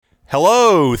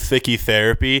Hello, Thicky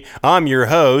Therapy. I'm your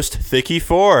host, Thicky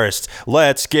Forrest.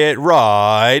 Let's get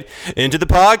right into the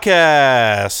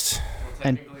podcast. Well,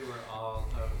 technically, we're all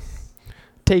hosts.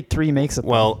 Take 3 makes it.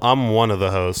 Well, I'm one of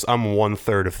the hosts. I'm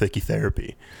 1/3 of Thicky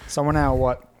Therapy. So we're now,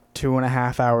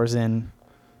 2.5 hours in?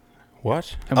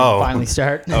 What? And we'll finally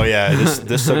start. Oh, yeah.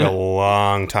 This took a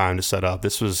long time to set up.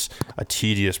 This was a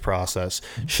tedious process.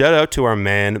 Shout out to our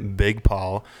man, Big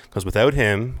Paul, because without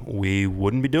him, we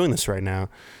wouldn't be doing this right now.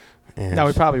 And No,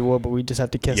 we probably would, but we just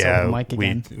have to kiss over the mic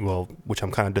again. Which I'm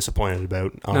kind of disappointed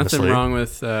about, honestly. Nothing wrong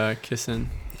with kissing.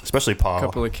 Especially Paul. A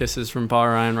couple of kisses from Paul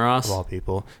Ryan Ross. Of all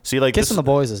people. See, like Kissing the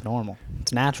boys is normal.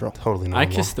 It's natural. Totally normal. I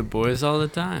kiss the boys all the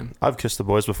time. I've kissed the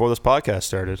boys before this podcast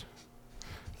started.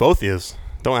 Both yous.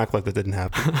 Don't act like that didn't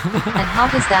happen. And how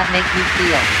does that make you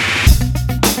feel?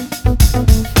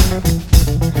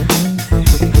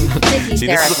 See,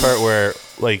 this is the part where,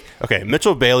 okay,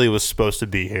 Mitchell Bailey was supposed to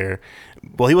be here.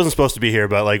 Well, he wasn't supposed to be here,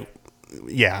 but,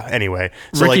 yeah, anyway.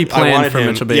 So, Ricky I wanted for him,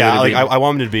 Mitchell Bailey yeah, to be here. I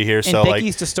want him to be here. So, in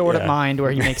Dicky's distorted mind,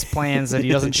 where he makes plans that he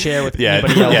doesn't share with yeah,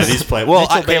 anybody else. Yeah, these plans. Well,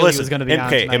 Mitchell Bailey listen. was going to be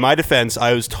on tonight. In my defense,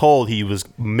 I was told he was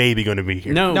maybe going to be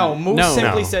here. No, Moose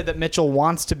simply No. said that Mitchell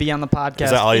wants to be on the podcast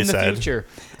Is that all in you the said? future.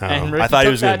 Oh, And Ricky I thought he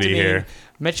took was going that to be mean here.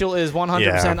 Mitchell is 100%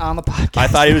 Yeah. on the podcast. I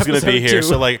thought he was going to be episode here. 2.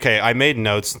 So, I made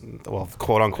notes, well,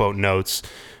 quote unquote notes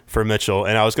for Mitchell,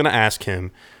 and I was going to ask him,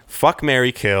 fuck,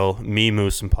 marry, kill, me,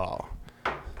 Moose, and Paul.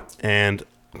 And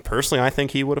personally, I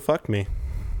think he would have fucked me.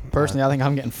 Personally, I think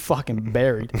I'm getting fucking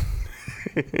buried.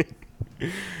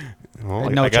 Well,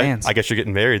 No chance. I guess you're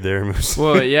getting married there, Moose.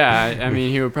 Well, yeah. I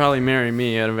mean, he would probably marry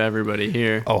me out of everybody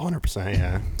here. Oh, 100%,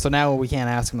 yeah. So now we can't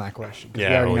ask him that question. Yeah,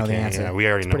 we already know the can't, answer. Yeah, we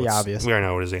already know. Pretty obvious. We already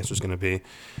know what his answer is going to be.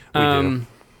 We do.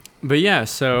 But yeah,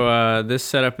 so this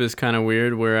setup is kind of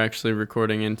weird. We're actually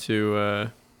recording into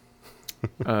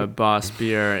Boss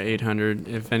BR800.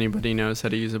 If anybody knows how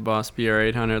to use a Boss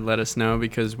BR800, let us know,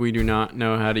 because we do not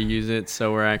know how to use it.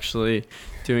 So we're actually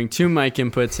doing 2 mic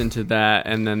inputs into that,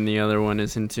 and then the other one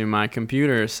is into my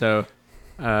computer. So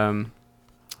yeah,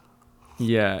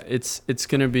 it's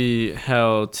gonna be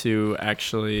hell to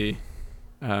actually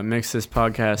mix this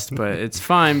podcast, but it's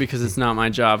fine because it's not my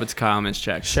job. It's Kyle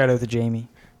Mischek. Shout out to Jamie.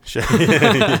 Yeah.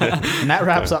 And that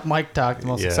wraps up Mike Talk, the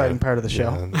most exciting part of the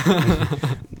show.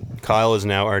 Yeah. Kyle is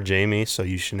now our Jamie, so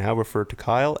you should now refer to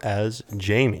Kyle as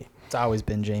Jamie. It's always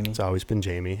been Jamie. It's always been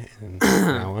Jamie, and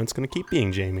now on it's going to keep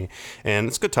being Jamie. And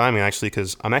it's good timing, actually,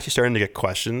 because I'm actually starting to get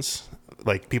questions.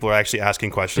 Like, people are actually asking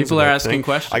questions. People are asking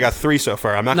questions. I got 3 so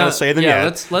far. I'm not going to say them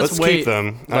yet. Let's keep wait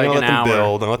them. I'm like going to an let them hour.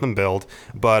 build. I'll let them build.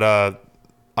 But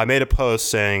I made a post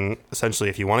saying, essentially,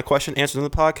 if you want a question answered in the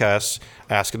podcast,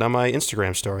 ask it on my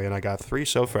Instagram story. And I got 3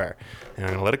 so far. And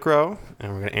I'm going to let it grow,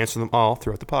 and we're going to answer them all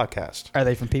throughout the podcast. Are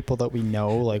they from people that we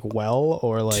know, well,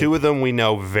 or 2 of them we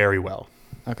know very well.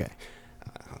 Okay.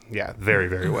 Yeah, very,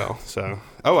 very well. So,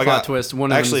 I Plot got twist.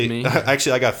 One of actually, them is me.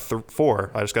 Actually, I got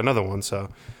 4. I just got another one, so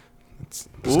it's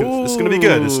going to be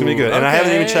good. It's going to be good. And I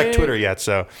haven't even checked Twitter yet,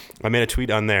 so I made a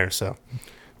tweet on there. So,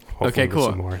 hopefully Okay, there's cool.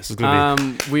 some more. This is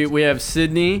going to We have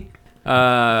Sydney,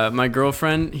 my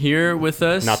girlfriend, here with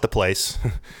us. be not the place.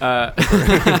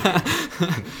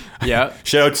 Yeah.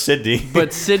 Shout out Sydney.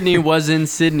 But Sydney was in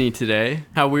Sydney today.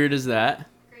 How weird is that?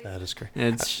 That is great.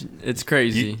 It's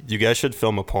crazy. You guys should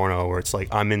film a porno where it's like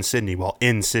I'm in Sydney while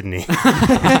in Sydney.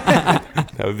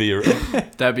 That would be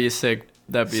That'd be a sick.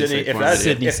 That'd be Sydney, a sick if one. that,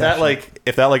 Sydney if that section.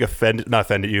 if that not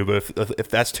offended you, but if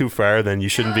that's too far, then you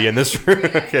shouldn't be in this room.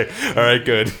 Okay, all right,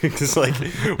 good. Because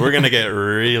we're gonna get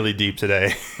really deep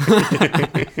today.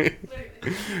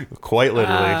 Quite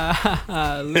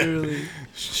literally. Literally.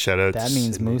 Shout out. That to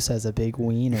means Sydney. Moose has a big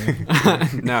wiener.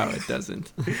 No, it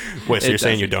doesn't. Wait, so It you're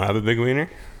saying you doesn't. don't have a big wiener?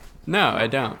 No, I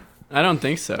don't. I don't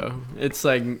think so. It's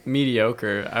like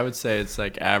mediocre. I would say it's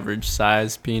like average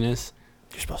size penis.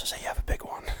 You're supposed to say you have a big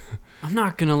one. I'm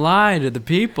not gonna lie to the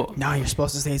people. No, you're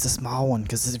supposed to say it's a small one,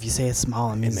 because if you say it's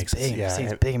small, it means makes it's big. sense, yeah. If you say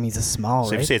it's big, it means it's small,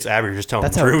 So right? if you say it's average, you're just telling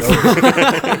That's the how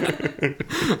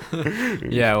it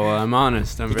truth. Yeah, well, I'm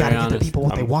honest. I'm You very gotta get the honest. people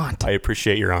what they want. I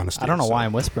appreciate your honesty. I don't know so. why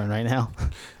I'm whispering right now.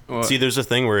 Well, See, there's a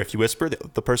thing where if you whisper,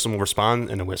 the person will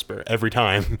respond in a whisper every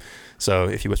time. So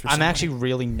if you whisper, I'm actually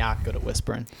really not good at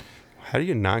whispering. How do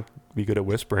you not be good at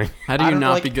whispering? how do I you don't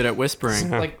not like- be good at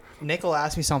whispering? Like, Nick will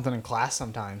ask me something in class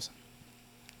sometimes,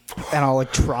 and I'll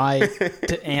try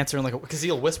to answer and because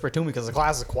he'll whisper to me because the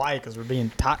class is quiet because we're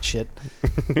being taught shit,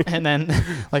 and then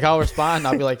I'll respond and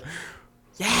I'll be like,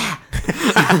 yeah,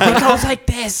 it goes like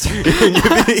this,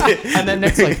 and then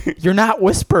Nick's like, you're not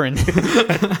whispering,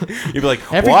 You'd be like,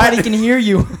 everybody what? can hear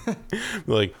you. Be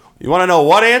like, you want to know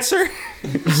what answer?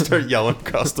 Start yelling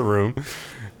across the room.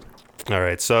 All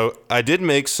right, so I did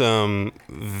make some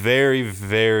very,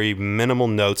 very minimal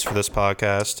notes for this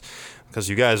podcast because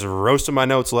you guys roasted my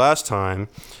notes last time.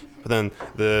 But then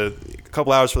a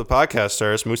couple hours before the podcast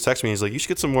starts, Moose texted me. He's like, "You should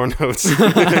get some more notes."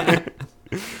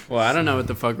 Well, I don't know what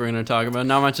the fuck we're gonna talk about.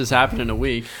 Not much has happened in a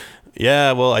week.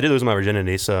 Yeah, well, I did lose my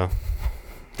virginity, so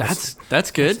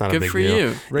That's good. not a Good big for deal.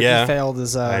 you. Ricky Yeah. failed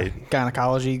his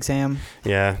gynecology exam.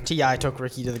 yeah. T.I. took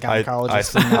Ricky to the I-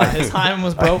 gynecologist and his hymen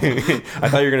was broken. I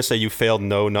thought you were gonna say you failed.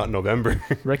 No, not November.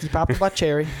 Ricky popped a butt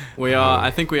cherry.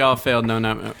 I think we all failed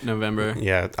November.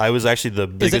 Yeah, I was actually the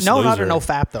Is biggest it no loser. nut or no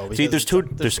fap though? See, Because there's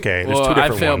two Well, I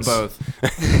different failed ones.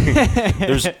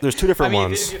 both. There's two different I mean,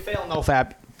 ones. if you fail no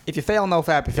fap,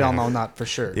 you fail no nut for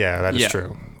sure. Yeah, that is Yeah.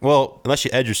 true. Well, unless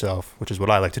you edge yourself, which is what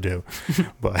I like to do.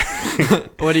 But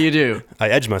What do you do? I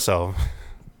edge myself.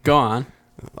 Go on.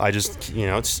 I just,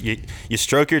 it's you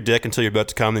stroke your dick until you're about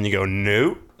to come, then you go,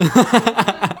 no.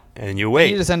 And you You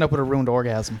wait. just end up with a ruined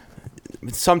orgasm.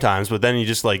 Sometimes, but then you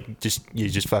just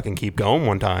fucking keep going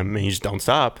one time and you just don't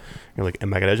stop. You're like,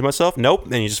 am I gonna edge myself? Nope.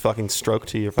 Then you just fucking stroke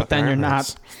to your fucking But then you're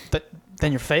armpits. not.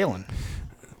 Then you're failing.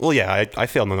 Well, yeah, I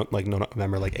failed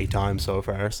November like 8 times so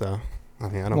far, so I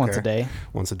mean, I don't Once care. a day.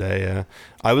 Once a day, yeah.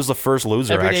 I was the first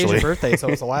loser, Every day is actually. your birthday, so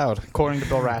it's allowed. According to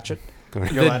Bill Ratchet,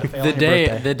 you're allowed to fail The on your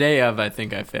birthday. the day of, I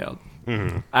think I failed.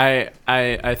 Mm-hmm. I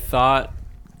thought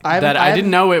I that haven't- I didn't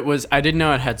know it was. I didn't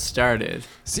know it had started.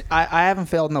 See, I haven't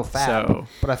failed no fap, So-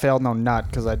 but I failed no nut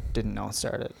because I didn't know it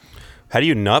started. How do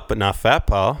you nut but not fat,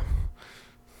 pal?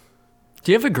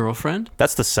 Do you have a girlfriend?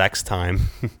 That's the sex time.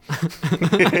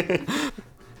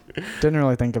 Didn't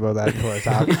really think about that before I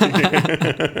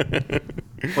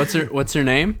talked. What's her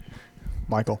name?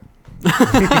 Michael.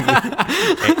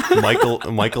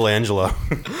 Michelangelo.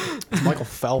 It's Michael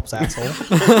Phelps, asshole.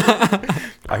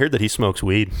 I heard that he smokes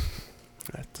weed.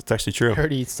 That's actually true. I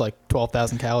heard he eats like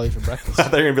 12,000 calories for breakfast. I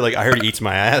thought you were gonna be like, I heard he eats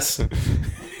my ass.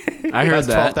 I heard That's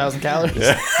that. 12,000 calories.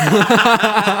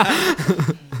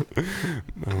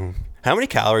 How many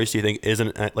calories do you think is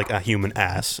like a human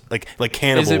ass? Like Is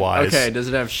cannibal it, wise? okay, does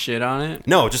it have shit on it?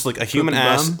 No, just like a human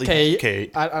ass. bum? Like, Okay,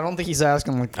 I don't think he's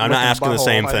asking like. I'm not licking asking the butthole.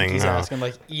 same I think thing, He's no. asking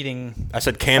like eating. I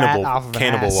said Fat off of an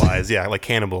cannibal ass. wise. Yeah, like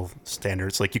cannibal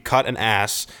standards. Like you cut an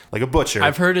ass like a butcher.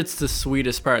 I've heard it's the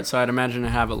sweetest part, so I'd imagine it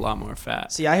have a lot more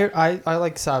fat. See, I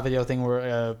like saw a video thing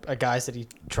where a guy said he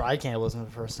tried cannibalism for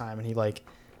the first time and he like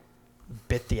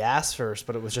bit the ass first,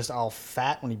 but it was just all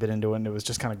fat when he bit into it, and it was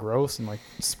just kind of gross and like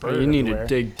spurred. You need to everywhere.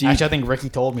 dig deep. Actually, I think Ricky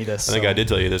told me this. I think I did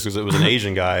tell you this because it was an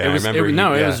Asian guy. It was, I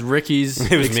remember. it was Ricky's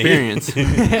It was me. experience.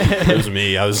 It was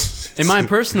me. I was. In my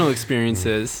personal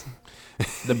experiences,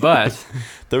 the butt.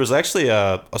 There was actually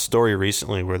a story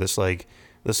recently where this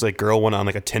girl went on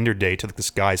like a Tinder date to this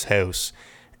guy's house,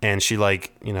 and she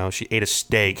she ate a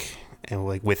steak and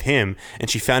like with him, and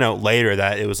she found out later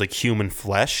that it was like human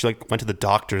flesh. She like went to the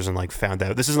doctors and like found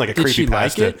out this isn't like a Did creepy she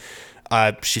like pasta.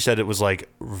 it? She said it was like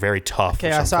very tough. Okay,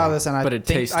 or I saw something. this, and I But it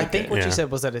think tasted good. what Yeah. she said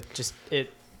was that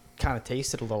it kind of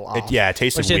tasted a little off. It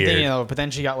tasted But she didn't weird. think, but then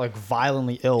she got like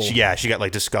violently ill. She got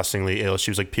like disgustingly ill.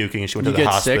 She was like puking and she went You to the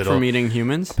get hospital. sick from eating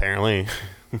humans? Apparently.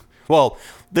 Well,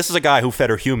 this is a guy who fed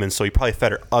her humans, so he probably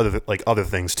fed her other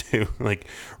things too, like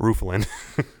Rufalin.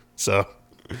 So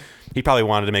he probably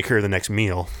wanted to make her the next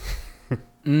meal.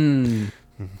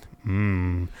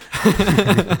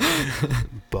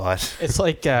 But It's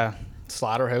like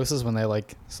slaughterhouses when they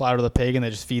like slaughter the pig and they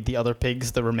just feed the other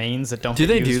pigs the remains that don't. Do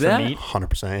get they used do for that? meat.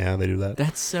 100%, yeah, they do that.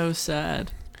 That's so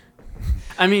sad.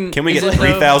 I mean, Can we is get it though?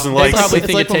 3,000 They likes? probably It's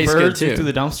think like it when tastes good birds too. through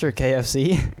the dumpster at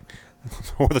KFC.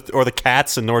 Or the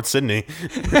cats in North Sydney.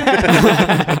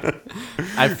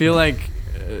 I feel like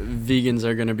vegans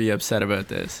are going to be upset about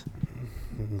this.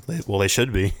 Well, they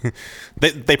should be.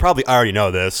 They probably already know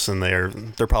this, and they're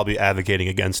probably advocating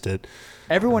against it.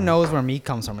 Everyone knows where meat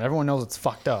comes from. Everyone knows it's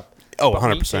fucked up. Oh, But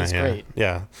meat 100%, tastes yeah. great.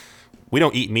 Yeah. We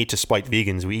don't eat meat to spite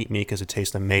vegans. We eat meat because it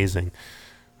tastes amazing.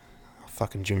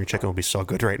 Fucking Junior Chicken will be so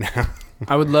good right now.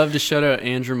 I would love to shout out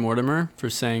Andrew Mortimer for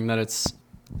saying that it's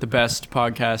the best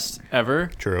podcast ever.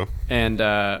 True. And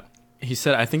he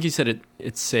said, I think he said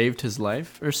it saved his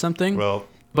life or something. Well,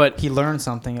 but He learned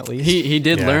something at least. he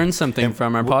did Yeah. learn something And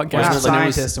from our w- podcast. We're not wasn't it- and it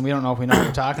was- scientists, and we don't know if we know what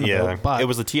we're talking yeah. about. But It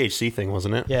was the THC thing,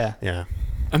 wasn't it? yeah, Yeah.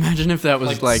 Imagine if that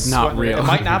was like not real. It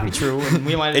might not be true, and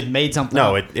we might have made something.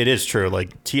 No, up. it is true.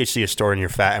 Like, THC is stored in your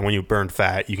fat, and when you burn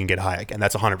fat, you can get high again.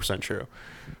 That's 100% true.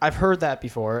 I've heard that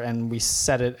before, and we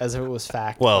said it as if it was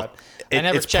fact. Well, but I it-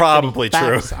 never it's checked probably any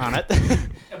true. facts on it.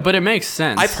 But it makes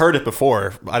sense. I've heard it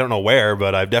before. I don't know where,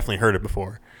 but I've definitely heard it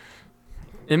before.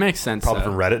 It makes sense. Probably though.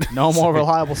 from Reddit. No more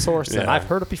reliable source than Yeah. I've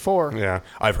heard it before. Yeah,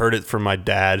 I've heard it from my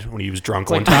dad when he was drunk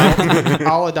It's one like time.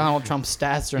 all of Donald Trump's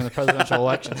stats during the presidential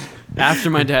election. After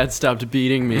my dad stopped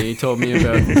beating me, he told me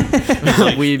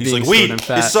about weed He's being like, stored weed in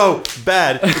fat. is so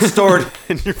bad. It's stored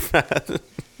in your fat.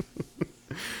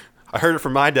 I heard it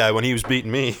from my dad when he was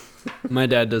beating me. My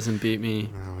dad doesn't beat me.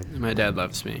 Oh, My dad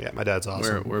loves me. yeah, my dad's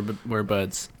awesome. We're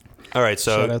buds. All right,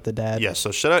 so Shout out the dad. Yeah,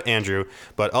 so shout out Andrew,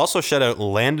 but also shout out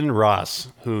Landon Ross,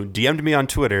 who DM'd me on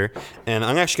Twitter, and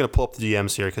I'm actually gonna pull up the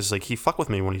DMs here because like he fucked with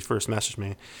me when he first messaged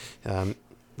me.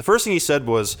 The first thing he said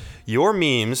was, "Your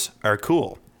memes are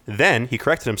cool." Then he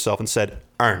corrected himself and said,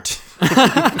 "Aren't."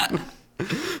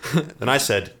 Then I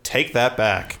said, "Take that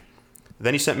back."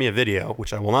 Then he sent me a video,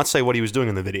 which I will not say what he was doing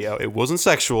in the video. It wasn't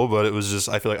sexual, but it was just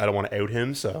I feel like I don't want to out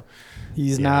him, so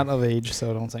He's Yeah. not of age,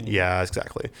 so don't say anything. yeah,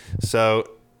 exactly. So,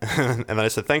 and then I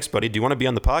said, "Thanks, buddy. Do you want to be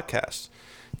on the podcast?"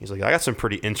 He's like, "I got some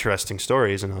pretty interesting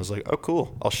stories," and I was like, "Oh,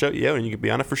 cool. I'll shout you out, and you can be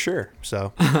on it for sure."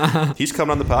 So, he's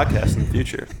coming on the podcast in the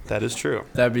future. That is true.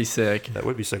 That'd be sick. That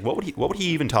would be sick. What would he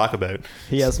even talk about?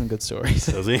 He has some good stories.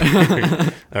 Does he?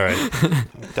 All right,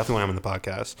 definitely want him in the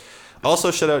podcast.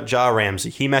 Also, shout out Ja Ramsey.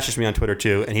 He messaged me on Twitter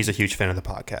too, and he's a huge fan of the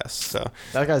podcast. So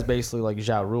That guy's basically like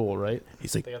Ja Rule, right?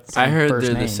 he's like, They got the I same heard first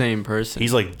they're name. the same person.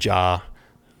 he's like Ja,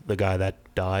 the guy that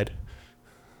died.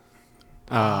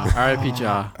 R.I.P.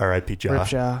 Ja. R.I.P. Ja.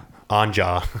 Rip Ja. On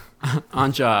Ja.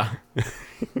 On Ja.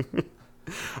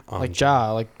 Like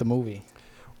Ja, like the movie.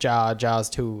 Jaws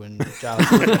 2 and Jaws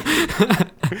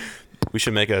 3. We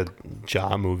should make a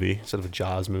Ja movie instead of a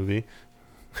Jaws movie.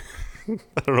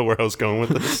 I don't know where I was going with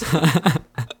this.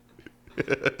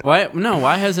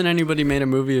 Why hasn't anybody made a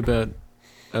movie about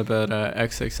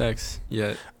XXX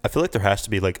yet? I feel like there has to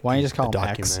be like Why don't you just call a him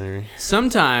X? documentary.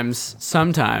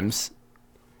 Sometimes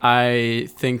I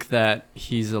think that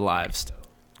he's alive still.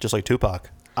 Just like Tupac.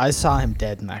 I saw him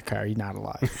dead in that car. He's not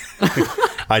alive.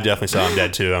 I definitely saw him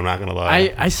dead too. I'm not gonna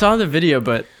lie. I saw the video,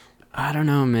 but I don't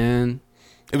know, man.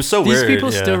 It was so These weird.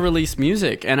 people yeah. still release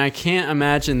music, and I can't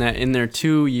imagine that in their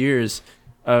 2 years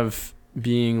of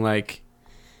being like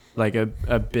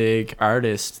a big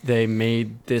artist, they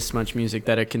made this much music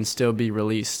that it can still be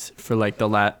released for like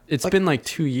it's Like, been like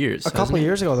 2 years. A couple hasn't of it?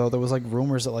 years ago, though, there was like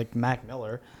rumors that like Mac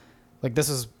Miller, like this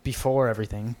is before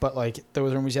everything, but like there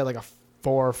was rumors he had like a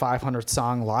 400 or 500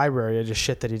 song library of just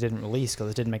shit that he didn't release because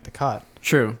it didn't make the cut.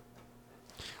 True.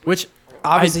 Which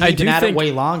Obviously, I he'd been do at it think-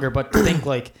 way longer, but to think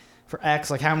like for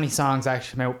X, like how many songs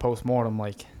actually came out post-mortem?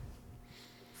 Like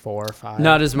 4 or 5?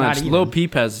 not as much. even. Lil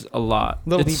Peep has a lot.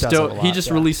 Lil It's Peep does still, have a he lot, just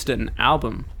yeah. released an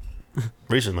album.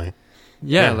 recently.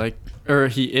 Yeah, Yeah. or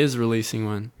he is releasing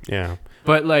one. Yeah.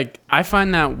 But like I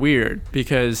find that weird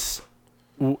because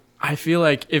I feel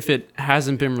like if it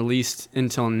hasn't been released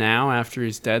until now after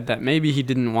he's dead, that maybe he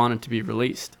didn't want it to be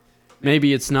released.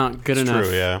 Maybe it's not good It's enough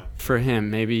true, yeah. for him.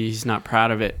 Maybe he's not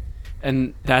proud of it.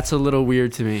 And that's a little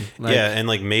weird to me. Like, yeah, and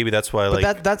like maybe that's why But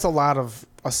like that's a lot of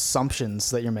assumptions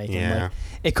that you're making. Yeah. Like,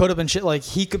 it could have been shit like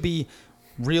he could be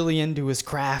really into his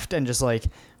craft and just like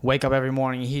wake up every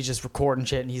morning and he's just recording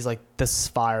shit and he's like, this is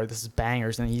fire, this is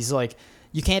bangers, and he's like,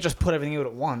 you can't just put everything out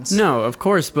at once. No, of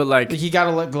course, but like Like, you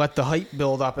gotta let the hype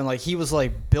build up, and like he was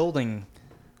like building,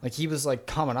 like he was like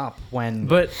coming up when.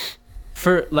 But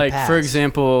for Pass.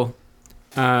 example,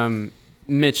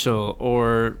 Mitchell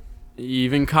or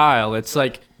even Kyle, it's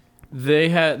like they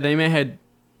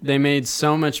made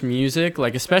so much music,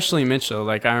 like especially Mitchell.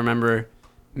 Like I remember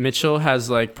Mitchell has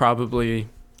like probably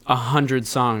 100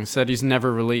 songs that he's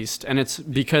never released, and it's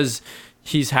because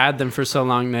he's had them for so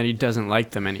long that he doesn't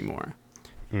like them anymore.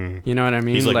 You know what I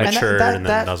mean? He's, like, and mature and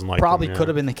then doesn't like probably them, yeah. could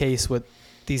have been the case with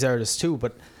these artists too,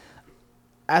 but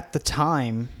at the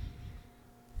time,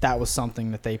 that was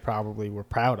something that they probably were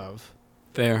proud of.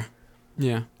 there.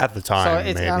 Yeah. at the time. So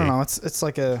it's, maybe. I don't know. It's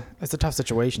like it's a tough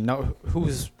situation. No,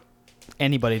 who's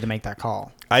anybody to make that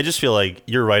call? I just feel like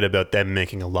you're right about them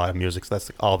making a lot of music. So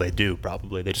that's all they do.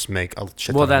 Probably they just make a shit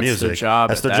ton Well, of that's music. their job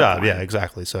That's at their that job. point. Yeah,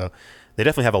 exactly. So they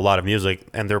definitely have a lot of music,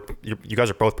 and you guys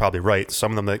are both probably right.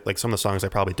 Some of them, like some of the songs, I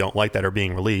probably don't like that are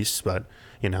being released, but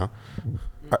you know.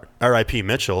 R.I.P.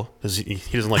 Mitchell, because he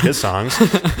doesn't like his songs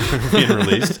being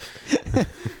released.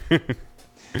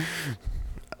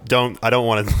 I don't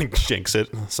want to like jinx it,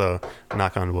 so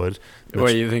knock on wood.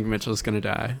 Wait, you think Mitchell's gonna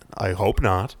die? I hope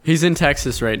not. He's in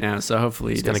Texas right now, so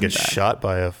hopefully He's he gonna doesn't get die. shot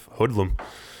by a hoodlum,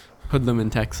 Hoodlum in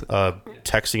Texas.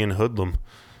 Texian hoodlum.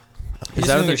 He's that just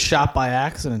what gonna they- get shot by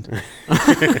accident.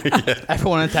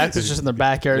 Everyone in Texas just in their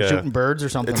backyard Yeah. shooting birds or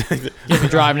something. You'll be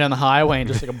driving down the highway and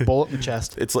just like a bullet in the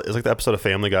chest. It's like the episode of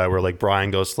Family Guy where like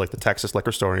Brian goes to like the Texas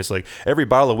liquor store and he's like, every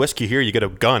bottle of whiskey here, you get a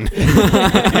gun.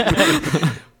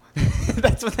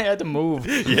 That's That's when they had to move.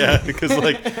 Yeah, because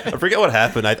like I forget what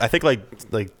happened. I think like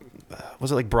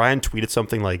was it like Brian tweeted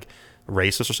something like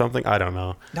racist or something? I don't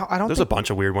know. No, I don't. There's a bunch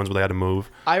of weird ones where they had to move.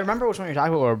 I remember which one you're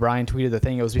talking about where Brian tweeted the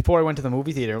thing. It was before I went to the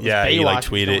movie theater. It was Yeah, he like Baywatch,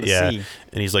 which no one tweeted, yeah, see.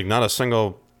 and he's like not a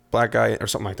single black guy or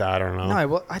something like that. I don't know.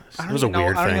 No, I don't was a even know.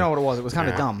 weird I don't thing. even know what it was. It was kind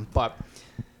of Yeah. dumb, but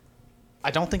I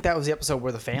don't think that was the episode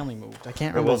where the family moved. I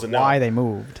can't remember wasn't, no. why they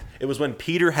moved. It was when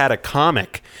Peter had a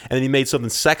comic and then he made something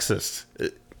sexist.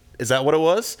 Is that what it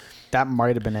was? That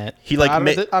might have been it. He, like, I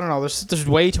don't, ma- I don't know. There's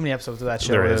way too many episodes of that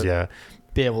show. There to is, yeah.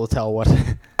 Be able to tell what.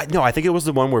 No, I think it was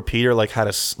the one where Peter like had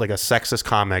a sexist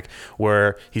comic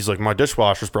where he's like, my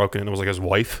dishwasher's broken, and it was like his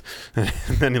wife, and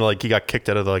then he got kicked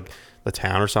out of the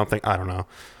town or something. I don't know.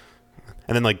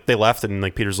 And then like they left, and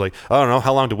like Peter's like, I don't know,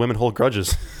 how long do women hold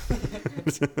grudges?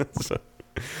 So,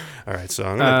 all right, so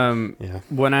I'm gonna, yeah,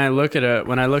 When I looked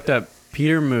up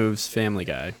Peter Moves Family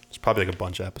Guy, it's probably like a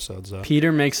bunch of episodes though.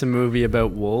 Peter makes a movie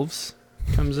about wolves.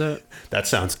 Comes out. That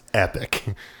sounds epic.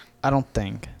 I don't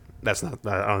think. That's not.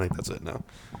 I don't think that's it. No.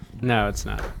 No, it's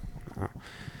not.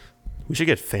 We should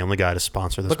get Family Guy to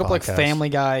sponsor this. Look up like podcast. Family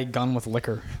Guy gun with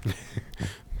liquor.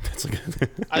 It's like,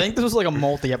 I think this was like a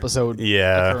multi-episode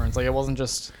Yeah. occurrence. Like it wasn't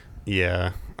just.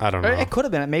 yeah, I don't know. It could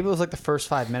have been. Maybe it was like the first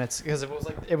 5 minutes because if it was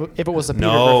like if it was the Peter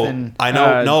No, Griffin. I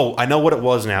know. No, I know what it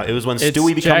was now. It was when It's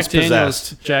Stewie becomes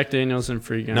possessed. Jack Daniels and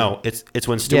Free Gun. No, it's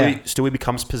when Yeah. Stewie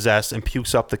becomes possessed and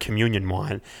pukes up the communion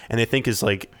wine, and they think he's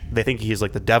like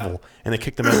the devil, and they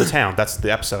kick them out of the town. That's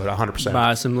the episode, 100%.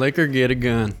 Buy some liquor, get a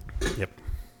gun. Yep.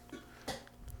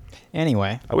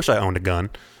 Anyway, I wish I owned a gun.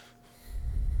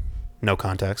 No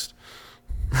context.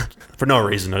 For no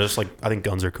reason. I think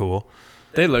guns are cool.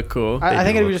 They look cool. I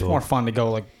think do it'd be look just cool. more fun to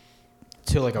go like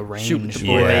to like a range Shoot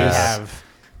where they boys. have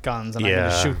guns and I can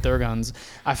just Yeah. shoot their guns.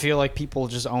 I feel like people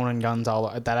just owning guns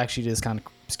that actually is kind of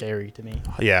scary to me.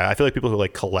 Yeah, I feel like people who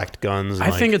like collect guns.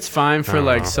 And, I think it's fine I for don't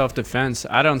like know. self-defense.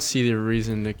 I don't see the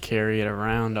reason to carry it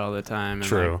around all the time. And,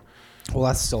 true, like, Well,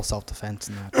 that's still self-defense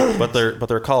and that. but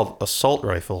they're called assault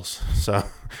rifles. So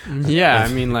yeah,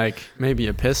 I mean, like maybe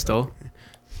a pistol.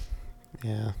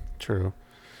 yeah, true.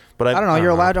 But I don't know. You're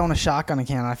allowed to own a shotgun in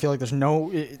Canada. I feel like there's no.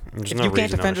 There's If no you reason can't to own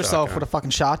defend a yourself shotgun. with a fucking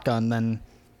shotgun, then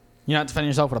you're not defending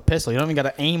yourself with a pistol. You don't even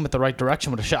got to aim at the right direction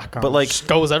with a shotgun. But, like- it just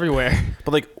goes everywhere.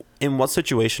 But like, in what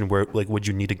situation where like would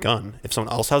you need a gun? If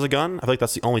someone else has a gun, I feel like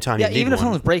that's the only time Yeah, you need even if one.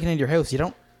 someone's breaking into your house, you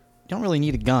don't really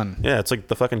need a gun. Yeah, it's like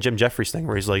the fucking Jim Jeffries thing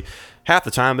where he's like, half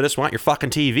the time they just want your fucking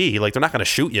TV. Like they're not gonna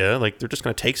shoot you. Like they're just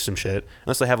gonna take some shit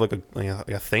unless they have like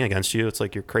a thing against you. It's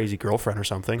like your crazy girlfriend or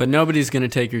something. But nobody's gonna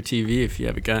take your TV if you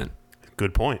have a gun.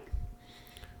 Good point.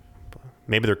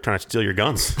 Maybe they're trying to steal your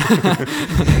guns.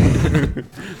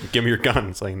 Give me your gun.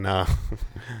 It's like, nah,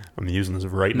 I'm using this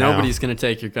right now. Nobody's gonna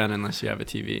take your gun unless you have a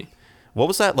TV. What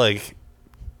was that like?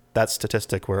 That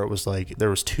statistic where it was like there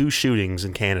was 2 shootings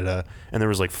in Canada and there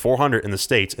was like 400 in the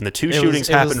States, and the 2 shootings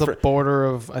It happened. was the border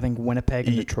of I think Winnipeg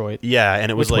and Detroit. Yeah, and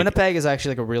it was Which like Winnipeg is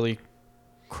actually like a really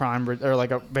or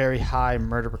like a very high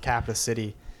murder per capita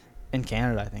city in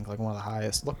Canada. I think like one of the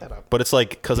highest. Look that up. but it's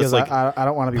like because it's Because like I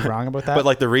don't want to be wrong about that. but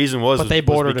like the reason was But they was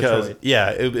border because Detroit.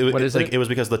 yeah it What is like it? it was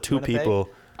because the 2 Winnipeg? people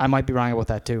I might be wrong about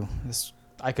that too.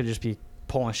 I could just be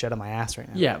pulling shit on my ass right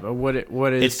now. Yeah, but what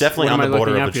is? it's definitely what on am the I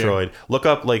border looking of up here? Detroit. Look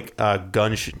up like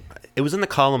gun it was in the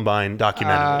Columbine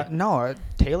documentary. No,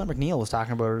 Taylor McNeil was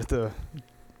talking about it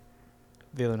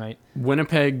the other night.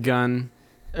 Winnipeg gun.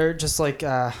 Or just like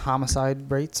homicide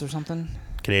rates or something.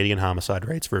 Canadian homicide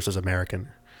rates versus American.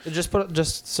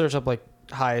 Just search up like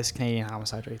highest Canadian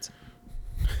homicide rates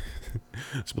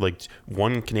It's like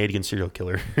 1 Canadian serial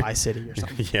killer. by city or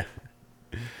something. Yeah.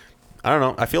 I don't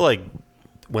know. I feel like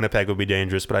Winnipeg would be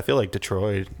dangerous, but I feel like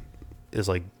Detroit is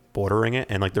like bordering it,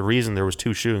 and like the reason there was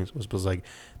 2 shootings was like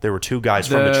there were 2 guys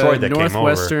from Detroit that came over.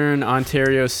 Northwestern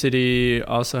Ontario city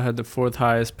also had the 4th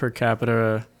highest per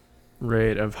capita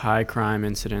rate of high crime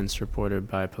incidents reported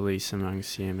by police among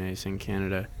CMAs in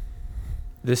Canada.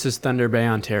 This is Thunder Bay,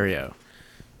 Ontario.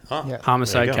 Oh, Yeah.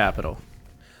 Homicide there you go. capital.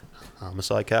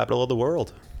 Homicide capital of the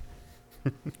world.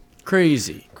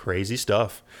 Crazy. Crazy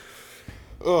stuff.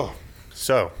 Oh,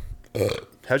 so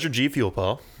how's your G Fuel,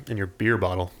 Paul? In your beer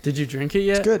bottle? Did you drink it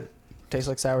yet? It's good. Tastes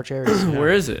like sour cherries. Where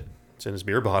is it? It's in his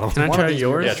beer bottle. Can I One of try these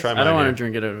yours? Yeah, try I mine don't want here. to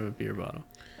drink it out of a beer bottle.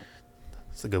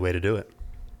 It's a good way to do it.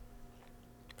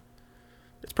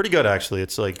 It's pretty good, actually.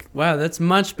 It's like Wow, that's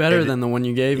much better It- than the one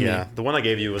you gave yeah. me. The one I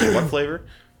gave you was what flavor?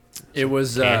 It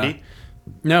was Candy.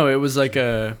 no, it was like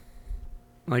a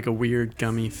weird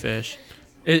gummy fish.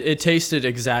 It tasted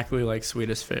exactly like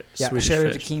Swedish fish. Yeah, Swedish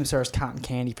Sherry fish. Jakeem serves cotton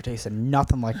candy for tasted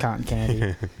nothing like cotton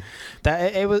candy.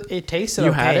 It tasted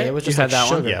You okay. had it? It was You just had like that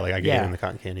one? sugar. Yeah, like I gave him the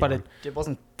cotton candy but one. it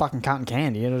wasn't fucking cotton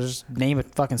candy. It was just name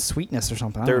it fucking sweetness or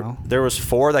something. I don't know. There was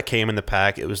 4 that came in the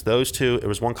pack. It was those 2. It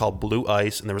was one called Blue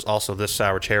Ice, and there was also this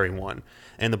sour cherry one.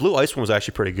 And the Blue Ice one was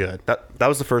actually pretty good. That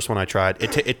was the first one I tried.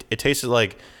 It tasted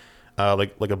like a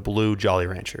blue Jolly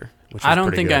Rancher. Which I was don't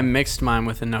pretty think good. I mixed mine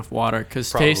with enough water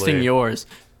because Probably. tasting yours,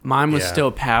 mine was Yeah.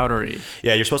 still powdery.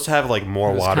 Yeah, you're supposed to have like more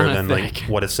It was water kinda than like thick.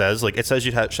 what it says. Like it says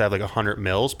should have like 100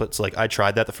 mils, but it's like I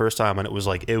tried that the first time and it was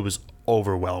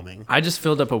overwhelming. I just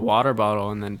filled up a water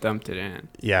bottle and then dumped it in.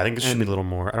 Yeah, I think it should be And- a little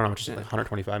more. I don't know, just like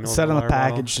 125 mils. Said on the water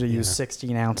bottle. package to use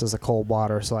 16 ounces of cold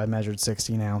water, so I measured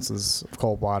 16 ounces of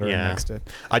cold water and Yeah. mixed it.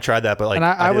 I tried that, but like and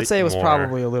I did would say it was more.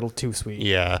 probably a little too sweet.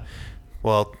 Yeah.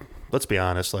 Well, let's be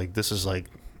honest. Like this is like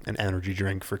an energy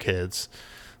drink for kids.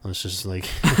 It's just like,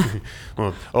 hey,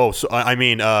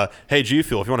 G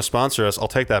Fuel, if you want to sponsor us, I'll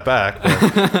take that back.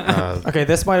 But, Okay,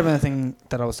 this might have been the thing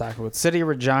that I was talking about. City of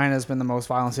Regina has been the most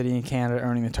violent city in Canada,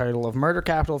 earning the title of Murder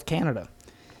Capital of Canada.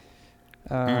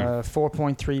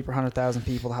 4.3 per 100,000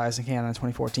 people, the highest in Canada in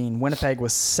 2014. Winnipeg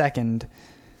was second,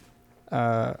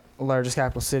 largest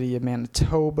capital city of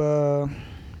Manitoba,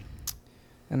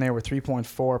 and they were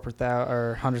 3.4 per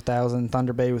 100,000.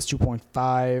 Thunder Bay was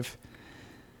 2.5.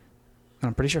 And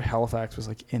I'm pretty sure Halifax was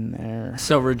like in there.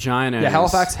 So Regina. Yeah,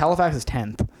 is- Halifax is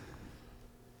 10th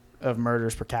of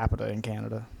murders per capita in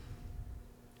Canada.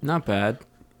 Not bad.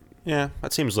 yeah,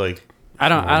 that seems like. I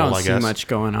don't normal, I see guess. much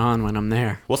going on when I'm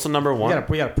there. What's the number We one? got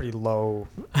a pretty low.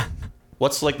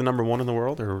 What's like the number 1 in the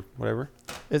world or whatever?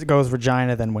 It goes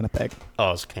Regina, then Winnipeg.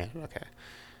 Oh, it's Canada. Okay.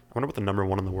 I wonder what the number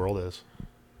 1 in the world is.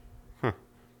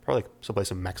 Probably like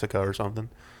someplace in Mexico or something.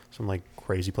 Some like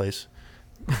crazy place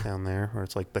down there where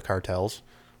it's like the cartels,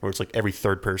 where it's like every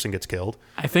third person gets killed.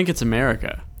 I think it's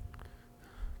America.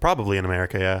 Probably in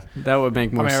America, yeah. That would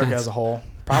make more America sense. as a whole.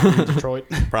 Probably Detroit.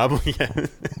 Probably, yeah.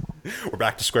 We're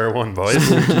back to square one, boys.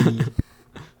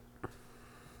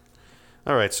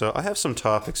 All right, so I have some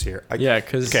topics here. Yeah,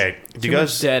 because Okay, do too you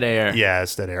guys? much dead air. Yeah,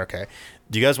 it's dead air. Okay.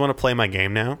 Do you guys want to play my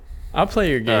game now? I'll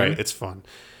play your game. All right, it's fun.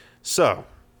 So,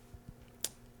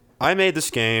 I made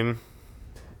this game.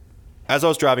 As I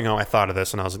was driving home, I thought of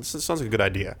this, and I was like, this sounds like a good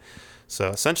idea. So,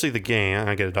 essentially, the game, I'm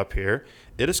going to get it up here.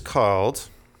 It is called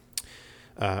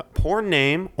Porn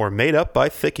Name or Made Up by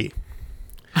Thicky.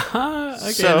 Okay,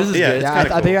 So, this is yeah, good. it's Yeah,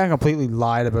 kinda I think cool. I completely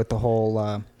lied about the whole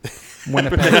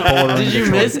Winnipeg border. Did you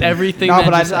miss everything? No,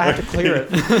 that but just- I had to clear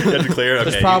it. You have to clear it?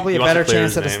 There's Okay, probably he a wants to better clear chance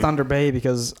his that it's name. Thunder Bay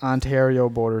because Ontario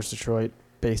borders Detroit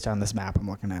based on this map I'm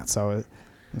looking at. So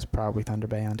it's probably Thunder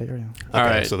Bay, Ontario. All Okay,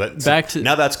 right, so that's back to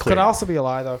now that's clear. Could also be a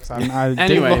lie though, because I didn't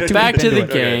Anyway, look too back deep to into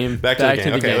the it. game. Back to the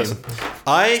game. Okay, listen.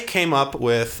 I came up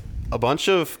with a bunch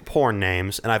of porn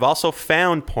names, and I've also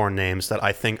found porn names that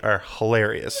I think are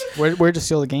hilarious. Where'd you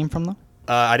steal the game from though?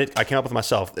 I came up with it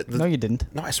myself. No, you didn't.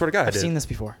 No, I swear to God, I I've did. seen this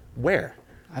before. Where?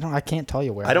 I can't tell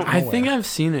you where. I don't- I know think where. I've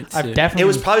seen it. I've too. definitely. It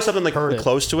was probably something like Heard it.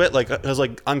 close to it. Like it was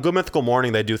like on Good Mythical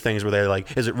Morning, they do things where they're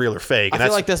like, "Is it real or fake?" I And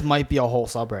feel like this might be a whole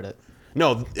subreddit.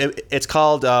 no, it's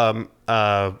called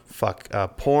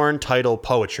porn title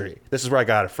poetry. This is where I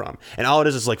got it from, and all it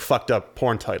is like fucked up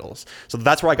porn titles. So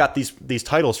that's where I got these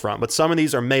titles from. But some of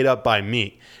these are made up by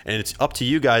me, and it's up to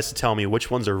you guys to tell me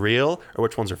which ones are real or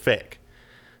which ones are fake.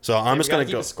 So I'm just gonna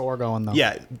keep go. a score going though.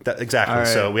 Yeah, exactly. All right.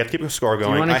 So we have to keep a score Do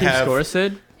going. you want to I keep have, score,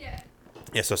 Sid?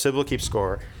 Yeah, so Sid will keep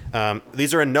score.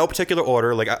 These are in no particular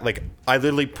order. I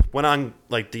literally went on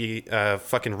like the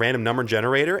fucking random number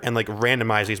generator and like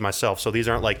randomized these myself. So these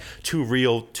aren't like two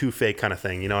real, two fake kind of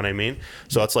thing. You know what I mean?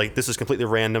 So it's like this is completely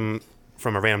random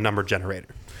from a random number generator.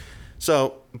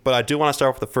 So, but I do want to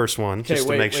start with the first one just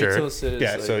to make sure. till Sid is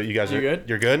Yeah. like- So you guys You are good?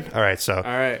 You're good. All right. So. All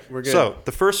right, we're good. So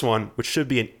the first one, which should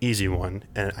be an easy one,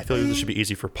 and I feel like this should be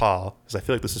easy for Paul, because I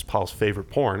feel like this is Paul's favorite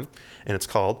porn, and it's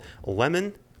called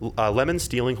Lemon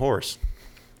Stealing Horse.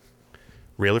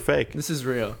 Real or fake? This is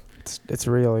real. It's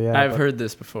real. Yeah. I've but heard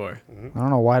this before. I don't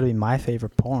know why it'd be my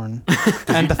favorite porn.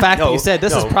 And the fact that No, you said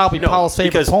this no, is probably no, Paul's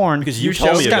favorite porn because you You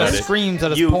told me showed about kinda it. screams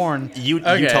that it's you, porn. You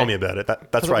Okay. told me about it.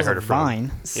 That's where I heard it from.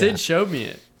 Vine. Sid showed me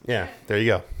it. Yeah, there you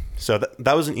go. So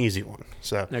that was an easy one.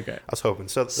 So Okay. I was hoping.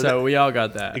 So we all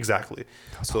got that. exactly.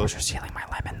 Those horses are stealing my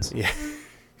lemons. Yeah.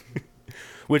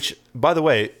 Which, by the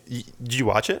way, did you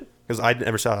watch it? Because I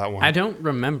never saw that one. I don't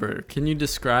remember. Can you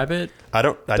describe it? I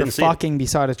They're didn't see it. fucking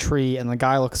beside a tree, and the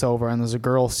guy looks over, and there's a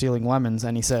girl stealing lemons,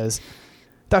 and he says,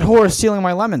 "That whore is stealing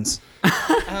my lemons." And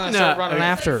I start running okay.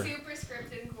 after her. Super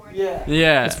scripted corny.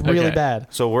 Yeah. It's really okay. bad.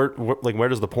 So where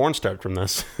does the porn start from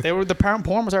this? The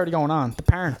porn was already going on. The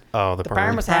porn. Oh, the The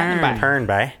porn was happening Porn. by. Porn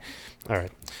by. All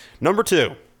right. Number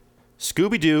 2,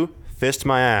 Scooby-Doo fist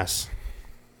my ass.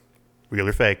 Real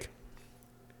or fake?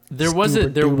 There was a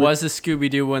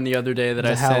Scooby-Doo one the other day that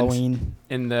I The sent Halloween.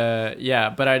 in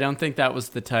the but I don't think that was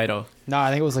the title. No, I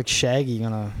think it was like Shaggy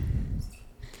gonna.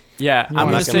 Yeah, You I'm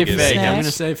want gonna some say Scooby fake. I'm snacks?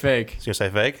 gonna say fake. You gonna say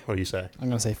fake? What do you say? I'm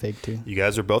gonna say fake too. You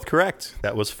guys are both correct.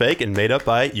 That was fake and made up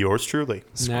by yours truly.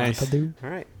 Nice. Scrapadoo. All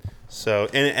right. So,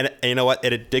 and you know what?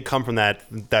 It did come from that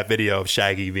video of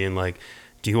Shaggy being like,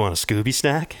 "Do you want a Scooby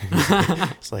snack?"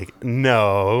 It's like,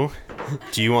 "No."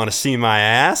 "Do you want to see my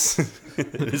ass?"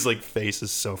 His like face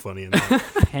is so funny in that.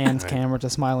 Hands, Right. camera to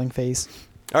smiling face.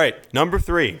 All right, number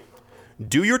 3,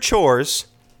 do your chores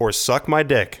or suck my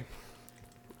dick.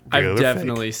 Real or I've fake?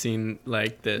 definitely seen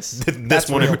like this. this That's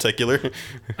one in real. particular.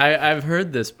 I've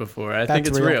heard this before. I think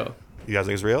That's it's real. real. You guys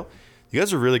think it's real? You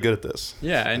guys are really good at this.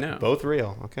 Yeah, I know. Both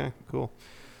real. Okay, cool.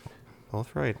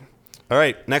 Both right. All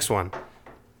right, next one.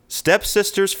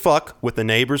 Stepsisters fuck with the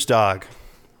neighbor's dog.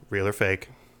 Real or fake?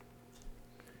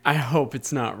 I hope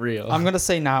it's not real. I'm gonna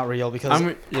say not real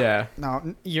because yeah.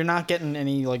 no, you're not getting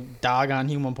any like doggone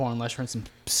human porn unless you're in some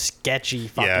sketchy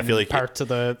fucking Yeah, I feel like parts of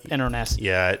the internet.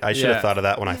 Yeah, I should have Yeah. thought of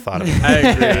that when I thought of it. I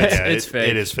agree. It's, Yeah, it's fake.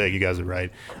 It is fake. You guys are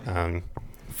right.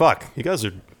 Fuck. You guys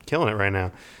are killing it right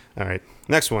now. All right.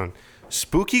 Next one.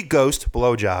 Spooky ghost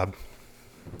blowjob.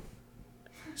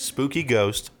 Spooky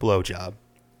ghost blowjob.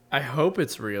 I hope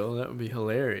it's real. That would be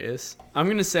hilarious. I'm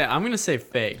gonna say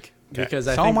fake Okay. because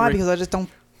I So think am I Rick- because I just don't.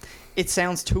 It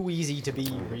sounds too easy to be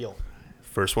real.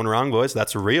 First one wrong, boys.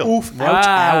 That's real. Oof! Wow. Ouch!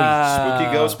 Owie!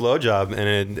 Spooky ghost blowjob,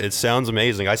 and it sounds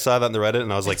amazing. I saw that in the Reddit,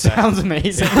 and I was like, Sounds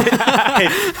amazing.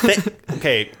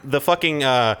 okay, the fucking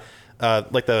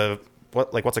like the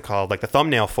what's it called? Like the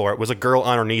thumbnail for it was a girl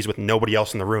on her knees with nobody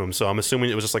else in the room. So I'm assuming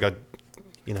it was just like a,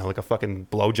 like a fucking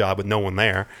blowjob with no one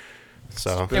there.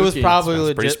 So It was Spooky. probably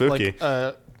Sounds pretty legit spooky.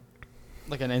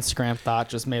 like an Instagram thought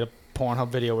just made a Pornhub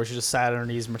video where she just sat on her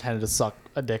knees and pretended to suck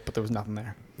a dick, but there was nothing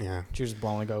there. yeah. She was just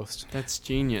blowing a ghost. That's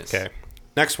genius. Okay.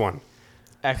 Next one.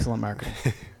 Excellent marketing.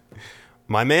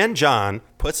 My man John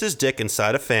puts his dick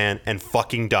inside a fan and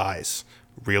fucking dies.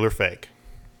 Real or fake?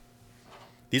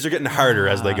 These are getting harder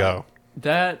as they go.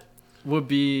 That would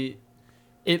be.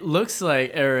 It looks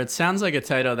like, or it sounds like a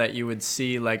title that you would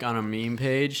see like on a meme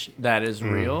page that is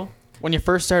real. When you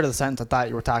first started the sentence, I thought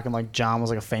you were talking like John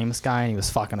was like a famous guy and he was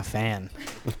fucking a fan,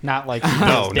 not like he put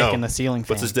his dick in the ceiling fan.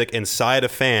 Puts his dick inside a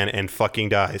fan and fucking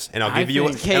dies. And I'll I give you.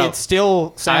 think- Okay, and I'll- it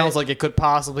still sounds I- like it could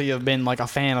possibly have been like a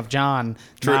fan of John.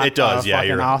 True, not it does, A yeah, fucking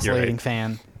you're right, you're oscillating right.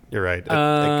 fan. You're right.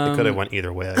 It could have went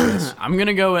either way, I guess. I'm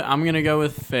gonna go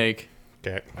with fake.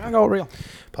 Okay. I'm gonna go real.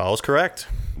 Paul's correct.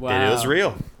 Wow. It is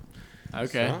real.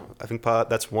 Okay. So, I think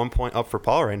that's 1 point up for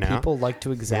Paul right now. People like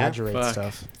to exaggerate Fuck.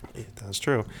 stuff. That's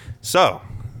true. So,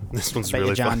 this one's Bet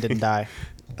really you John funny. didn't die.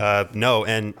 No,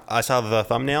 and I saw the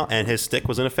thumbnail, and his stick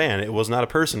was in a fan. It was not a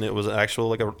person. It was actual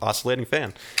like a oscillating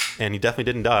fan, and he definitely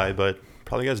didn't die, but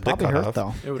probably got his dick Probably cut hurt off.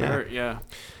 though. It would Yeah. hurt. Yeah.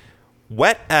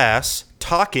 Wet ass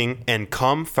talking and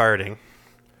cum farting.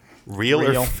 Real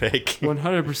Real. or fake?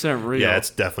 100% real. Yeah, it's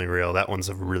definitely real. That one's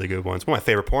a really good one. It's one of my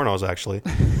favorite pornos, actually.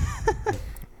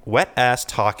 Wet ass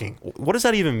talking. What does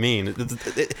that even mean?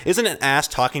 Isn't an ass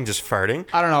talking just farting?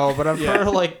 I don't know, but I've Yeah. heard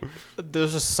like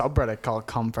there's a subreddit called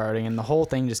cum farting, and the whole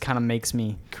thing just kind of makes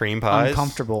me Cream pies?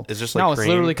 uncomfortable. It's just like no, it's cream?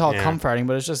 literally called Yeah. cum farting,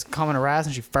 but it's just cum in her ass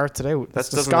and she farts it out. That's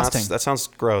That does not- disgusting. that sounds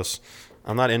gross.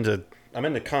 I'm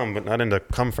into cum, but not into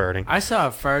cum farting. I saw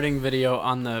a farting video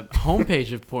on the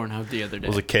homepage of Pornhub the other day.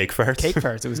 Was it cake farts? Cake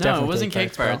farts. It was no, definitely it wasn't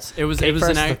cake bro. farts. It was Cake it was farts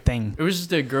an is the act, thing. It was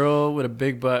just a girl with a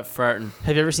big butt farting.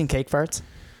 Have you ever seen cake farts?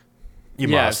 You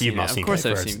Yeah, must. I've You seen must it. Of seen course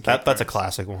cake I've farts. seen cake That's a farts.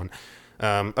 classic one.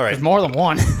 All right. There's more than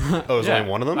one. Oh, there's Yeah.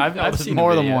 only one of them? I've seen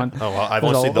more a than video. one. Oh, well, I've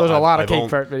There's only a- seen the. there's a lot of I've cake only-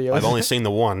 fart videos. I've only seen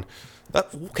the one.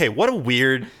 Okay, what a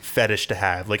weird fetish to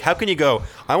have. Like, how can you go?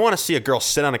 I want to see a girl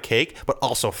sit on a cake, but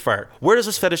also fart. Where does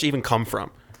this fetish even come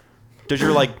from? Do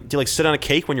you sit on a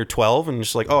cake when you're 12 and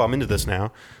just like, oh, I'm into this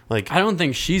now? Like, I don't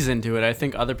think she's into it. I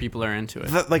think other people are into it.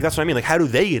 that's what I mean. Like, how do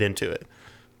they get into it?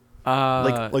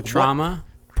 like trauma,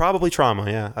 Probably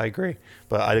trauma. Yeah, I agree,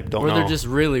 but I don't or know. they're just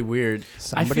really weird.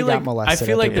 Somebody I feel got like molested I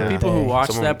feel at like their the people who birthday. watch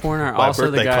Someone that porn are buy a also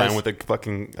the birthday guys. clown with a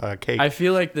fucking cake. I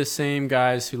feel like the same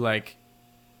guys who like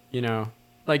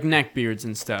neckbeards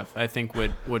and stuff. I think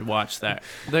would watch that.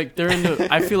 Like they're into.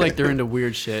 I feel like they're into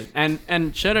weird shit.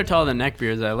 And shout out to all the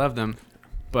neckbeards. I love them,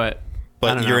 but I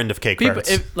but don't you're know. into cake people.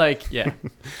 farts. Yeah.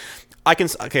 I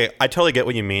totally get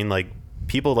what you mean. Like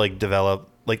people like develop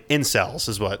like incels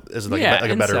is like Yeah,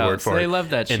 a better incels. word for They it. love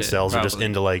that shit, Incels are just probably.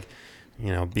 into like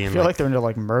you know, being I feel like they're into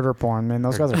like murder porn, man.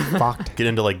 Those guys are fucked. get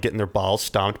into like getting their balls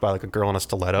stomped by like a girl in a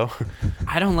stiletto.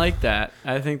 I don't like that.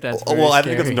 I think that's Oh, very well, I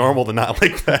think it's scary. normal to not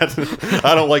like that.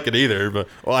 I don't like it either, but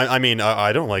well, I mean,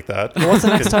 I don't like that. What's the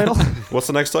next title? What's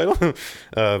the next title?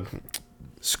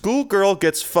 Schoolgirl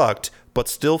gets fucked but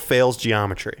still fails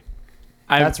geometry.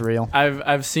 That's real.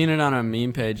 I've seen it on a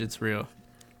meme page. It's real.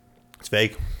 It's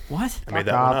fake. What? I made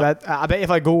that one up. I bet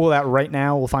if I Google that right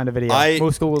now, we'll find a video.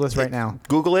 Most Google this right now.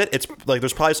 Google it. It's like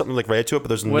there's probably something like related to it, but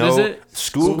there's What no. is it?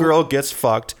 Schoolgirl gets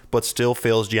fucked but still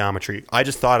fails geometry. I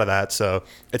just thought of that, so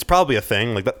it's probably a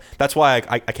thing. Like that's why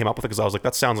I came up with it because I was like,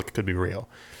 that sounds like it could be real.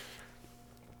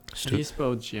 How do you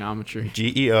spell geometry?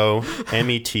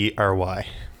 GEOMETRY.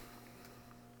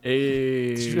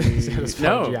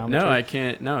 No, geometry. no, I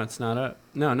can't. No, it's not up.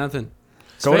 No, nothing.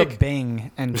 It's Go to fake.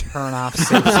 Bing and turn off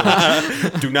safe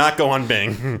search. Do not go on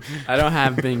Bing. I don't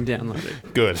have Bing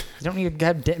downloaded. Good. You don't need to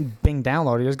have Bing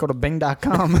downloaded. You just go to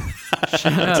Bing.com. It's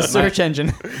a search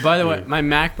engine. By the way, my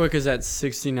MacBook is at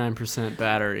 69%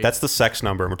 battery. That's the sex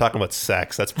number. We're talking about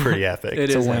sex. That's pretty epic. It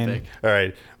a is win. epic. All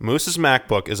right. Moose's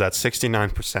MacBook is at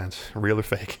 69%. Real or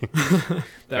fake? That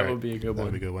All right. would be a good That would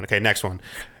one. be a good one. Okay, next one.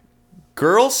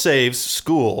 Girl saves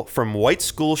school from white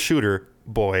school shooter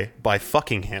boy by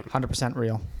fucking him. 100%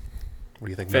 real. What do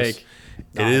you think? Fake.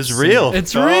 It is real.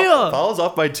 It's real. Paul's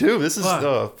up by 2. This is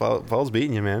Fuck. Paul's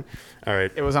beating you, man. All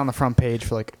right. It was on the front page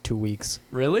for like 2 weeks.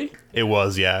 Really? It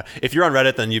was, yeah. If you're on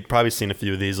Reddit, then you've probably seen a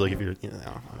few of these. Like if you're, you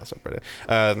know, that's up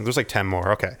Reddit. There's like 10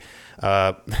 more. Okay.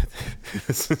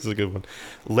 This is a good one.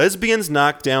 Lesbians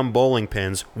knock down bowling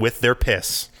pins with their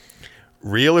piss.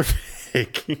 Real or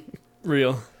fake?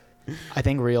 Real. I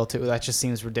think real too. That just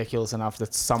seems ridiculous enough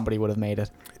that somebody would have made it.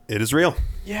 It is real.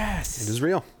 Yes. It is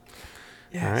real.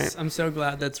 Yes. All right. I'm so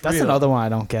glad that's That's real. another one I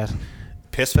don't get.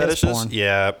 Piss fetishes? porn.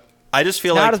 Yeah. I just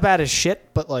feel Not like as bad as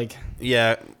shit, but like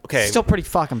yeah, okay. still pretty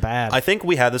fucking bad. I think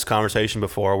we had this conversation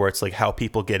before where it's like how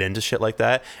people get into shit like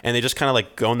that and they just kind of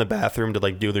like go in the bathroom to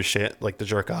like do their shit, like to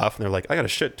jerk off, and they're like, I got a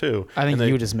shit too. I think And they-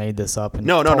 you just made this up. And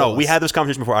No. told We us. had this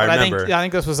conversation before. I But remember. I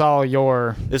think this was all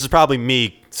your. This is probably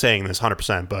me saying this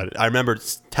 100%, but I remember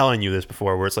telling you this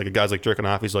before where it's like a guy's like jerking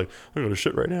off. He's like, I got a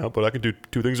shit right now, but I can do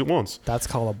 2 things at once. That's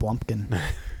called a blumpkin.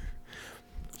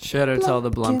 Shout out to all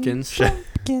the Blumpkins.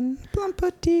 Blumpkin,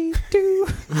 blumpity doo.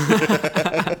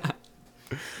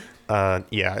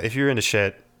 Yeah, if you're into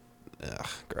shit, ugh,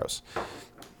 gross.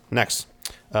 Next,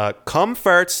 cum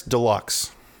farts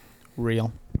deluxe.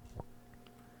 Real.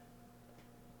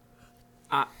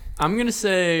 I'm gonna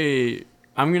say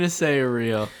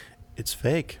real. It's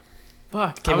fake.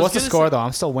 Fuck. Okay, what's the score though?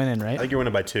 I'm still winning, I right? think you're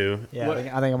winning by 2. Yeah, What-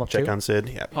 I think I'm up Check 2. on Sid.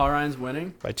 Yeah, Paul Ryan's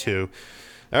winning. by 2.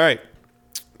 All right.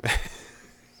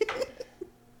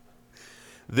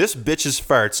 This bitch's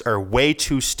farts are way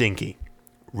too stinky.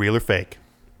 Real or fake?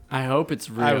 I hope it's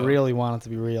real. I really want it to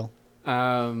be real.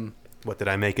 What, did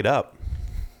I make it up?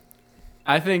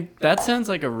 I think that sounds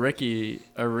like a Ricky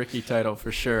title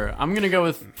for sure. I'm gonna go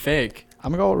with fake.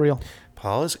 I'm gonna go with real.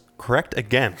 Paul is correct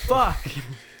again. Fuck.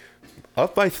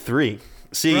 Up by 3.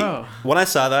 See, Bro. when I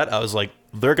saw that, I was like,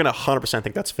 they're going to 100%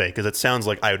 think that's fake because it sounds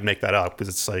like I would make that up because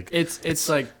it's like, It's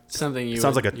like something you. it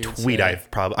sounds like a you would tweet say. I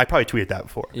probably tweeted that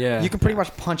before. Yeah. You can pretty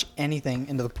much punch anything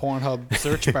into the Pornhub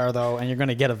search bar though, and you're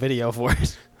gonna get a video for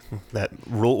it. That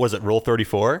rule, was it Rule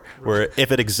 34? Where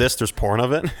if it exists, there's porn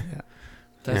of it?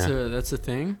 That's a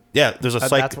thing. Yeah, there's a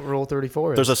site. That's what Rule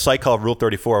 34 is. There's a site called Rule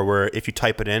 34 where if you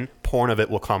type it in, porn of it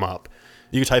will come up.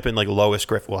 You can type in like Lois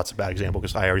Griffith. Well, that's a bad example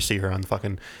because I already see her on the She's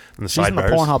in the sidebars.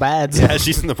 Pornhub ads. Yeah,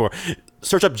 she's in the porn.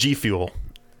 Search up G Fuel.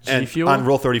 G Fuel? on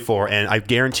Rule 34, and I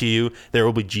guarantee you there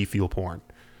will be G Fuel porn.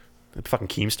 Fucking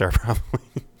Keemstar probably.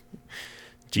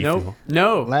 G Nope. Fuel.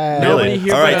 No. Lad. Nobody Really?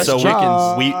 here All but right, us so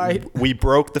chickens. Right. we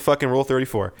broke the fucking Rule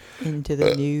 34. Into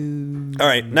the news. All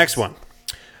right, next one.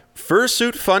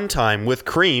 Fursuit fun time with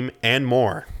cream and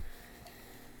more.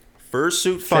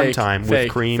 Fursuit fun Fake, time with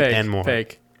fake, cream fake, and more.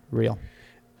 Fake. Real.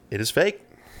 It is fake.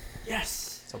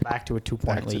 Yes. So back to a 2-point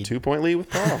Back lead. to 2-point lead with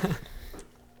Paul.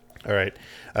 All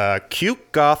right.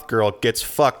 Cute goth girl gets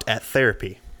fucked at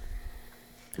therapy.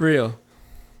 Real.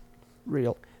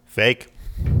 Real. Fake.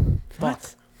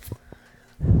 What?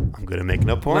 I'm good at making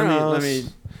up pornos. Let me.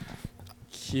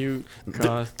 Cute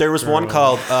goth. There was one girl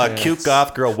called gets- Cute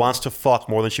Goth Girl Wants to Fuck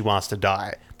More Than She Wants to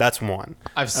Die. That's one.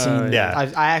 I've seen. yeah.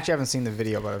 I actually haven't seen the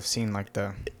video, but I've seen like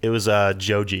the. It was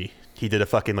Joji. He did a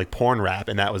fucking like porn rap,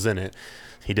 and that was in it.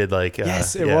 He did like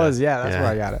Yes, it was. Yeah, that's where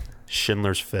I got it.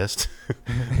 Schindler's Fist.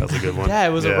 That was a good one. Yeah,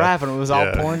 it was a rap and it was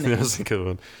all porn That names. was a good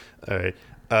one. All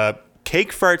right.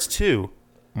 Cake farts 2.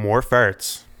 More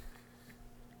farts.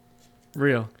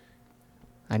 Real.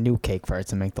 I knew cake farts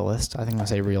to make the list. I think I'm gonna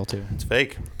say real too. It's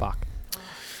fake. Fuck.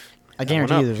 I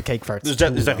guarantee know. you there's a cake farts. There's too,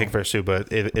 definitely though. cake farts too,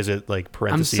 but is it like I'm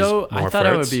parentheses? so. more I thought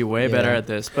I would farts? be way better Yeah. at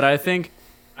this, but I think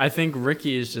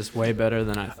Ricky is just way better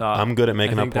than I thought. I'm good at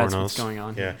making I up think that's pornos. what's going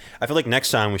on. Yeah, I feel like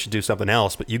next time we should do something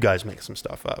else, but you guys make some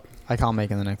stuff up. I call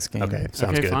making the next game. Okay,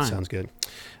 sounds Okay, good. fine. Sounds good.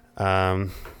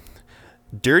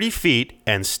 Dirty feet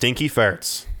and stinky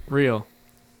farts. Real.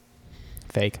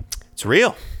 Fake. It's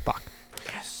real. Fuck.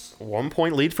 1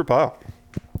 point lead for Paul.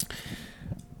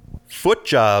 Foot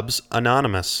jobs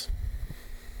anonymous.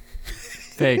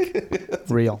 Fake.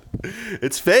 Real.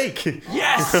 It's fake.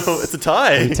 Yes. It's a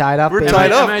tie. We tied up. We're baby.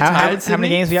 tied up. Am I How tied, many Sydney?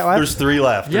 games we got left? There's 3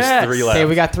 left. Yes. There's 3 left. Okay,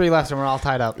 we got 3 left and we're all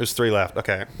tied up. There's 3 left.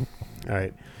 Okay. All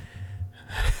right.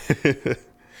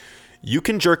 You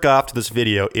can jerk off to this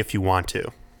video if you want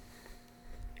to.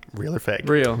 Real or fake?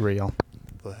 Real. Real.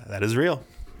 That is real.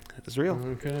 That is real.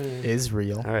 Okay. Is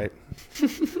real. All right.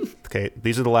 Okay,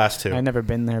 these are the last 2. I've never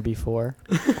been there before.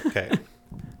 Okay.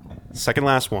 Second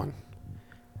last one.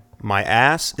 My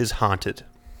ass is haunted.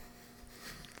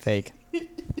 Fake.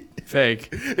 Fake.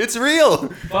 It's real.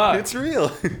 Fuck. It's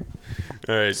real.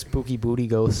 All right. Spooky booty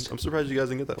ghost. I'm surprised you guys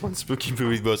didn't get that one. Spooky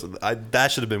Booty Ghost.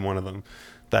 That should have been one of them.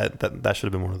 That should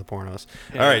have been one of the pornos.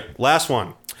 Yeah. All right, last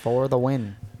one. For the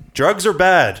win. Drugs are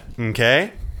bad.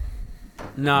 Okay.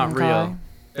 Not Okay. real.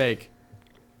 Fake.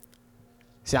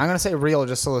 See, I'm going to say real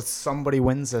just so that somebody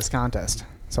wins this contest.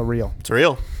 So real. It's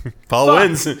real. Paul Fuck.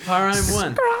 wins. Power Rhyme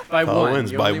won. By Paul one.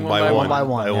 wins You by only won one. By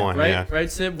one, yeah. One. Right? Yeah. Right,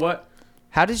 Sid? What?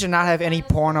 How did you not have any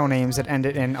porno names that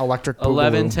ended in electric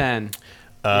boogaloo? 11-10. You hear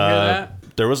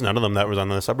that? There was none of them that was on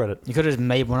the subreddit. You could have just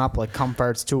made one up like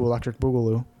Comforts 2 Electric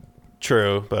Boogaloo.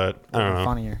 True, but I don't know.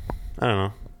 Funnier. I don't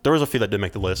know. There was a few that did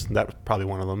make the list, and that was probably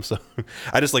one of them. So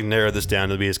I just like narrowed this down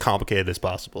to be as complicated as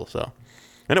possible. So,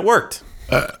 and it worked.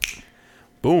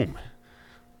 Boom.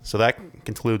 So that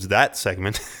concludes that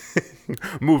segment.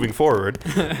 Moving forward,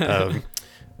 I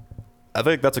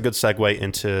think that's a good segue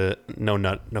into No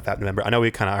Fap November. I know we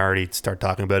kind of already start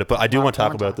talking about it, but I do want to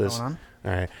talk about this. Going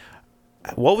All right.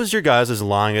 What was your guys'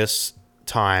 longest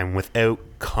time without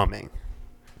coming?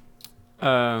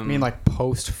 I mean, like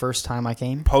post first time I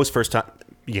came, Post first time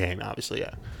game, obviously,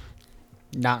 yeah.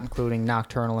 not including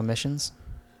nocturnal emissions.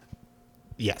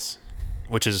 Yes.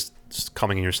 Which is just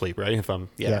coming in your sleep, right? If I'm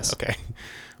Yes. Okay.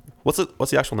 What's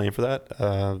the actual name for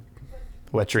that?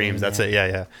 Wet Dreams. That's yeah. it. Yeah,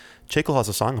 yeah. Jekyll has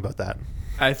a song about that.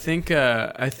 I think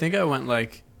I went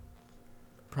like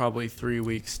probably 3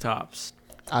 weeks tops.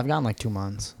 I've gone like 2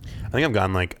 months. I think I've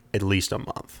gone like at least a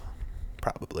month.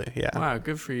 Probably. Yeah. Wow,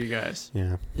 good for you guys.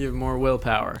 Yeah. You have more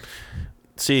willpower.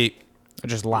 See, I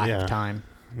just lack Yeah. of time.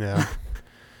 yeah.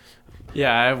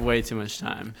 Yeah, I have way too much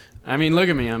time. I mean, look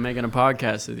at me. I'm making a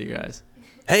podcast with you guys.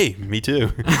 Hey, me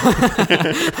too.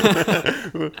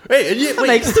 Hey, and you, wait,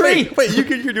 makes 3. Wait,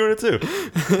 you're doing it too.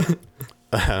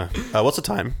 What's the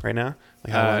time right now?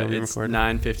 Like how long are we It's recording?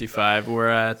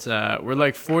 9:55. We're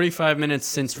like 45 minutes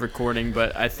since recording,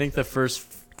 but I think the first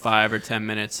 5 or 10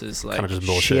 minutes is like Kind of just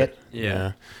bullshit. Shit.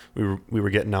 Yeah. We were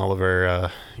getting all of our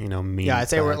mean. Yeah, I'd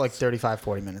say we're at like facts. 35,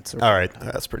 40 minutes. All right,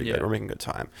 that's pretty good. Yeah. We're making good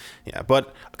time. Yeah,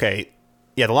 but okay.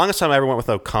 Yeah, the longest time I ever went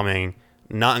without coming,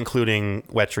 not including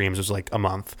Wet Dreams, was like a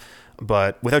month.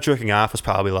 But without jerking off was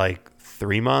probably like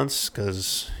 3 months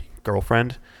because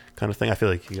girlfriend kind of thing. I feel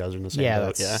like you guys are in the same Yeah,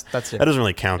 boat. that's That doesn't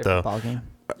really count though. ballgame.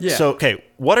 Yeah. So okay,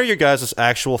 what are your guys'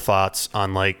 actual thoughts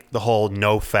on like the whole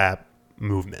no fap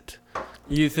movement?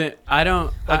 You think I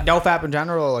don't? Like no fap in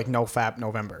general, or like no fap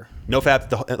November. No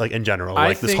fap, like in general, I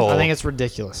like this think- whole. I think it's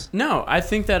ridiculous. No, I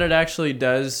think that it actually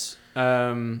does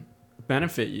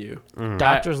benefit you.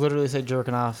 Doctors literally say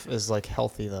jerking off is like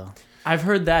healthy though. I've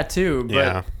heard that too,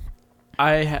 but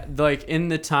yeah. like in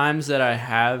the times that I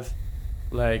have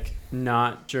like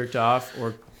not jerked off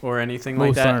or anything like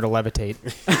Most that. learned to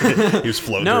levitate. He was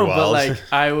floating No, through but walls. like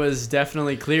I was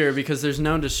definitely clear because there's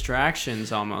no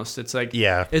distractions almost. It's like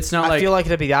yeah. it's not I like feel like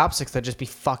it'd be the opposite. They'd just be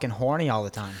fucking horny all the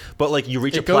time. But like you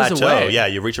reach It a goes plateau. away. Yeah,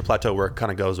 you reach a plateau where it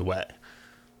kind of goes away.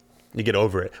 You get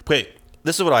over it. Wait,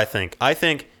 this is what I think. I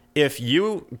think if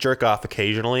you jerk off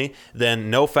occasionally, then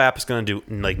no fap is going to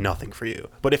do like nothing for you.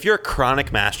 But if you're a chronic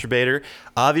masturbator,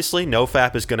 obviously no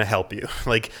fap is going to help you.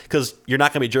 Like because you're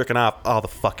not going to be jerking off all the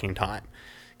fucking time.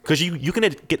 Because you can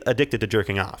get addicted to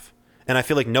jerking off. And I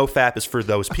feel like no fap is for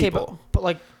those Okay, people. but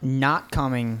like not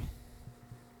coming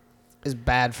is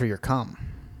bad for your cum.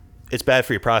 It's bad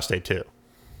for your prostate too.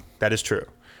 That is true.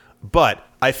 But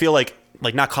I feel like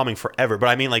not coming forever, but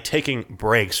I mean like taking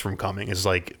breaks from coming is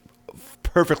like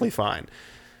perfectly fine.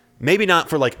 Maybe not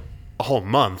for like a whole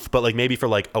month, but like maybe for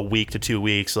like a week to 2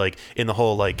 weeks, like in the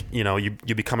whole like, you know, you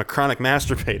become a chronic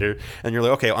masturbator and you're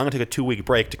like, okay, well, I'm gonna take a 2 week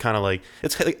break to kind of like,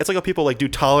 it's like how people like do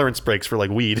tolerance breaks for like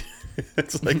weed.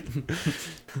 It's like,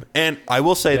 and I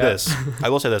will say this,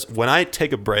 when I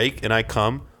take a break and I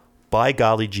come, by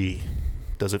golly gee,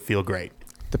 does it feel great.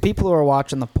 The people who are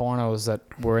watching the pornos that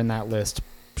were in that list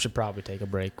should probably take a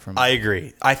break from. I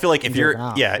agree. I feel like if you're jerking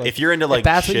off. if you're into like if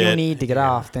that's shit, what you need to get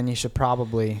off, then you should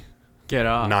probably Get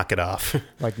off. knock it off.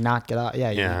 like not get off.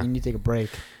 Yeah, Yeah. You need to take a break.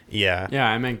 Yeah. Yeah,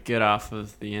 I meant get off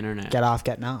of the internet. Get off,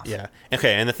 getting off. Yeah.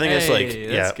 Okay, and the thing is Hey, like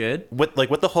that's good. With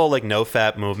the whole like no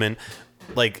fap movement,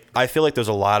 like I feel like there's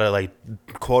a lot of like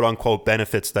quote unquote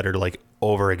benefits that are like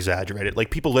over exaggerated.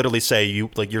 Like people literally say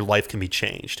your life can be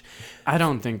changed. I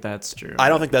don't think that's true. I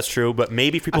don't think that's true, but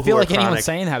maybe people I feel who are like anyone chronic,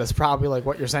 saying that is probably like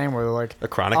what you're saying, where they're like a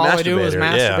chronic all masturbator. I do is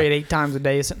masturbate yeah. 8 times a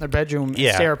day, sit in their bedroom, and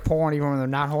Yeah. stare at porn even when they're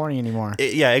not horny anymore.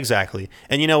 Yeah, exactly.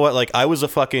 And you know what? Like I was a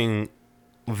fucking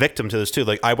victim to this too.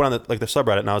 Like I went on the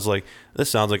subreddit and I was like, this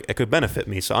sounds like it could benefit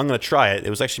me, so I'm gonna try it. It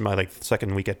was actually my like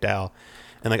second week at Dow,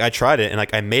 and like I tried it and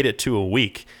like I made it to a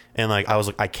week, and like I was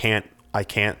like I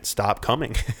can't stop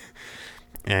coming.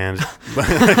 And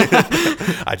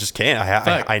I just can't.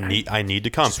 I need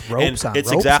to come. Just ropes and on it's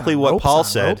ropes exactly on what ropes Paul on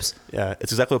said. ropes. Yeah,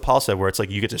 it's exactly what Paul said. Where it's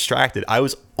like you get distracted. I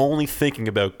was only thinking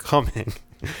about coming.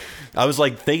 I was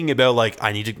like thinking about like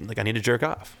I need to jerk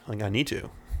off. Like I need to.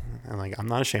 And like I'm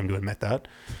not ashamed to admit that.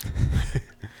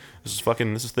 This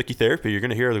is thicky therapy. You're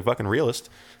gonna hear the fucking realist.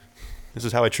 This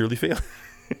is how I truly feel.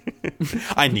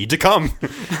 I need to come.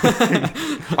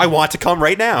 I want to come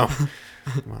right now.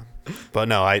 But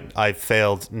no, I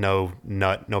failed no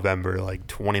nut November like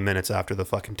 20 minutes after the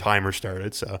fucking timer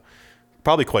started. So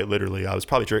probably quite literally, I was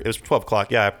probably it was 12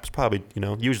 o'clock. Yeah, it was probably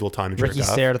usual time to jerk Ricky off.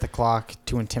 stared at the clock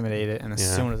to intimidate it, and as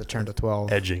Yeah. soon as it turned to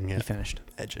 12, Edging, yeah. he finished.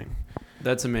 Edging.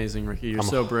 That's amazing, Ricky. You're I'm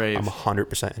so brave. I'm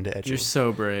 100% into edging. You're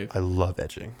so brave. I love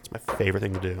edging. It's my favorite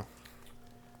thing to do.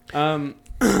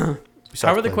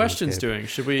 How are the playing questions RuneScape. doing?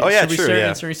 Should we? Oh, yeah, should we true, start yeah.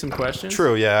 answering some questions?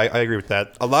 True, yeah, I agree with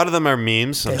that. A lot of them are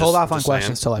memes. Okay, I'm hold just- off on just saying.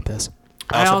 questions till I piss.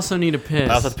 I also need a piss.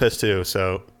 I also have to piss too,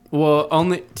 so Well,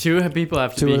 only 2 people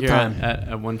have to Two be at a here time.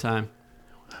 at one time.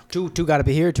 Two got to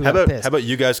be here. Two how got to about piss. how about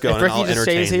you guys go if and Ricky I'll just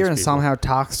entertain stays here these and people. somehow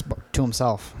talks to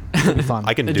himself, it'll be fun.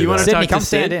 I can Do do you wanna that. talk Sydney, to come Sid?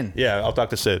 stand in. Yeah, I'll talk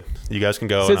to Sid. You guys can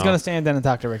go. Sid's and gonna I'll- stand in and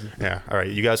talk to Ricky. Yeah, all right.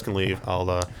 You guys can leave.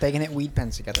 They can hit weed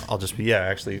pens together. I'll just be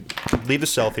actually leave the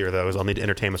stealth here though, because I'll need to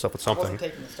entertain myself with something.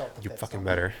 You fucking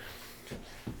better.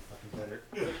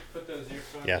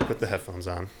 Yeah, put the headphones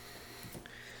on.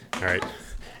 All right.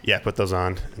 Yeah, put those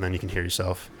on, and then you can hear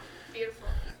yourself. Beautiful.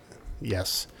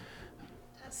 Yes.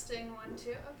 Testing 1, 2.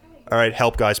 Okay. All right,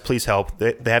 help, guys. Please help.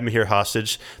 They have me here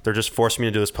hostage. They're just forcing me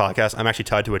to do this podcast. I'm actually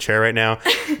tied to a chair right now.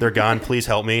 They're gone. Please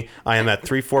help me. I am at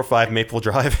 345 Maple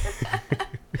Drive.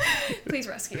 Please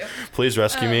rescue. Please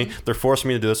rescue me. They're forcing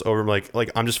me to do this over. Like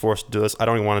I'm just forced to do this. I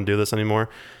don't even want to do this anymore.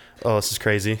 Oh, this is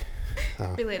crazy.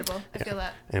 Relatable. I feel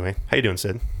that. Anyway, how you doing,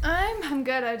 Sid? I'm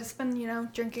good. I've just been,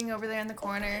 drinking over there in the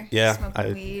corner. Yeah,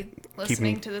 Smoking weed, listening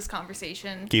keeping- to this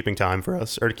conversation. Keeping time for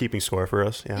us, or keeping score for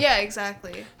us. Yeah. Yeah,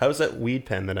 exactly. How's that weed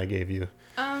pen that I gave you?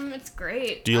 It's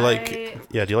great. Do you like?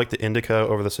 Yeah. Do you like the indica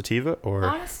over the sativa, or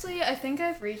Honestly, I think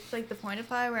I've reached like the point of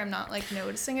high where I'm not like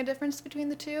noticing a difference between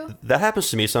the two. that happens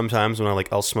to me sometimes when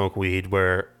I'll smoke weed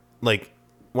where like.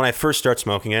 When I first start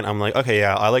smoking it, I'm like, okay,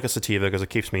 yeah, I like a sativa because it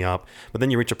keeps me up. But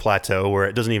then you reach a plateau where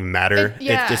it doesn't even matter.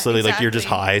 It's literally like you're just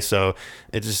exactly. high. So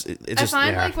it just I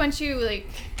find yeah. like once you like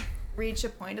reach a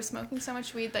point of smoking so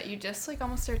much weed that you just like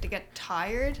almost start to get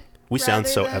tired. We sound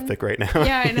so rather than- epic right now.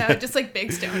 Yeah, I know. Just like big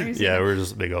stoners. you Yeah, know? we're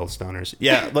just big old stoners.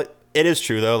 Yeah, but it is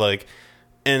true though. Like,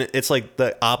 and it's like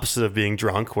the opposite of being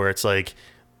drunk, where it's like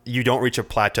you don't reach a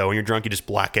plateau. When you're drunk, you just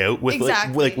black out. With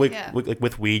Exactly, yeah.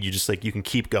 with weed, you just like you can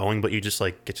keep going, but you just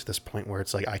like get to this point where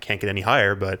it's like I can't get any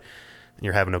higher, but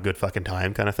you're having a good fucking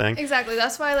time, kind of thing. Exactly.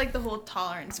 That's why I like the whole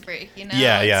tolerance break.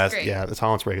 Yeah, It's great. yeah. The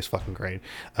tolerance break is fucking great.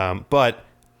 But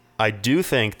I do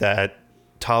think that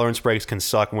tolerance breaks can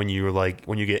suck when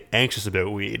you get anxious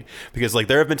about weed, because like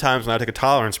there have been times when I take a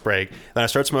tolerance break, then I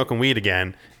start smoking weed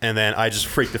again, and then I just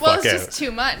freak the Well, fuck it's out. just too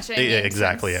much. I Yeah, mean,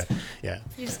 exactly. Yeah, since yeah.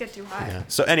 You just get too high. Yeah.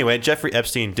 So anyway, Jeffrey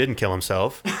Epstein didn't kill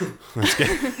himself. Let's get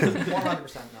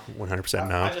 100% no. 100%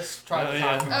 no. just tried to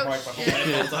talk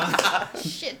Oh,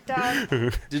 shit,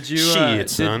 dog. Did you? Shit,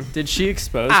 son. Did she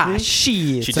expose Ah, me?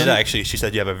 shit. She did actually. She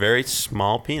said you have a very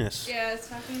small penis. Yeah, it's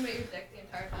talking about your dick the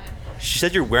entire time. She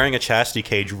said you're wearing a chastity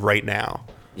cage right now.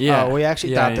 Yeah. Oh, we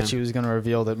actually Yeah, thought I that am. she was going to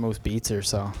reveal that Moose beats her,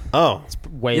 so Oh,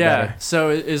 way Yeah. better. So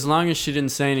as long as she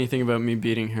didn't say anything about me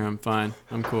beating her, I'm fine.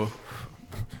 I'm cool.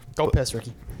 Go piss,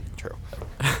 Ricky. true.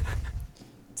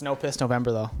 It's no piss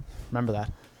November, though. Remember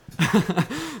that.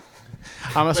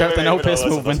 I'm gonna start the no piss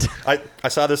movement. I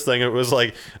saw this thing. It was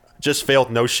like, just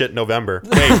failed no shit November.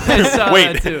 Wait, saw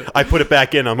wait. that too. I put it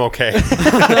back in. I'm okay.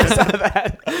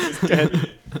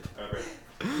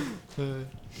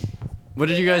 What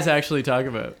did you guys actually talk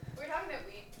about? We're talking about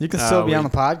weed. You can still be we- on the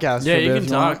podcast. Yeah, for a you bit can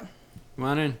if want. talk. Come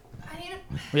on in. I need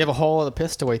We have a whole other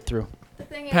piss to wait through. the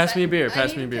thing is, Pass me a beer, I pass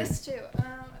need me a beer. piss too. Okay.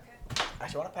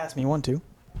 Actually, want to pass me one too?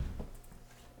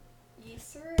 Yes,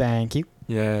 sir. Thank you.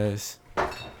 Yes.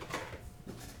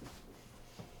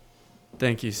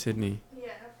 Thank you, Sydney. Yeah,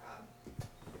 no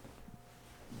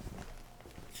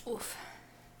problem. Oof.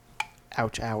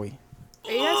 Ouch, owie.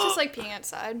 Are you guys just like peeing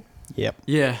outside? Yep.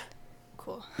 Yeah.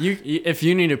 Cool. If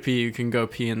you need to pee, you can go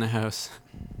pee in the house.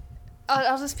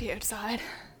 I'll just pee outside.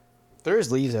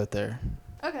 There's leaves out there.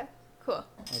 Okay. Cool.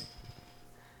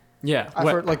 Yeah. I've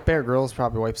wet- heard like Bear Grylls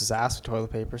probably wipes his ass with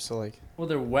toilet paper, so like. well,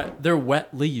 they're wet. They're wet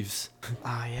leaves.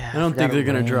 Oh yeah. I don't think they're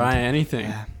gonna dry anything.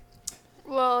 Yeah.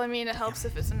 Well, I mean, it helps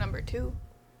if it's a number 2.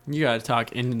 You gotta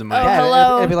talk into the Oh, mic. Yeah,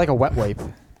 hello. It'd be like a wet wipe if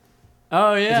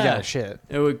Oh you yeah. got a shit.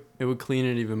 It would clean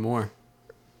it even more.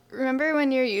 Remember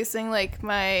when you're using like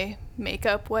my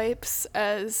makeup wipes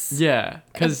as Yeah, a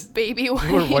because baby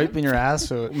wipe? We're wiping your ass,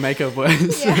 so makeup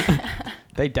was. Yeah.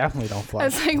 they definitely don't I flush.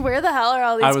 was like, where the hell are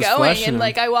all I these was going? flushing And them.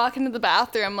 like, I walk into the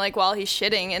bathroom like while he's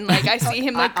shitting, and like I see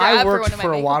him like I grab for worked one of my for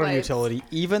a makeup water wipes. utility.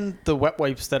 Even the wet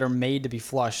wipes that are made to be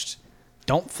flushed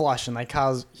don't flush, and they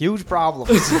cause huge problems.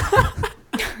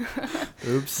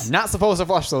 Oops. I'm not supposed to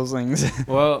flush those things.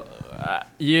 Well,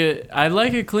 I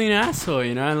like a clean asshole.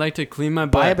 You know, I like to clean my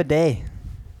butt. Buy a bidet.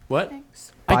 What?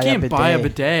 Thanks. I Buy a can't buy a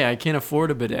bidet. bidet. I can't afford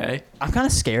a bidet. I'm kind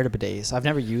of scared of bidets. I've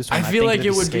never used one. I feel think like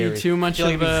it'd it would scary. be too I much feel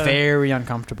like of it'd a. be very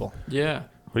uncomfortable. Yeah.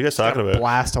 What are you guys talking about?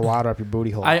 Blast of water up your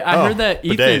booty hole. I Oh, heard that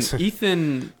bidets.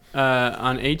 Ethan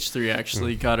on H3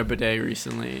 actually got a bidet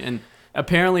recently, and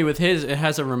apparently with his it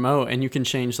has a remote and you can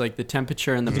change like the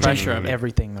temperature and the pressure of it.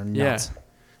 Everything. They're Yeah. nuts.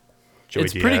 Joey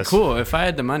It's pretty Diaz. cool. If I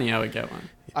had the money, I would get one.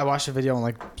 I watched a video on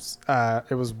like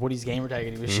it was Woody's gamer tag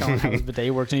and he was showing how his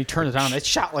bidet works and he turned it on and it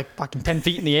shot like fucking 10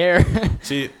 feet in the air.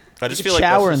 See, I just You feel could like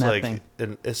shower that's in just that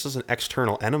like it's just an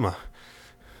external enema.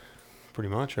 Pretty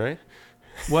much, right?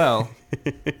 Well,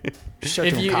 Start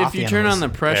if doing you coffee turn on enemas.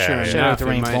 the pressure Yeah, enough, yeah. Shout out to it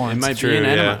Rain might, Florence. be True, an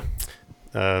yeah.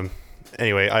 enema.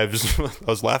 Anyway, I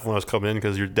was laughing when I was coming in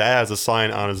because your dad has a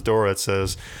sign on his door that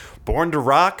says "Born to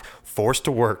rock, forced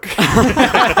to work," and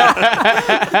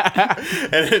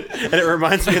it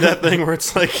reminds me of that thing where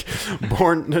it's like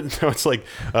born. No, it's like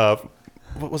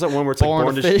what was that one where it's born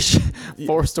like to fish,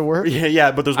 forced to work.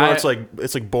 Yeah, but there's one I- where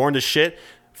it's like born to shit,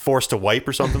 forced to wipe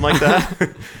or something like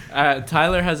that.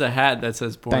 Tyler has a hat that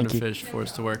says "Born Thank to you. Fish,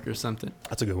 Forced to Work" or something,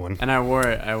 That's a good one. and I wore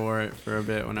it for a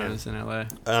bit when I was in LA.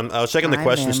 I was checking the I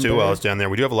questions too while I remember. was down there.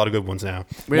 We do have a lot of good ones now.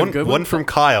 We have one good one ones? from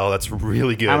Kyle that's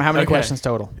really good. How many Okay. questions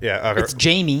total? Yeah, It's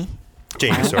Jamie.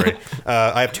 Jamie, sorry.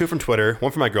 I have 2 from Twitter.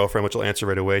 One from my girlfriend, which I'll answer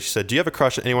right away. She said, "Do you have a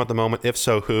crush on anyone at the moment? If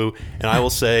so, who?" And I will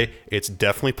say it's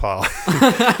definitely Paul.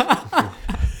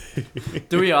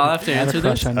 Do we all have to I have a answer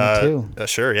crush this? on you too.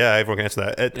 Sure, yeah, everyone can answer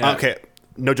that. Yeah. Okay,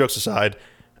 no jokes aside.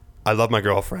 I love my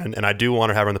girlfriend, and I do want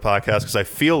to have her on the podcast because I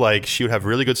feel like she would have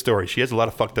really good stories. She has a lot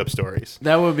of fucked up stories.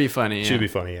 That would be funny. She would be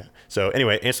funny, yeah. So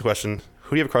anyway, answer the question.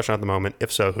 Who do you have a crush on at the moment?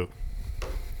 If so, who?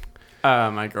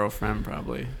 My girlfriend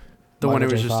probably. The one who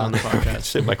Michael was J. just on the Fox.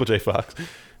 podcast. Shit, Michael J. Fox.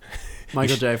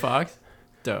 Michael J. Fox.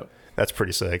 Dope. That's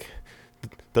pretty sick.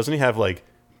 Doesn't he have like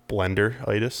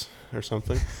blender-itis or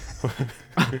something?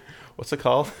 What's it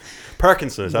called?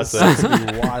 Parkinson's. That's This it.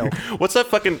 would be wild. What's that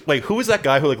fucking like? Who was that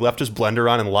guy who like left his blender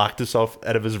on and locked himself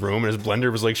out of his room and his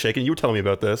blender was like shaking? You were telling me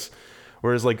about this.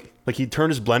 Whereas like he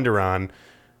turned his blender on,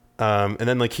 and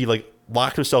then like he like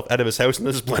locked himself out of his house and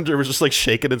his blender was just like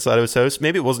shaking inside of his house.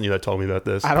 Maybe it wasn't you that told me about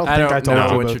this. I don't I think don't I told know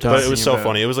you what about you're this. But it was so about.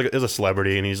 funny. It was a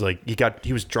celebrity, and he's like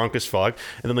he was drunk as fuck,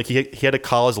 and then like he had to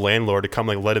call his landlord to come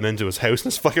like let him into his house,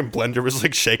 and his fucking blender was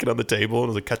like shaking on the table and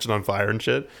was like catching on fire and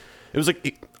shit. It was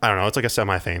like I don't know. It's like a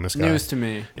semi-famous guy. News to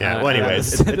me. Yeah. Well, anyway,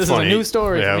 this it's is a funny. new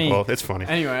story for Yeah. me. Well, it's funny.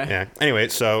 Anyway. Yeah. Anyway,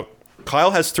 so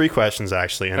Kyle has 3 questions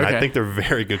actually, and I Okay. think they're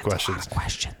very good questions.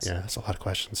 Questions. Yeah, that's a lot of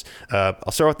questions.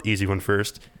 I'll start with the easy one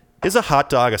first. Is a hot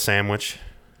dog a sandwich?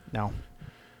 No.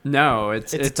 No,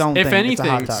 it's It's its own if thing. It's a hot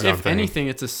anything, dog. Its own if thing. anything,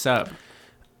 it's a sub.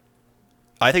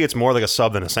 I think it's more like a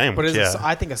sub than a sandwich. But yeah.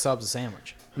 I think a sub's a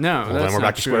sandwich. No, then that's we're not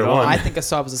back to true square at all. one. I think a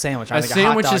sub is a sandwich. I A think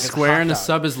sandwich a hot dog is square hot and a dog.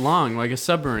 sub is long, like a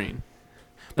submarine.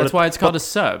 But That's it- why it's called but- a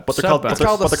sub. But they're Sub called, bus. It's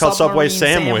called a they're called Subway submarine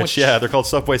sandwich. sandwich. Yeah, they're called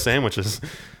Subway sandwiches.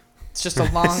 It's just a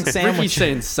long Ricky's sandwich.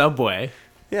 saying Subway.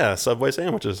 Yeah, Subway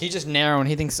sandwiches. He's just narrowing.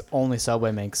 He thinks only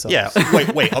Subway makes subs. Yeah.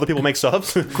 Wait. Other people make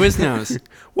subs? Quiznos.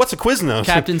 What's a Quiznos?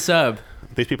 Captain Sub.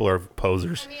 These people are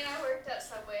posers. I mean, I worked at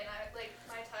Subway and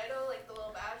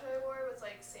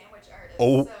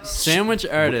Oh, Sandwich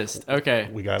artist. Okay,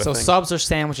 we got it. So subs are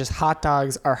sandwiches. Hot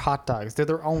dogs are hot dogs. They're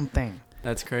their own thing.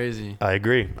 that's crazy. I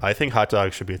agree. I think hot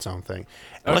dogs should be its own thing.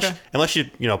 Unless, Okay. unless you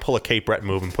pull a Cape Brett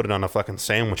move and put it on a fucking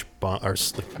sandwich bun or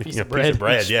piece of bread.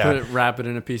 bread. Yeah, Wrap it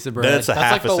in a piece of bread. Then it's a That's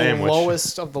half like a the sandwich.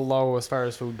 lowest of the low as far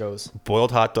as food goes.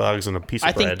 Boiled hot dogs and a piece of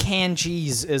I think bread. canned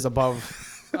cheese is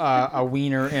above a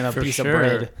wiener and a For piece sure. of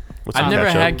bread. What's I've on never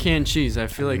that show? had canned cheese. I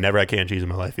feel like Never had canned cheese in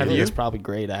my life. I Either. think You? it's probably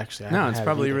great, actually. I no, haven't it's had it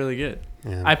probably either. really good.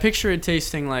 Yeah. I picture it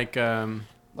tasting like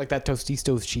like that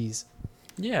Tostitos cheese,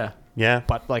 yeah, Yeah.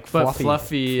 but like but fluffy.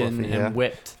 fluffy, and, yeah. and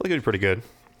whipped. I think it'd be pretty good.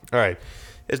 All right.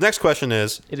 His next question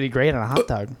is It'd be great on a hot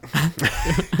dog.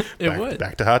 It back, would.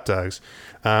 back to hot dogs.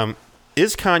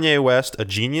 Is Kanye West a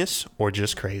genius or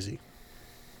just crazy?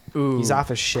 Ooh. He's off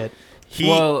his shit.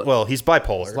 Well, He's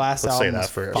bipolar. His last Let's say album that was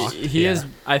first. fucked. He Yeah. is.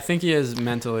 I think he has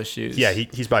mental issues. Yeah,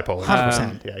 he's bipolar.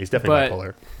 100%. Yeah, he's definitely But-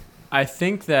 bipolar. I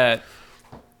think that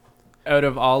out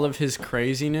of all of his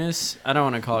craziness, I don't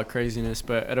want to call it craziness,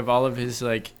 but out of all of his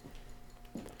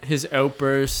his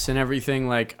outbursts and everything,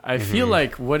 like I feel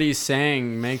like what he's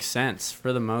saying makes sense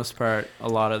for the most part a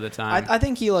lot of the time. I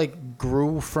think he like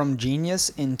grew from genius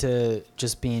into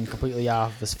just being completely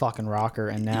off his fucking rocker,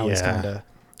 and now he's Yeah. kind of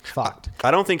fucked. I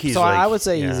don't think he's So like, I would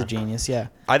say he's yeah. a genius, yeah.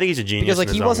 I think he's a genius Because like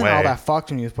in his he own wasn't all way. that fucked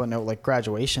when he was putting out like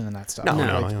graduation and that stuff. No,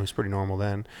 No. he was pretty normal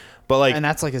then. But like, And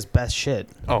that's like his best shit.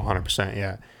 100%,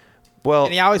 yeah. Well,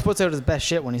 And he always puts out his best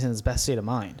shit when he's in his best state of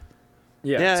mind.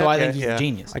 yeah, So I okay, think he's a yeah.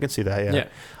 genius. I can see that, yeah. Yeah.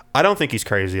 I don't think he's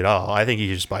crazy at all. I think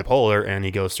he's just bipolar and he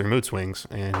goes through mood swings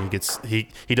and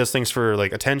he does things for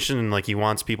like attention and like he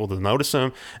wants people to notice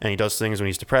him and he does things when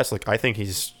he's depressed. Like I think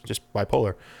he's just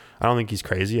bipolar. I don't think he's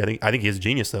crazy. I think he's a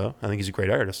genius though. I think he's a great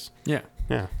artist. Yeah.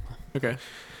 Yeah. Okay.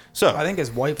 So I think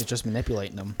his wife is just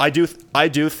manipulating him. I do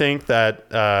think that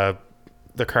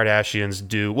the Kardashians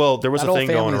do well. There was That a whole thing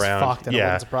going family's around. fucked, and it Yeah.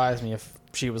 wouldn't surprise me if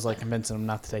she was like convincing him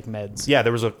not to take meds. Yeah,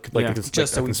 there was a Yeah.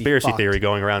 Just so a we'd be conspiracy fucked. theory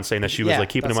going around saying that she was Yeah, like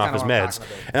keeping him that's off his kinda what I'm meds,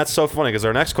 talking about. and that's so funny because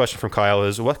our next question from Kyle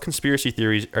is, "What conspiracy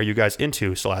theories are you guys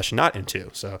into / not into?"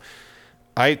 So,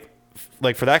 I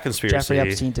like for that conspiracy. Jeffrey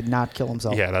Epstein did not kill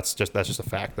himself. Yeah, that's just a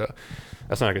fact though.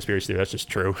 That's not a conspiracy theory. That's just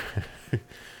true.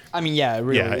 I mean, yeah, it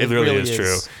really, yeah, it really is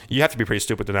true. You have to be pretty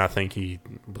stupid to not think he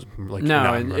was like No,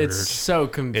 not and murdered. it's so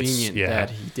convenient yeah. that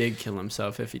he did kill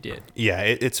himself if he did. Yeah,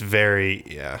 it's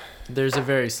very There's a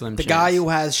very slim The chance. guy who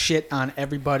has shit on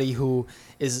everybody who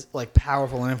is like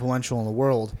powerful and influential in the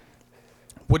world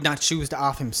would not choose to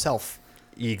off himself.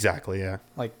 exactly yeah.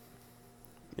 Like,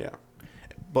 Yeah,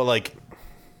 but like,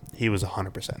 he was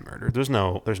 100% murdered. There's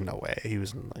no way he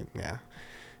was like,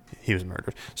 he was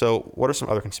murdered. So, what are some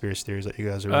other conspiracy theories that you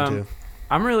guys are into?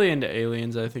 I'm really into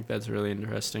aliens. I think that's really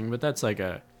interesting, but that's like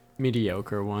a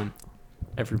mediocre one.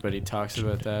 Everybody talks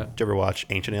about that. Did you ever watch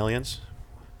Ancient Aliens?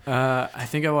 I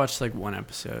think I watched like one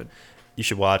episode. You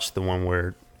should watch the one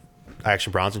where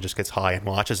Action Bronson just gets high and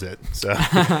watches it. So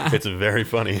it's very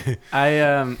funny.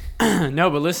 I no,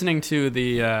 but listening to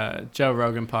the Joe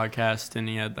Rogan podcast, and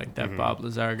he had like that Bob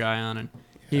Lazar guy on, and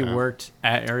he Yeah. worked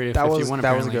at Area that 51. was a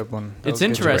apparently. good one. That It's was a good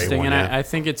interesting, one, and yeah. I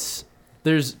think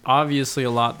there's obviously a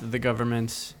lot that the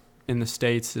government in the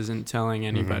States isn't telling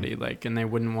anybody, like, and they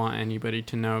wouldn't want anybody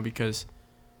to know because,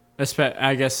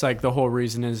 I guess, like the whole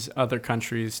reason is other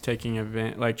countries taking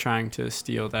advantage, like trying to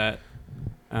steal that.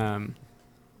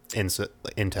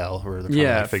 Intel, or they're trying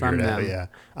Yeah, to like, figure from it out. them. Yeah,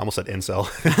 I almost said incel.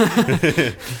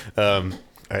 All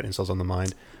right, incel's on the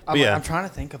mind. But yeah, I'm trying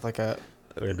to think of like a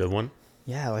a good one.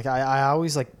 yeah, like I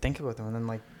always like think about them and then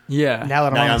like Yeah. now that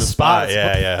I'm Now on the spot, it's, yeah,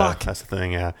 what the yeah. fuck? That's the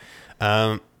thing. Yeah.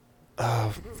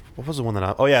 What was the one that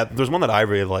I? Oh yeah, there's one that I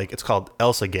really like. It's called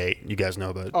Elsa Gate. You guys know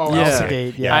about Oh, Yeah. Elsa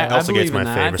Gate, yeah. I Elsa Gate's believe my in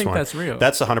that. favorite I think one. that's real.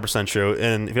 That's 100% true.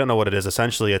 And if you don't know what it is,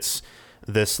 essentially it's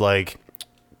this like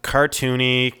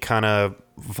cartoony kind of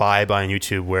vibe on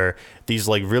YouTube where these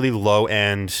like really low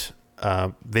end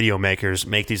video makers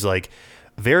make these like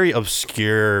very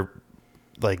obscure,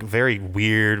 like very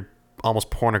weird, almost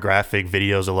pornographic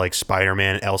videos of like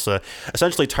Spider-Man and Elsa,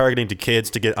 essentially targeting to kids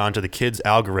to get onto the kids'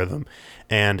 algorithm.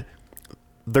 And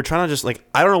they're trying to just like,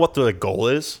 I don't know what the goal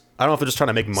is. I don't know if they're just trying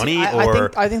to make money See,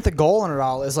 or I think the goal in it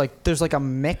all is like there's like a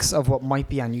mix of what might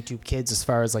be on YouTube Kids as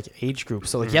far as like age groups.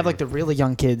 So like you have like the really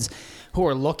young kids who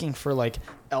are looking for like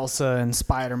Elsa and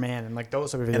Spider-Man and like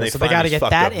those sort of videos. And they So they find got to these get fucked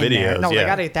that up in there. videos, No, yeah. they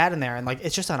got to get that in there, and like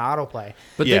it's just on autoplay.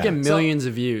 But Yeah. they get millions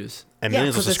of views. and millions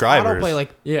of 'cause it's subscribers. Autoplay,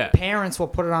 like Yeah. parents will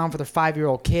put it on for their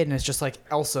 5-year-old kid, and it's just like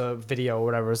Elsa video or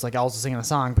whatever. It's like Elsa singing a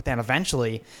song, but then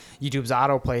eventually YouTube's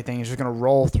autoplay thing is just gonna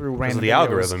roll through Because random of the videos.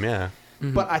 algorithm, yeah.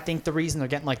 But I think the reason they're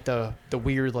getting like the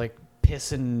weird like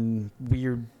piss and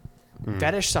weird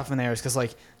fetish stuff in there is because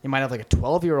like you might have like a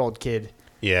 12-year-old kid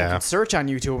You Yeah. can search on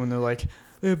YouTube and they're like,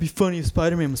 it'd be funny if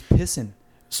Spider-Man was pissing.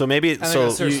 So maybe And they're so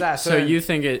gonna search that. So you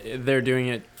think they're doing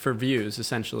it for views,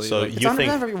 essentially? So like, It's you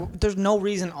under- think there's no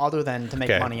reason other than to make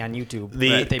Okay. money on YouTube the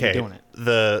that they'd be doing it.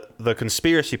 the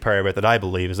conspiracy part of it that I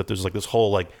believe is that there's like this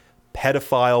whole like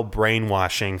pedophile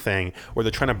brainwashing thing where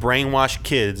they're trying to brainwash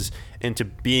kids into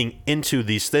being into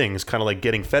these things, kind of like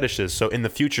getting fetishes. So in the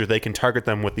future they can target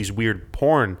them with these weird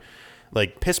porn,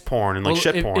 like piss porn and like well,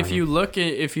 shit porn. If you look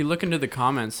into the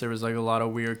comments, there was like a lot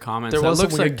of weird comments. There That was some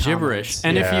looks like weird gibberish. comments.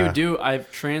 And if Yeah. you do, I've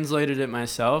translated it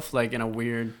myself, like in a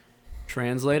weird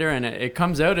translator, and it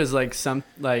comes out as like some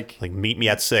like meet me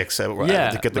at 6 to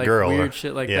yeah, get the like girl. weird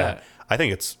shit like that. I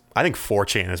think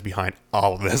 4chan is behind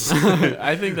all of this.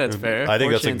 I think that's fair. I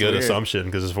think that's a 4chan's good weird. assumption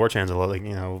because 4chan's a lot like,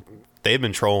 they've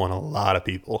been trolling a lot of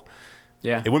people.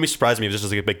 Yeah. It wouldn't be surprised me if this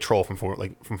was like a big troll from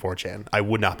 4chan. I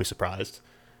would not be surprised.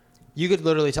 You could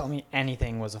literally tell me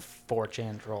anything was a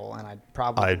 4chan troll, and I'd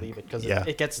probably believe it because yeah,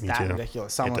 it gets me that too.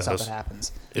 ridiculous. Some It of the stuff does. that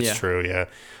happens. It's Yeah. true, yeah.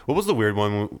 What was the weird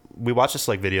one? We watched this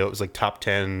like video. It was like top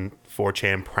 10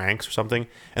 4chan pranks or something.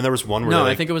 And there was one where No,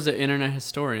 like, I think it was the Internet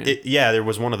Historian. there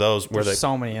was one of those where There's like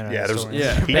so many internet yeah, there's- stories.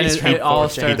 yeah, He- and he's it all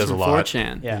 4chan. starts He does a from lot.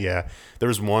 4chan. Yeah. Yeah. There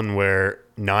was one where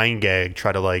 9gag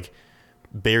tried to like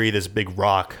bury this big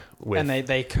rock with And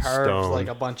they carved stone, like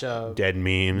a bunch of dead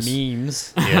memes.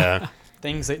 memes, Yeah.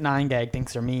 things that 9gag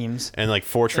thinks are memes. And like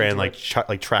 4chan Into like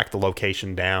it. tracked the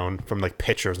location down from like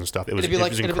pictures and stuff. It was It'd be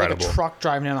like incredible. a truck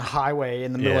driving down a highway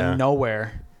in the middle Yeah. of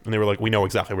nowhere, And they were like, we know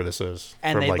exactly where this is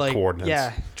and from they like coordinates.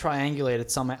 yeah triangulate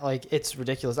it some like it's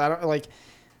ridiculous. I don't like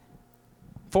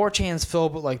 4chan's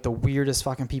filled with like the weirdest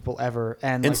fucking people ever,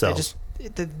 and like, Incels.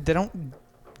 they don't.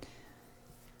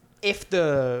 If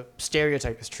the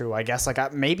stereotype is true, I guess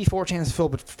like maybe 4chan's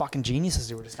filled with fucking geniuses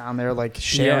who were just down there like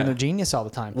sharing Yeah. their genius all the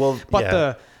time. Well, But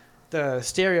yeah. the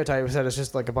stereotype is that it's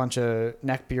just like a bunch of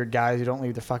neckbeard guys who don't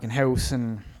leave their fucking house,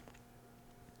 and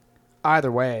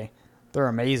either way, they're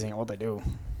amazing at what they do.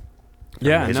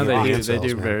 Yeah, Amazing no, they do. incels, They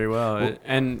do man. very well, Well-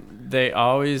 and they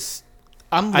always.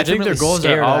 I'm I think their legitimately goals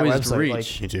scared are of that always website, reach.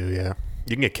 like- You do, yeah.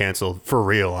 You can get canceled for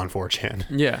real on 4chan.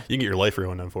 Yeah, You can get your life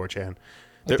ruined on 4chan.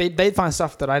 Like they'd find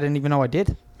stuff that I didn't even know I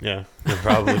did. Yeah, they're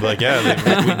probably like,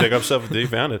 we dig up stuff. They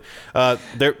found it.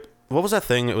 There. What was that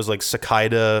thing? It was like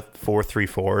Cicada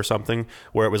 434 or something,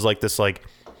 where it was like this like,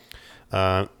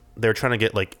 they were trying to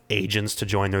get like agents to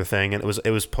join their thing, and it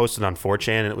was posted on 4chan,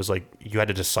 and it was like you had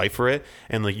to decipher it,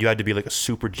 and like you had to be like a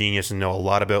super genius and know a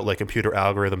lot about like computer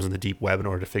algorithms and the deep web in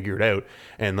order to figure it out,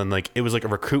 and then like it was like a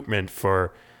recruitment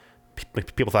for.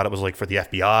 Like, people thought it was like for the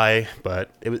FBI,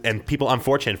 but it was, and people on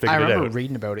 4chan figured I it remember out.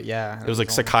 reading about it. Yeah, It was like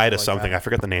only Cicada stuff something. that. I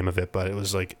forget the name of it, but it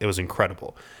was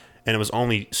incredible, and it was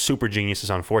only super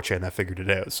geniuses on 4chan that figured it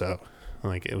out. So,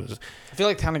 like, it was I feel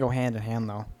like they kind of go hand in hand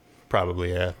though.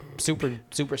 probably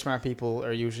Super smart people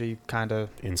are usually kind of.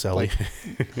 incelly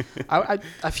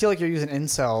I feel like you're using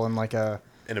incel in like a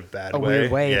in a bad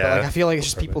weird way, Yeah. but like I feel like it's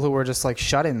just people who are just like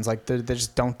shut-ins, like they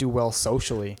just don't do well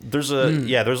socially. There's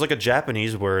there's like a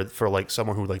Japanese word for like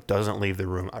someone who like doesn't leave the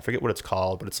room. I forget what it's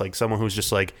called, but it's like someone who's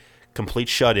just like complete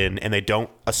shut in and they don't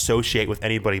associate with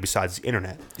anybody besides the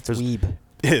internet. It's weeb.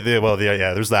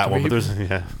 There's that one, but there's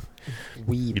Weeb.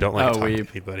 you don't like Oh, to talk to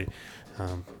weeb. anybody.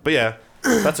 But yeah,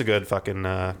 that's a good fucking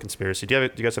conspiracy. Do you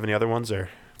guys have any other ones or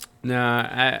no,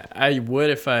 I would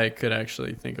if I could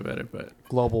actually think about it, but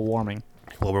Global warming.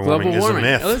 global warming is a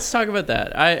myth? Let's talk about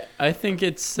that. I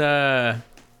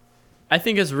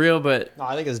think it's real, but No,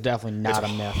 I think it's definitely not a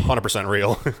myth. 100%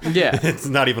 real. yeah. It's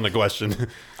not even a question.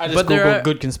 I just But there googled are-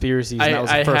 good conspiracies, and that was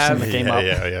the I first thing have- that came yeah, up.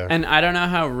 yeah. And I don't know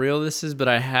how real this is, but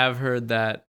I have heard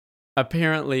that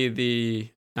apparently the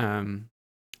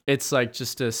it's like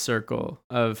just a circle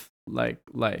of like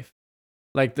life.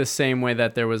 Like the same way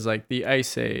that there was like the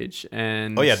ice age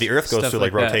and Oh yeah, the Earth goes stuff through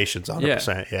like that. rotations,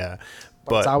 100%. Yeah,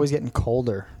 But it's always getting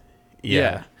colder.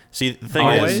 Yeah. See, the thing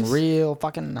Always? is, It's real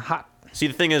fucking hot.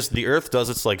 the Earth does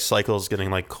its like cycles, getting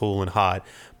like cool and hot,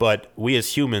 but we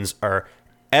as humans are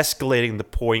escalating the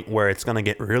point where it's gonna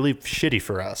get really shitty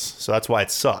for us. So that's why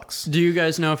it sucks. Do you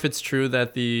guys know if it's true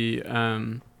that the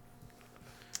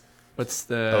what's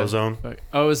the Ozone.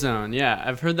 Ozone, yeah.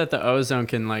 I've heard that the ozone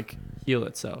can like heal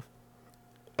itself.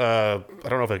 I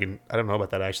don't know if I can. I don't know about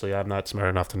that actually. I'm not smart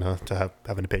enough to know to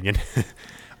have an opinion.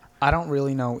 I don't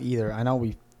really know either. I know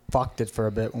we fucked it for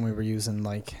a bit when we were using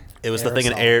like. It was the thing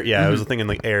in aerosol. air. Yeah, it was the thing in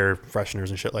like air fresheners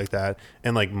and shit like that.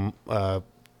 And like,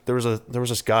 there was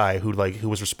this guy who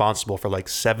was responsible for like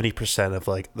 70% of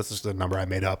like, this is the number I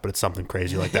made up, but it's something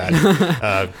crazy like that.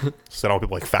 So I don't want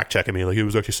people like fact checking me like it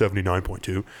was actually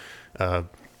 79.2.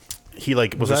 he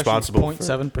like was responsible.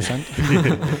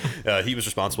 0.7%. He was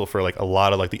responsible for like a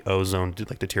lot of like the ozone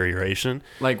like deterioration.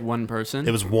 Like one person.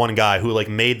 It was one guy who like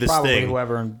made this Probably thing.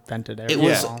 whoever invented it. It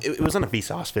was it was on a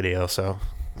Vsauce video, so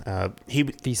he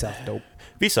Vsauce dope.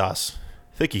 Vsauce.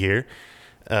 Thank you here.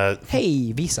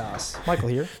 Hey, Vsauce. Michael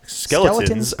here.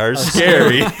 Skeletons are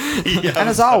scary. Yeah, And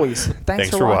as always, thanks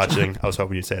for watching. I was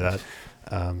hoping you'd say that.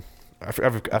 I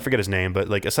forget his name, but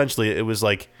like essentially it was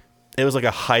like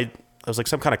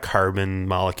some kind of carbon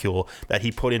molecule that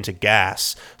he put into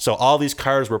gas. So all these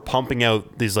cars were pumping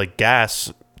out these like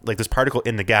gas, like this particle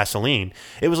in the gasoline.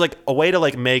 It was like a way to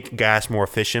like make gas more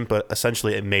efficient, but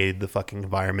essentially it made the fucking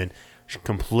environment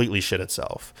completely shit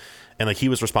itself. And like he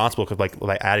was responsible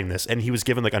by adding this, and he was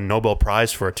given like a Nobel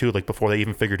Prize for it too, like before they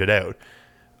even figured it out.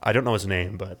 I don't know his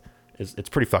name, but it's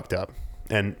pretty fucked up.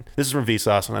 And this is from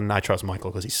Vsauce, and I trust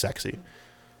Michael because he's sexy.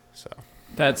 So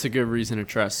That's a good reason to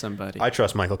trust somebody. I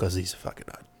trust Michael because he's fucking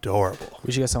adorable.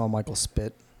 We should get some of Michael's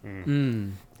spit.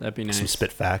 That'd be nice. Some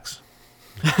spit facts.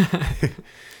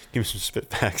 Give me some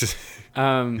spit facts.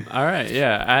 All right,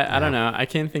 yeah. I don't know. I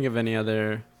can't think of any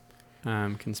other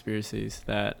conspiracies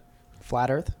that. Flat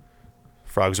Earth?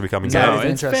 Frogs are becoming That No, is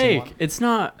an it's interesting fake. one. It's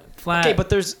not flat. Okay, but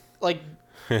there's like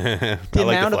I the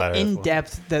like amount flat of Earth one.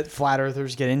 in-depth that flat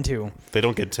earthers get into. They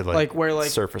don't get to Like, where, like-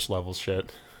 surface level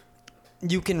shit.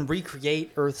 You can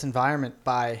recreate Earth's environment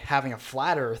by having a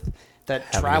flat Earth that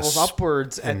Having travels a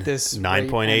upwards at this rate,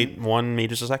 9.81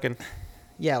 meters a second.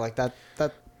 Yeah, like that.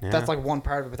 Yeah. That's like one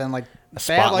part of it. But then like A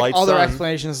they have like spotlight other sun.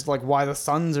 explanations like why the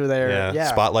suns are there.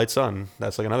 Yeah. Spotlight sun.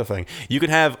 That's like another thing. You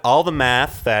can have all the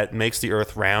math that makes the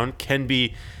Earth round can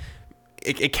be.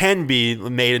 It can be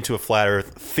made into a flat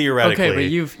Earth theoretically. Okay,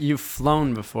 but you've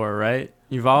flown before, right?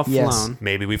 You've all flown. Yes.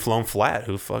 Maybe we've flown flat.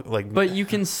 Who fuck like? But you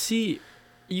can see.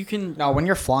 You can. No, when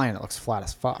you're flying, it looks flat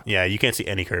as fuck. Yeah, you can't see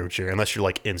any curvature unless you're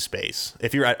like in space.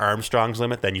 If you're at Armstrong's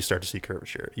limit, then you start to see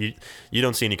curvature. You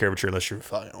don't see any curvature unless you're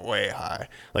fucking way high,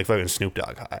 like fucking Snoop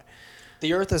Dogg high.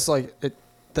 The Earth is like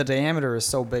the diameter is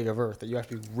so big of Earth that you have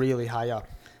to be really high up.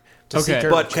 To see Okay.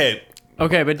 curvature. But hey,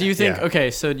 Okay, but do you think? Yeah.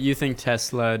 Okay, so do you think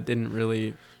Tesla didn't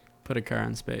really put a car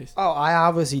in space? Oh, I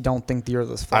obviously don't think the Earth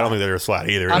is flat. I don't think they're flat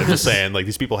either. I'm I'm just just- saying, like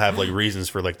these people have like reasons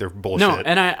for like their bullshit. No,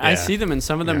 and I Yeah. see them, and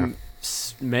some of them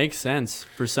make sense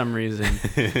for some reason,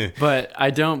 but I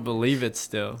don't believe it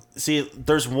still. See,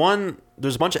 there's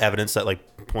a bunch of evidence that like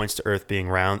points to Earth being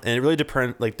round, and it really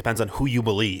depends on who you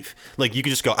believe. Like you can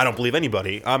just go, I don't believe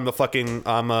anybody. I'm a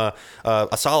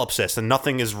solipsist, and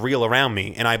nothing is real around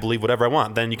me, and I believe whatever I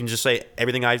want. Then you can just say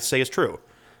everything I say is true.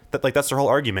 That's their whole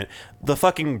argument. The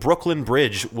fucking Brooklyn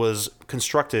Bridge was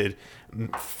constructed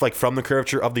like from the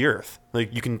curvature of the Earth.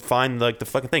 Like you can find like the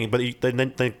fucking thing, but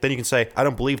then you can say I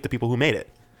don't believe the people who made it.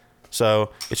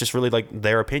 So it's just really like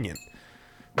their opinion.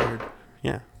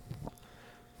 Yeah.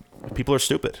 People are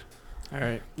stupid. All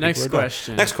right, next People are dumb.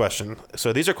 question. Next question.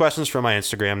 So these are questions from my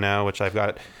Instagram now, which I've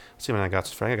got. Let's see what I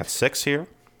got. I got 6 here.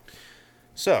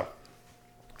 So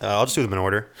I'll just do them in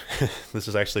order. This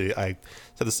is actually I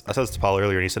said this to Paul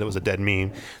earlier, and he said it was a dead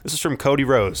meme. This is from Cody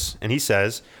Rose, and he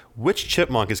says, "Which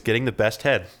chipmunk is getting the best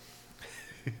head?"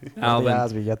 Alvin.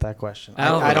 As we get that question.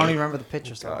 Alvin. I don't even remember the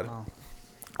picture. So I don't know.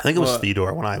 I think it was Well,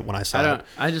 Theodore when I saw I it. don't.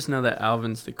 I just know that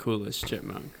Alvin's the coolest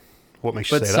chipmunk. What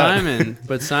makes you But say Simon,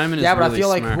 but Simon is Yeah, but really I feel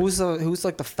smart. like who's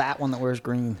like the fat one that wears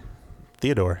green? that?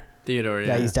 Theodore. Theodore.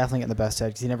 Yeah, Yeah, he's definitely getting the best head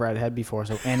because he never had a head before.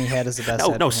 So any head is the best.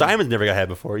 No, head no, for him. Simon's never got head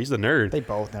before. He's the nerd. They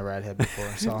both never had a head before.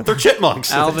 So They're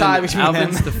chipmunks. Alvin. tie between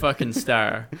Alvin's them. the fucking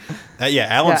star. Yeah,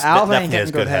 Alan's Alvin ain't definitely has getting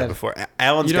good good head head. before.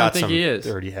 Alan's You don't got think some he is?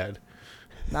 dirty head.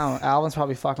 no, Alvin's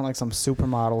probably fucking like some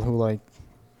supermodel who like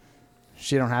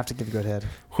she don't have to give good head.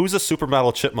 Who's a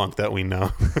supermodel chipmunk that we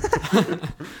know?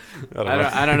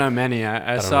 I don't know many.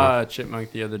 I don't saw a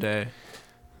chipmunk the other day,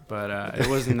 but it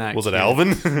wasn't that. Was it cute.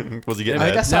 Alvin? Was he getting I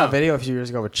think I head? saw a No. video a few years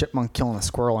ago of a chipmunk killing a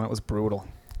squirrel and it was brutal.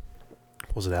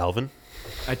 Was it Alvin?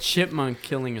 A chipmunk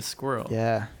killing a squirrel.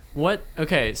 Yeah. What?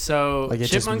 Okay, so Like, it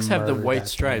just chipmunks have the murdered white that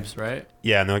stripes, right?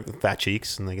 Yeah, and they're like fat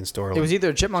cheeks, and they can store. It was either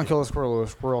a chipmunk killed a squirrel or a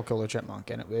squirrel killed a chipmunk,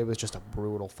 and it was just a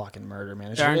brutal fucking murder, man.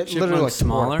 Aren't It literally like chipmunks tore it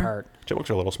smaller? apart. Chipmunks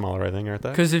are a little smaller, I think, aren't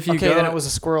they? Because if you Okay, go, then it was a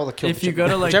squirrel that killed. if the you go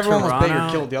to chipmunk. like Whichever one was Toronto, bigger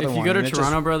killed the other if one. you go to and it just-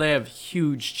 Toronto, bro, they have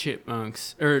huge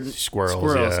chipmunks or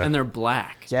Squirrels, yeah. and they're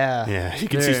black. yeah, Yeah, you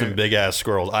can see They're- some big ass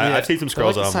squirrels. Yeah. I've seen some They're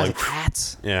squirrels. like the I'm size like, of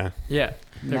cats. yeah, Yeah,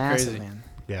 they're Massive, crazy. man.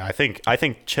 yeah. I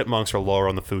think chipmunks are lower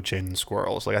on the food chain than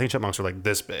squirrels. Like I think chipmunks are like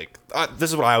this big. This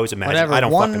is what I always imagine. Whatever. I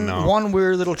don't fucking know. One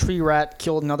weird little tree rat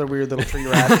killed another weird little tree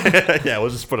rat. Yeah, we'll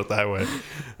just put it that way.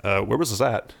 Where was this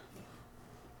at?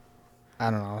 I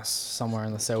don't know, somewhere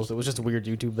in the south. It was just a weird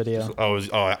YouTube video.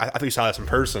 I thought you saw this in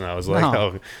person. I was like,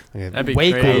 No. That'd be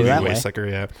Way crazy. cooler that way way. slicker,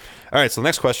 yeah. All right, so the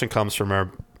next question comes from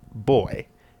our boy,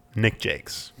 Nick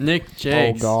Jakes. Nick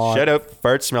Jakes. Oh God. Shout out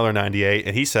Fart Smeller 98,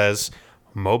 and he says,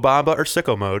 Mo Bamba or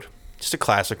Sicko Mode? Just a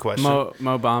classic question. Mo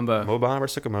Bamba. Mo Bamba or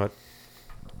Sicko Mode?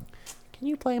 Can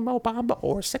you play Mo Bamba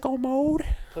or Sicko Mode?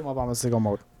 Play Mo Bamba Sicko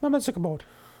Mode. I'm in Sicko Mode.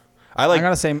 I I'm like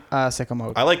gonna say Sicko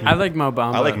Mode. I like Mo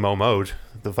Bamba. I like Mo Mode,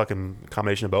 the fucking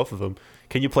combination of both of them.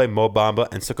 Can you play Mo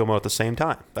Bamba and Sicko Mode at the same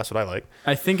time? That's what I like.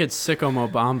 I think it's Sicko Mo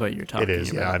Bamba you're talking It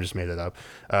is, about. yeah. I just made it up.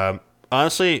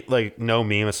 Honestly, like no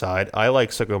meme aside, I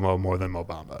like Sicko Mode more than Mo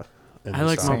Bamba. in I this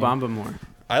like Mo song. Bamba more.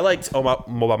 I liked Mo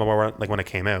Bamba more like when it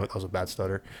came out. That was a bad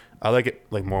stutter. I like it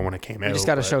like more when it came out. We just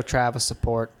got to but- show Travis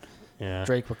support. Yeah.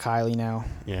 Drake with Kylie now.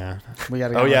 Yeah. We got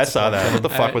to. Oh yeah, I saw that. What the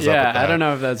fuck was up with that? I don't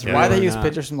know if that's Yeah. real Why they or use not.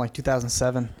 pictures from like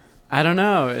 2007? I don't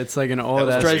know. It's like an old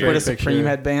was ass Drake with a picture. Supreme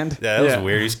headband. Yeah, that was Yeah.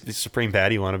 weird. He's Supreme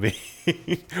Patty wannabe.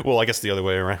 Well, I guess the other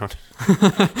way around.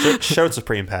 Showed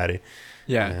Supreme Patty.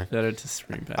 Yeah, Yeah. that it's a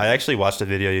Supreme Patty. I actually watched a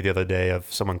video the other day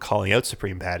of someone calling out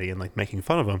Supreme Patty and like making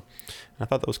fun of him. And I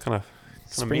thought that was kind of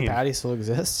Supreme mean. Patty still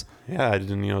exists. Yeah, I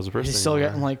didn't know it was a person. He's still anymore.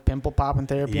 getting like pimple popping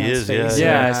therapy He on his is, yeah. face.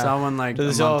 yeah, I saw one like a Does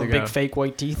he still month have ago. big fake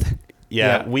white teeth?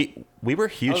 Yeah, Yeah. we were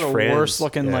huge That was the friends. worst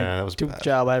looking Yeah, like that was tooth bad.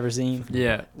 job I ever seen.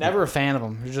 Yeah. Never a fan of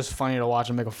him. It was just funny to watch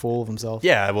him make a fool of himself.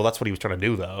 Yeah, well, that's what he was trying to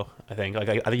do, though. I think. Like,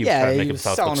 I think he was Yeah, trying to he make was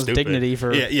himself selling look his stupid. dignity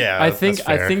for- Yeah, I think that's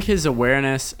fair. his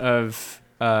awareness of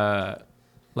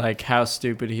like how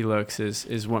stupid he looks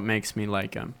is what makes me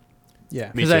like him. Yeah.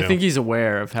 Me Because I too. think he's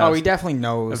aware of how Oh, he definitely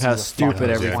knows of how he's a stupid fucking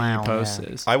everything clown, he posts yeah.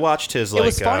 is. I watched his It like.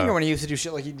 was funnier when he used to do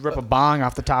shit like he'd rip a bong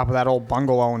off the top of that old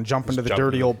bungalow and jump into the jump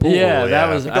dirty in. old pool. Yeah, that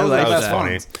was- I Those are like the best that.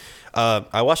 funny. ones.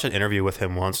 I watched an interview with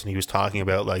him once, and he was talking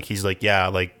about like he's like, yeah,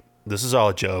 like this is all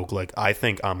a joke. Like I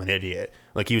think I'm an idiot.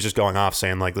 Like he was just going off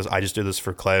saying like this. I just do this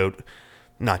for clout,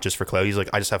 not just for clout. He's like,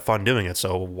 I just have fun doing it.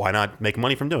 So why not make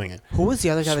money from doing it? Who was the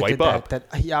other guy that Swipe did up. that?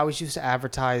 That he always used to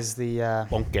advertise the.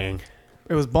 Bunk gang.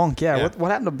 It was Bunk. Yeah. Yeah. What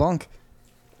happened to Bunk?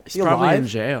 He's he probably in alive?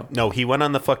 jail. No, he went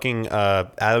on the fucking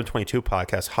Adam 22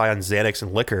 podcast, high on Xanax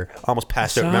and liquor, almost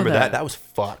passed I out. saw Remember that? that. That was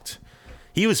fucked.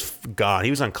 He was gone. He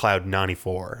was on cloud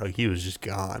 94. Like he was just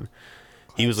gone.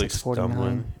 He was like 649.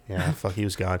 stumbling. Yeah, fuck, he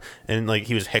was gone. And like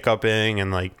he was hiccuping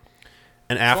and like,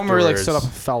 and One afterwards, where he like stood up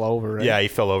and fell over. Right? yeah, he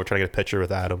fell over trying to get a picture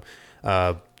with Adam.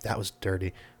 That was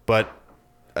dirty. But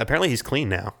apparently he's clean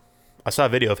now. I saw a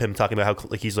video of him talking about how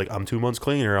like he's like I'm 2 months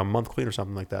clean or I'm a month clean or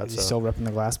something like that. Is he So still ripping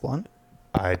the glass blunt?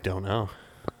 I don't know.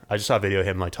 I just saw a video of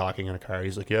him like talking in a car.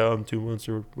 He's like, yeah, I'm 2 months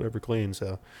or whatever clean.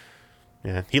 So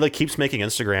yeah, he like keeps making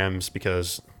Instagrams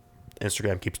because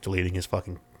Instagram keeps deleting his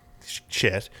fucking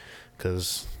shit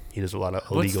because he does a lot of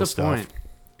What's illegal the stuff. point?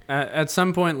 At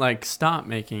some point, like, stop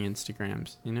making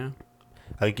Instagrams, you know?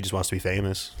 I think he just wants to be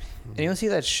famous. Anyone see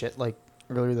that shit like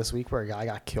earlier this week where a guy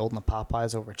got killed in the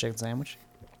Popeyes over a chicken sandwich?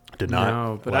 Did not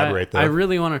No, but elaborate though. I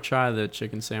really want to try the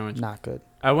chicken sandwich. Not good.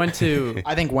 I went to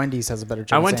I think Wendy's has a better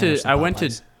chicken I went to sandwich than I went to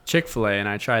Popeyes. Chick-fil-A and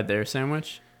I tried their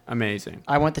sandwich. Amazing.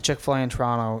 I went to Chick-fil-A in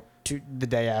Toronto the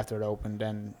day after it opened,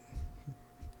 and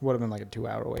would have been like a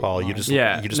 2-hour wait. Paul, line. you just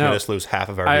Yeah, made no. us lose half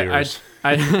of our I viewers.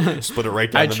 I Split it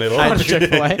right down the middle. I went to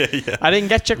Chick-fil-A. Yeah. I didn't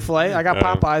get Chick-fil-A. I got Oh.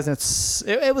 Popeyes, and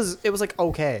it was like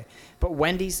okay, but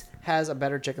Wendy's has a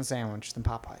better chicken sandwich than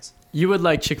Popeyes. you would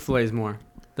like Chick-fil-A's more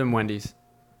than Wendy's.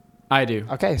 I do.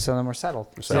 Okay, so then we're settled.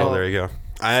 So there you go.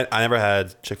 I never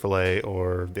had Chick-fil-A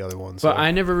or the other ones. But I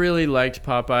never really liked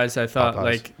Popeyes. I thought Popeyes.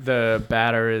 like the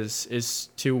batter is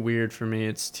too weird for me.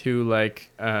 It's too like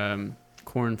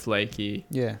corn flaky.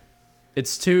 Yeah,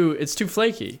 It's too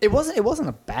flaky. it wasn't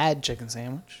a bad chicken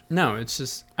sandwich. No, it's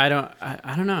just I don't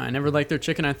know. I never liked their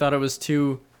chicken. I thought it was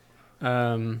too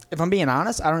If I'm being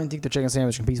honest, I don't even think the chicken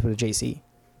sandwich competes with a JC.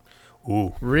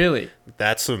 Ooh, really.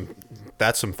 that's some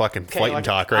fucking fighting like,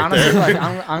 talk right honestly, there.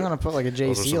 like I'm gonna put like a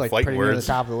Those are JC some like fighting pretty near the words.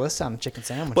 top of the list on chicken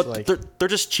sandwich. But like they're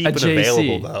just cheap A and JC.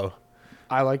 available though.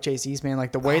 I like JC's, man.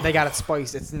 Like the way they got it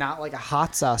spiced, it's not like a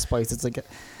hot sauce spice. It's like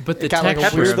But the It got, like, a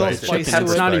texture weird of little the spice chicken, to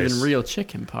it's it. not Spice. even real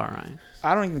chicken, Pa Ryan.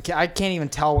 I can't even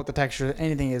tell what the texture of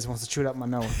anything is once it's chewed up my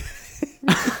mouth.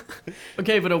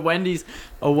 Okay, but a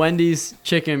Wendy's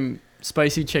chicken,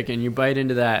 spicy chicken, you bite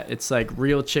into that, it's like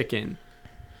real chicken.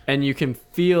 And you can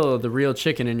feel the real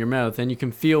chicken in your mouth, and you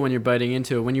can feel when you're biting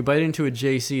into it. When you bite into a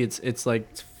JC, it's like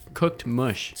cooked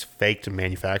mush. It's faked and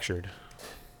manufactured.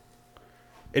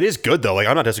 It is good though. Like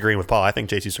I'm not disagreeing with Paul. I think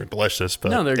JC's are delicious,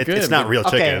 but No, they're good, It's not but- real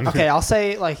chicken. Okay, I'll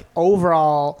say like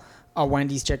overall, a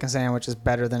Wendy's chicken sandwich is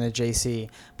better than a JC.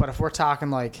 But if we're talking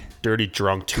like Dirty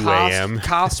drunk 2 a.m.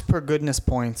 cost per goodness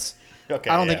points, Okay,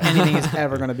 I don't yeah. think anything is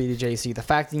ever going to beat a JC. The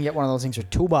fact that you can get one of those things for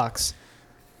 $2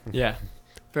 Yeah.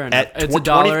 Fair enough. At It's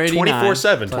 $1.89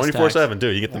 24/7, plus 24/7,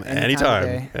 dude. You get them Yeah, any time of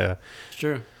anytime. day. Yeah, It's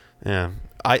true. yeah.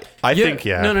 I think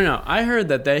yeah. No. I heard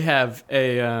that they have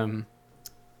a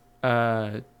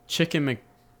chicken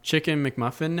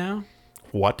McMuffin now.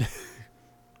 What?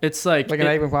 It's like Like an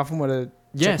egg McMuffin with a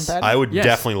Yes. chicken patty? I would Yes.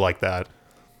 definitely like that.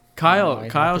 Kyle I'd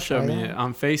have Kyle to try showed me that. it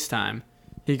on FaceTime.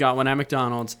 He got one at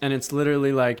McDonald's, and it's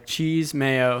literally like cheese,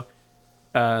 mayo,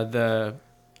 the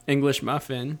English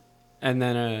muffin, and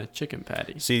then a chicken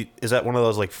patty. See, is that one of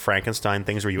those like Frankenstein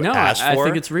things where you No, ask I for?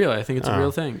 think it's real. I think it's a Oh.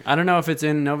 real thing. I don't know if it's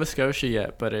in Nova Scotia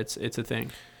yet, but it's a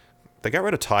thing. They got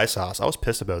rid of Thai sauce. I was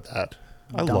pissed about that.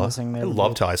 I Dumbest thing they ever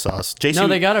love did. Thai sauce. JC, No,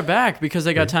 they got it back because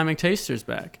they got Thai McTasters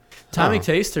back. Thai Oh.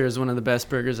 McTaster is one of the best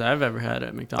burgers I've ever had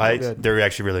at McDonald's. Good. they're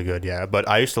actually really good. Yeah, but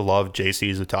I used to love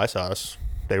JC's with Thai sauce.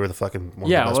 They were the fucking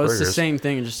one Yeah, of the best well, it's burgers. the same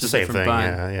thing, just It's the a same different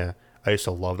thing. bun. Yeah. I used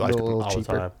to love that. I used to A little put them all the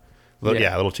cheaper. time. Yeah.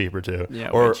 Yeah, a little cheaper too. Yeah, way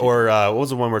or cheaper. or what was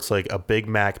the one where it's like a Big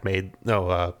Mac made? No,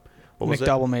 what was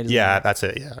McDouble it? made his Yeah, own. that's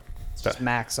it. Yeah, It's just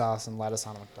mac sauce and lettuce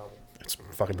on a McDouble. it's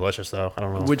fucking delicious though. I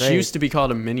don't know. Which great. used to be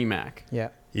called a mini Mac. Yeah.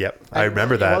 Yep, I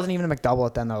remember It that. wasn't even a McDouble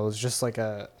at then though. It was just like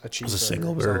a cheeseburger. was a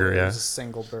single So burger, It yeah. was a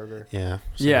single burger. Yeah,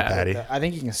 Yeah. patty. I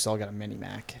think you can still get a mini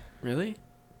Mac. Really?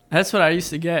 That's what I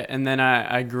used to get, and then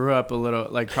I grew up a little,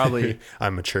 like probably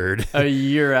I'm matured. a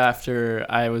year after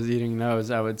I was eating those,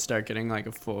 I would start getting like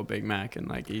a full Big Mac and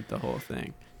like eat the whole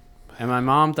thing. And my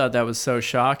mom thought that was so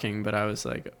shocking, but I was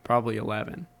like probably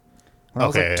 11. When I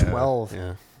was like 12,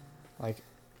 Yeah. like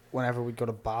whenever we'd go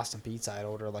to Boston Pizza, I'd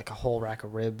order like a whole rack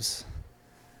of ribs.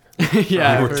 Yeah, You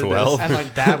I've were heard 12? this. And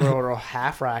like Dad would order a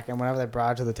half rack, and whenever they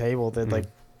brought it to the table, they'd like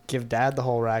give Dad the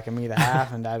whole rack and me the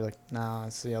half, and Dad would be like, "No,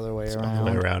 it's the other way All the around."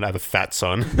 way around. I have a fat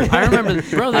son. I remember,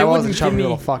 bro, they I wouldn't wasn't give chubby me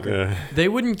little fucker. Yeah. they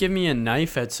wouldn't give me a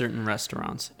knife at certain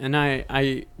restaurants, and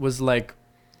I was like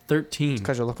 13.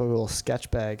 Because you look like a little sketch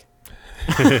bag.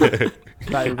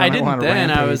 I didn't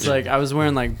then. I was like, I was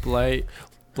wearing like blight.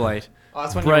 Oh,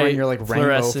 that's when bright you're in your like rainbow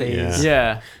fluorescent- phase.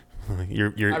 Yeah. Your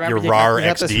I remember your you RAR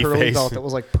got this XD Hurley face. belt that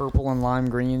was like purple and lime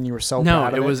green. You were so No,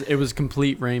 proud of it was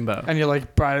complete rainbow. And you're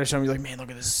like, brought it to show me, like, man, look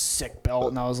at this sick belt.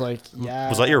 And I was like, yeah.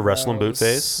 Was that your wrestling boot was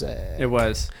phase? sick. It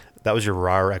was. That was your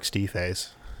RAR XD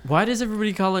face. Why does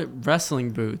everybody call it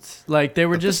wrestling boots? Like they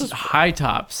were just high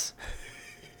tops.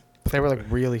 They were like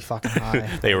really fucking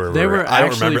high. They were. They were I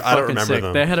don't actually remember. I don't fucking remember sick.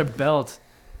 them. They had a belt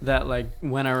that like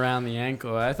went around the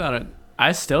ankle.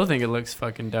 I still think it looks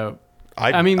fucking dope.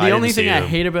 I mean, the didn't only see thing I them.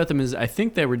 hate about them is I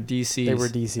think they were DCs. They were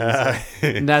DCs.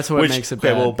 And that's what makes it okay,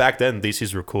 bad. well, back then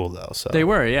DCs were cool though. So They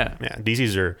were, yeah. Yeah,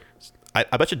 DCs are. I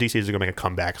bet you DCs are gonna make a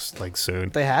comeback like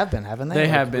soon. They have been, haven't they? They Like,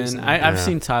 have been. recently? I've Yeah.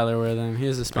 seen Tyler wear them. He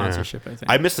has a sponsorship, I think.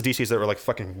 I miss the DCs that were like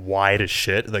fucking wide as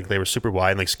shit. Like they were super wide,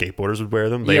 and like skateboarders would wear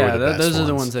them. They yeah, were the best those are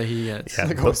the ones that he gets. Yeah.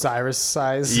 Like but- Osiris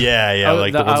size. Yeah, yeah,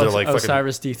 like the ones that are like fucking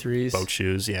Osiris D3s. boat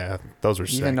shoes. Yeah, those were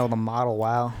You sick. even know the model.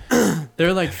 Wow.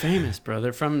 They're like famous, bro.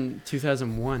 They're from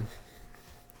 2001.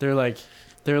 They're like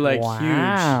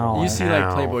Wow. huge. You see like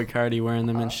Wow. Playboy Cardi wearing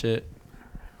them and shit.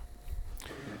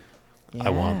 I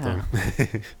want Yeah.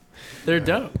 them. They're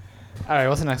dope. All right,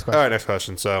 what's the next All question? right, next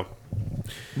question. So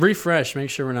Refresh. Make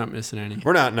sure we're not missing any.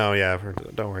 we're not. No, yeah.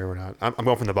 Don't worry, we're not. I'm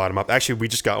going from the bottom up. Actually, we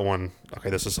just got one. Okay,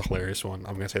 this is a hilarious one.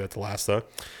 I'm gonna say that the last though.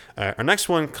 Our next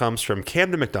one comes from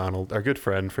Camden McDonald, our good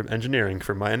friend from engineering,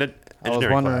 from my engineering I was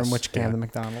wondering class. which Yeah. Camden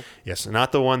McDonald. Yes,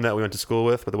 not the one that we went to school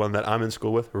with, but the one that I'm in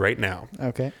school with right now.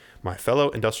 Okay. My fellow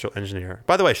industrial engineer.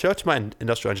 By the way, shout out to my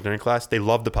industrial engineering class. They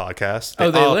love the podcast. Oh,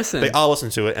 they listen. They all listen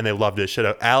to it and they loved it. Shout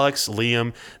out Alex,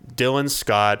 Liam, Dylan,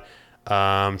 Scott.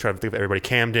 Trying to think of everybody.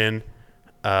 Camden,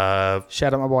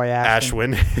 Shout out my boy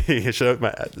Ashton. Ashwin. Shout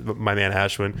out my man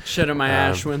Ashwin. Shut up, my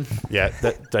Ashwin. Yeah,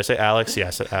 did I say Alex? Yeah, I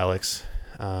said Alex.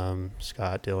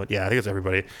 Scott, Dylan. Yeah, I think it's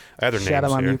everybody. I have their Shout out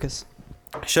names my here. mucus.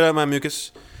 Shout out my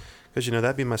mucus, because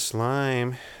that'd be my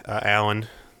slime. Alan,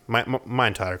 my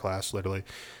entire class, literally,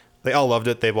 they all loved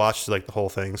it. They watched like the whole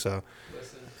thing. So,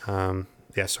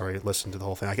 yeah, sorry, listen to the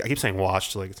whole thing. I keep saying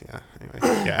watched. Like, yeah.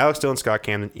 Anyway, yeah, Alex, Dylan, Scott,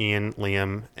 Camden, Ian,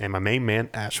 Liam, and my main man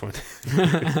Ashwin.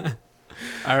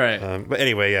 All right. But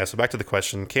anyway, yeah. So back to the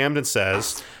question. Camden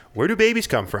says, "Where do babies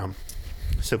come from?"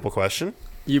 Simple question.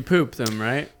 You poop them,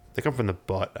 right? They come from the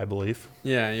butt, I believe.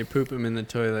 Yeah, you poop them in the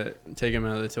toilet. Take them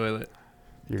out of the toilet.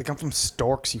 They come from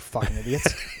storks, you fucking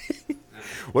idiots.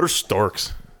 What are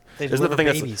storks? They Isn't that the deliver thing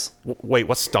that's- babies. Wait,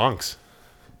 what stonks?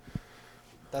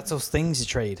 That's those things you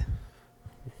trade.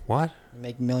 What? You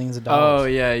make millions of Oh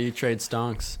dollars. yeah, you trade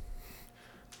stonks.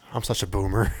 I'm such a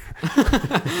boomer.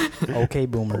 Okay,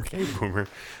 boomer. Okay, boomer.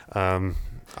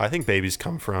 I think babies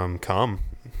come from cum.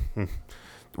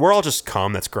 We're all just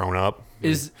cum that's grown up.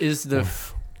 Is the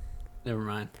never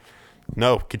mind.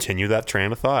 No, continue that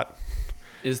train of thought.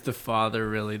 is the father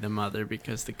really the mother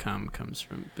because the cum comes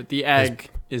from, but the egg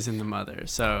is in the mother.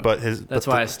 So that's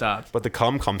why I stopped. But the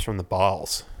cum comes from the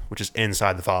balls, which is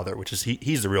inside the father, which is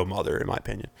he's the real mother in my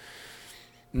opinion.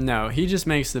 No, he just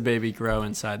makes the baby grow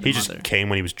inside the mother. He just came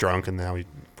when he was drunk, and now we're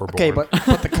born. Okay, but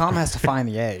the cum has to find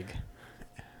the egg.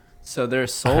 So they're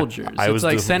soldiers. It's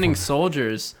like sending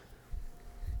soldiers.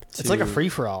 It's like a free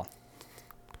for all.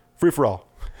 Free for all.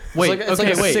 Wait, it's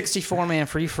like a 64-man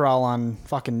free for all on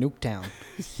fucking Nuketown.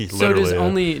 So does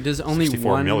only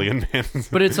 64 one million man.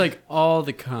 But it's like all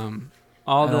the cum,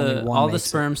 all the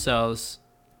sperm cells,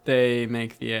 they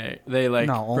make the egg. They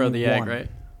grow the egg, right?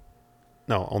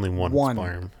 No, only one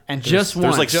sperm. And just one.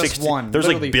 There's like just 60, one. There's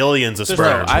like billions of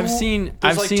sperm. I've seen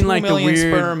like 2 the weird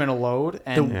sperm in a load,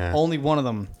 and only one of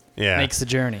them makes the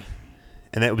journey.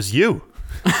 And that was you.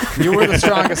 You were the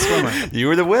strongest swimmer. You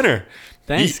were the winner.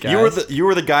 Thanks, guys. You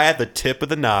were the guy at the tip of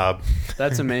the knob.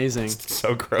 That's amazing. It's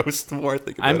so gross. The more I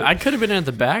think about it. I could have been at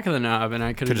the back of the knob, and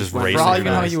I could have just raced. For all you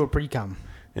know, you were pre-cum.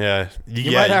 Yeah,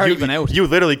 you might have already been out. You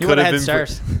literally could have been.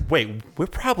 Wait, we're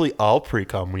probably all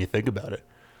pre-cum when you think about it.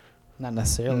 Not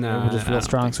necessarily. We're just real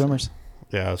strong swimmers.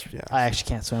 Yeah, I actually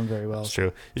can't swim very well. That's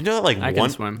true. Did you know that I can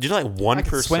swim. Did you know 1%? I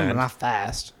can swim, but not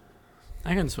fast.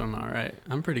 I can swim all right.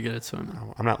 I'm pretty good at swimming.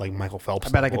 I'm not like Michael Phelps.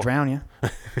 I bet I could drown you.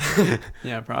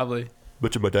 Yeah, probably.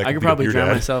 But my dad I could probably drown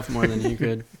myself more than you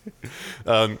could.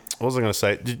 What was I gonna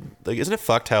say? Isn't it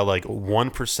fucked how like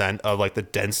 1% of like the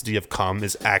density of cum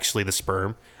is actually the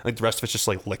sperm? Like the rest of it's just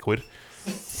like liquid.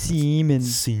 Semen.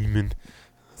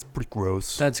 That's pretty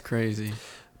gross. That's crazy.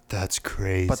 That's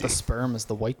crazy. But the sperm is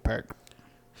the white part.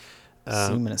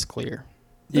 Semen is clear.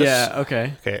 Yeah.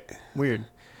 Okay. Okay. Weird.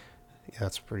 Yeah,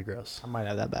 that's pretty gross. I might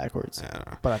have that backwards,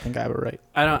 but I think I have it right.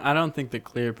 I don't think the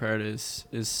clear part is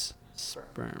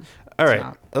sperm. All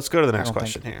right, let's go to the next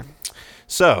question here.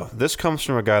 So this comes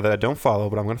from a guy that I don't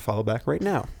follow, but I'm going to follow back right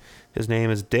now. His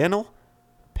name is Daniel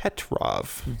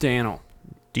Petrov. Daniel.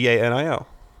 Danio.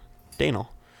 Daniel.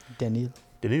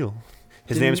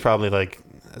 His name is probably like,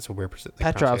 that's a weird person.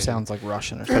 Petrov sounds like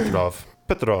Russian or something.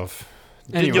 Petrov.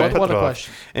 Anyway, what a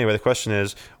question. Anyway, the question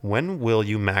is, when will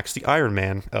you max the Iron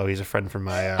Man? Oh, he's a friend from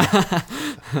my.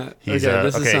 This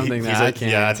is something that I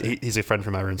can't. Yeah, he's a friend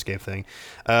from my RuneScape thing.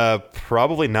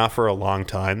 Probably not for a long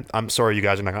time. I'm sorry, you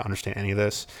guys are not gonna understand any of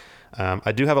this.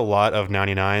 I do have a lot of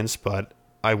 99s, but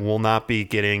I will not be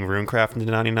getting RuneCraft into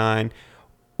 99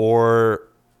 or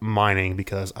mining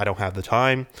because I don't have the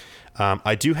time.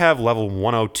 I do have level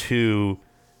 102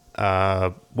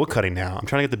 woodcutting now. I'm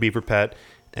trying to get the beaver pet.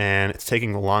 And it's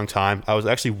taking a long time. I was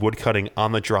actually woodcutting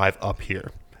on the drive up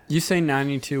here. You say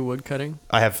 92 woodcutting?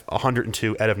 I have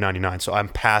 102 out of 99, so I'm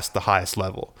past the highest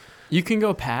level. You can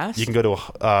go past? You can go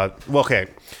to okay.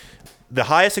 The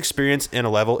highest experience in a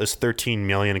level is 13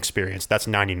 million experience. That's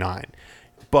 99.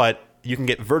 But you can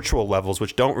get virtual levels,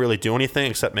 which don't really do anything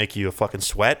except make you a fucking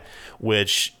sweat,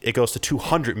 which it goes to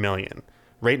 200 million.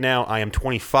 Right now, I am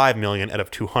 25 million out of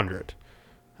 200.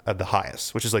 At the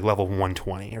highest, which is like level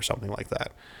 120 or something like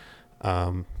that.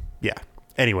 Yeah.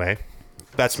 Anyway,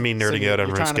 that's me nerding out on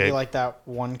You're trying to be RuneScape. like that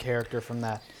one character from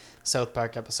that South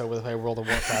Park episode where they play World of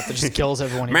Warcraft that just kills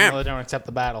everyone even though they don't accept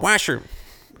the battle. Washer.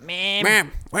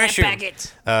 Ma'am, Washer.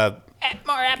 packets. More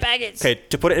packets. Okay,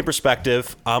 to put it in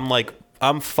perspective,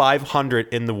 I'm 500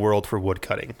 in the world for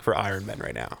woodcutting for Iron Man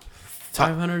right now.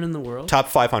 500 in the world? Top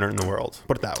 500 in the world.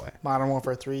 Put it that way. Modern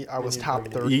Warfare 3, I was top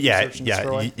 30. Yeah,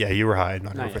 you were high in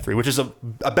Modern Warfare 3, which is a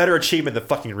better achievement than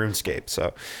fucking RuneScape.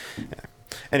 So, yeah.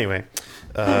 Anyway,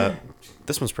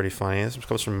 this one's pretty funny. This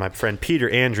comes from my friend Peter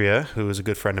Andrea, who is a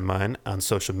good friend of mine on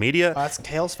social media. That's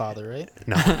Kale's father, right?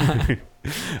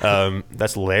 No.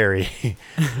 That's Larry.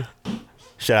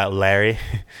 Shout out Larry.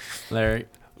 Larry.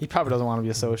 He probably doesn't want to be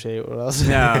associated with us.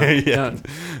 No. Yeah.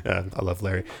 I love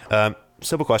Larry.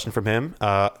 Simple question from him.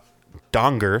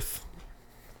 Dong girth.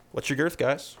 What's your girth,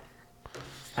 guys?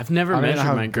 I've never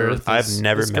measured my girth. I've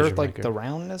never measured girth my like girth. the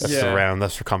roundness? That's the round.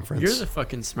 That's circumference. You're the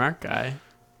fucking smart guy.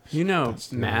 You know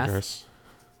math. Girth.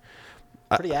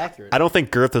 Pretty accurate. I don't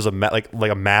think girth is a like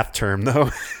a math term though.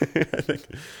 I think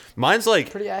mine's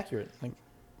like pretty accurate. Like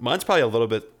mine's probably a little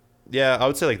bit. Yeah, I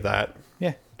would say like that.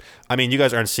 yeah. I mean, you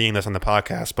guys aren't seeing this on the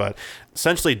podcast, but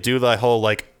essentially do the whole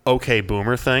like okay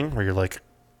boomer thing where you're like,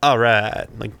 all right,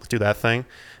 like do that thing.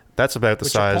 That's about the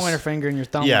with size. Your pointer finger and your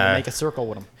thumb and make a circle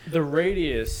with them. The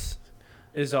radius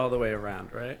is all the way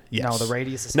around, right? Yes. No, the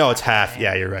radius is No, it's half.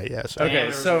 Yeah, you're right. Yes. Okay,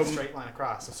 and so a straight line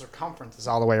across. The circumference is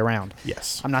all the way around.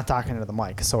 Yes. I'm not talking to the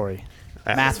mic. Sorry.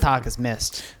 Math talk is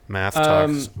missed. Math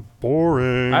talk's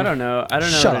boring. I don't know. Shut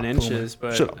what an up, inch boomer. is,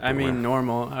 but Shut up, I mean boomer.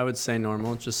 normal. I would say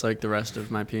normal, just like the rest of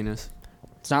my penis.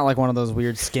 It's not like one of those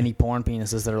weird skinny porn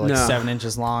penises that are like No. 7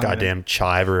 inches long. Goddamn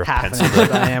chive or a half pencil an inch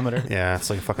dick. diameter. Yeah, it's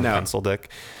like a fucking No. pencil dick.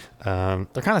 They're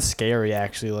kind of scary,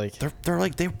 actually. Like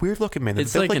They're weird looking, man.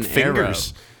 It's They look like like an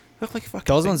fingers. They look like fucking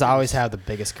those ones fingers. always have the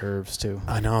biggest curves too.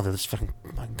 I know, they're just fucking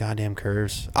goddamn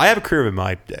curves. I have a curve in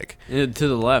my dick. To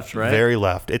the left, right? Very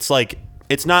left. It's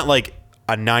not like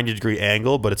a 90-degree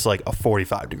angle, but it's like a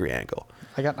 45-degree angle.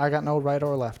 I got no right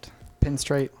or left. Pin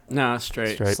straight. No,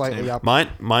 straight. Straight. Slightly up.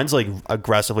 Mine's like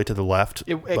aggressively to the left.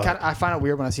 It but- kinda, I find it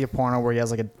weird when I see a porno where he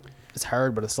has like it's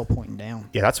hard, but it's still pointing down.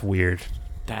 yeah, that's weird.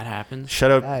 That happens.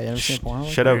 Shout out, Yeah, you ever seen a porno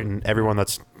like shout out Weird. everyone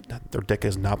that's their dick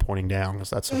is not pointing down because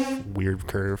that's a weird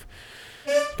curve.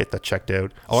 Get that checked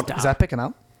out. Stop. Is that picking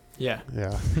up? Yeah.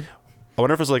 Yeah. I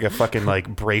wonder if there's like a fucking like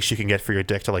brace you can get for your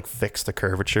dick to like fix the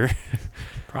curvature.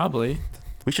 Probably.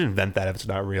 We should invent that if it's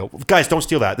not real. Guys, don't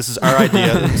steal that. This is our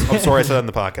idea. I'm sorry I said that in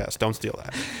the podcast. Don't steal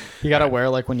that. You gotta wear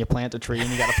like when you plant a tree and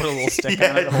you gotta put a little stick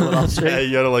on it to hold it up Yeah, straight.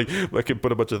 you gotta like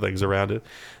put a bunch of things around it.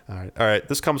 All right.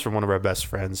 This comes from one of our best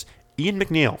friends, Ian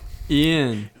McNeil,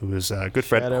 Ian. who is a good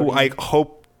friend Shout out, who I Ian.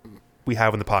 hope we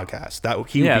have in the podcast. That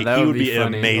he Yeah, would be, that he would would be be an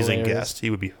funny. amazing Hilarious. guest. He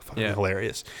would be fucking Yeah.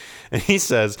 hilarious. And he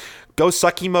says, "Go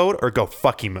sucky mode or go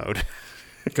fucky mode."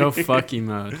 Go fucky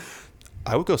mode.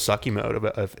 I would go sucky mode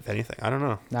if anything. I don't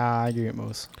know. Nah, I agree with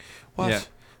Moose. What? Yeah.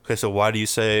 Okay, so why do you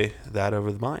say that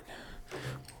over the mine?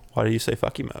 Why do you say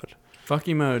fucky mode?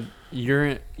 Fucky mode.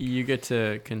 You get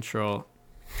to control.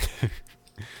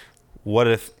 What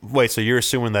if? Wait, so you're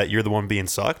assuming that you're the one being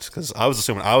sucked? Because I was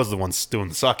assuming I was the one doing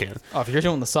the sucking. Oh, if you're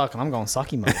doing the suck and I'm going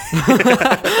sucky mode.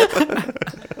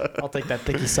 I'll take that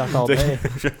thicky suck all day.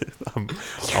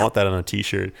 I want that on a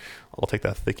T-shirt. I'll take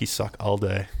that thicky suck all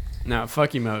day. No,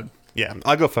 fucky mode. Yeah,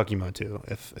 I'll go fucky mode too,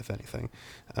 if anything.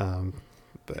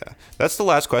 But yeah, that's the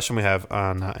last question we have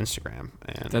on Instagram,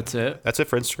 and That's it. that's it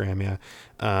for Instagram.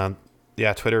 Yeah,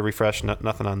 yeah. Twitter refresh,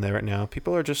 nothing on there right now.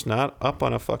 People are just not up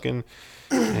on a fucking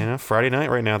Friday night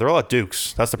right now. They're all at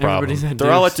Duke's. That's the problem. Everybody's at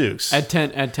They're all at Duke's. Duke's.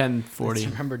 At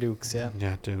 10:40. Remember Dukes, yeah.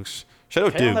 Yeah, Duke's. Shout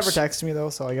out Hale Duke's. never texted me though,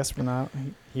 so I guess we're not.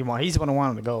 He's the one who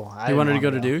wanted to go. I You didn't wanted to want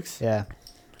go to Duke's? Yeah.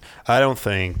 I don't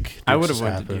think I Duke's would have has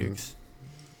went to happened. Duke's.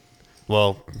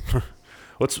 Well,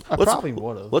 let's I probably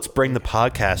would have. let's bring the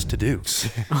podcast to Duke's.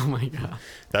 Oh my god.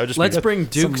 That would just Let's be bring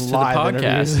Dukes to the live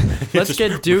podcast. interviews. Let's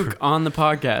get Duke on the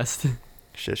podcast.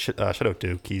 shout out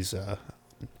Duke. He's I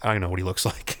don't know what he looks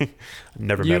like. I've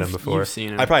never met him You've- before. you've seen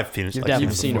him. I probably have seen him. You've like, definitely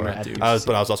You've seen him before. at Duke's.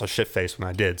 But I was also shit faced when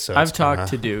I did. So I've it's talked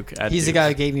kinda- to Duke at He's the Duke's. guy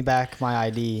who gave me back my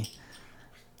ID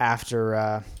after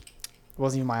it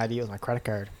wasn't even my ID, it was my credit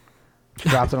card.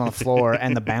 Dropped it on the floor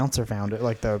and the bouncer found it,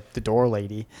 like the door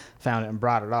lady found it and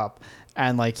brought it up.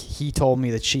 And like he told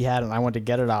me that she had it and I went to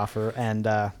get it off her and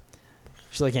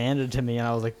she like handed it to me and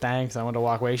I was like, thanks. I went to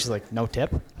walk away. She's like, no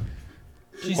tip.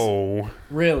 Oh,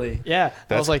 Really? Yeah. I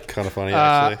that's was like, kind of funny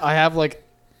actually. I have like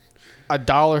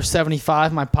 $1.75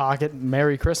 in my pocket.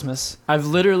 Merry Christmas. I've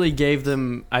literally gave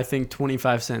them I think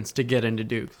 25 cents to get into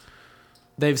Duke.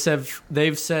 They say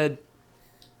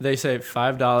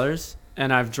 $5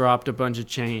 and I've dropped a bunch of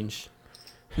change.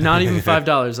 Not even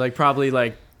 $5, like probably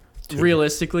like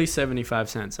realistically 75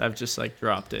 cents. I've just like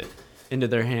dropped it into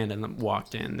their hand and then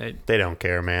walked in. They don't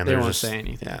care, man. They They're won't just, say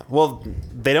anything. Yeah. Well,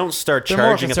 they don't start They're more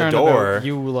charging at the concerned door. about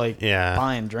you like Yeah.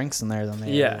 buying drinks in there than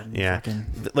they Yeah. are Yeah. fucking-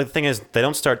 Like the thing is, they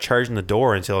don't start charging the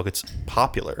door until it's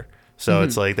popular. So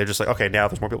it's like they're just like, okay, now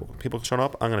there's more people showing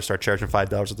up. I'm gonna start charging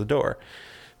 $5 at the door.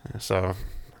 So,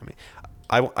 I mean,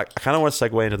 I kind of want to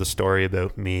segue into the story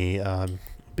about me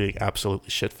being absolutely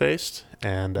shit faced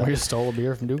and We just stole a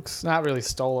beer from Duke's. Not really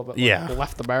stole it, but like, Yeah.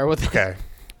 left the bar with it. okay.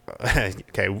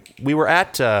 Okay, we were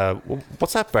at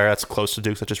what's that bar that's close to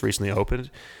Duke's that just recently opened?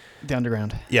 The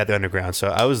underground. Yeah, the Underground. So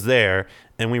I was there,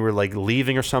 and we were like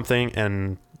leaving or something,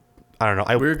 and I don't know.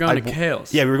 We were going to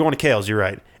Kale's. Yeah, we were going to Kale's. You're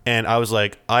right. And I was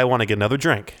like, I want to get another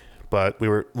drink, but we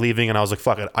were leaving, and I was like,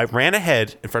 fuck it. I ran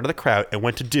ahead in front of the crowd and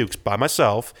went to Duke's by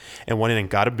myself and went in and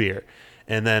got a beer.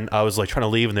 And then I was like trying to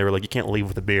leave, and they were like, you can't leave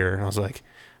with a beer. And I was like,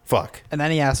 fuck. And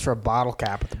then he asked for a bottle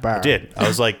cap at the bar. I did. I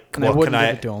was like, And they well, wouldn't can I?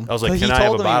 give it to him. I was like, He can I have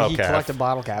told a me bottle he cap? collected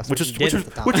bottle caps, which he did at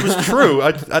the time. was true.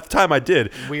 At the time, I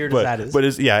did. Weird as but, that is.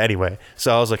 But yeah. Anyway,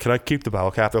 so I was like, "Can I keep the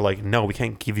bottle cap?" They're like, "No, we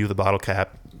can't give you the bottle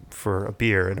cap for a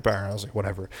beer in a bar." I was like,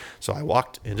 "Whatever." So I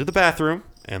walked into the bathroom,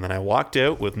 and then I walked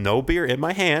out with no beer in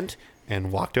my hand,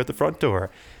 and walked out the front door.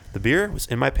 The beer was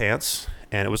in my pants,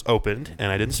 and it was opened,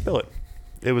 and I didn't spill it.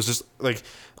 It was just like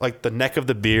the neck of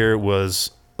the beer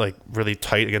was like really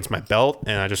tight against my belt,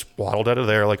 and I just waddled out of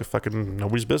there like a fucking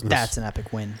nobody's business. That's an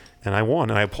epic win. And I won,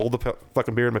 and I pulled the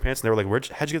fucking beer in my pants, and they were like,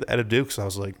 how'd you get that at Duke's? I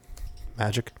was like,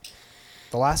 magic.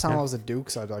 The last time I was at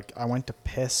Duke's, I went to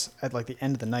piss at like the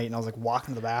end of the night, and I was like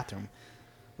walking to the bathroom,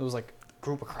 there was like a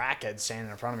group of crackheads standing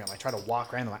in front of me. I'm like trying to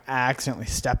walk around them. I accidentally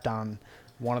stepped on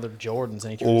one of their Jordans,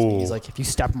 and he turns to me. He's like, "If you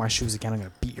step in my shoes again, I'm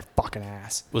gonna beat your fucking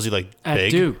ass." Was he like At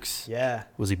big? Duke's. Yeah.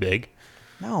 Was he big?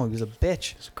 No, he was a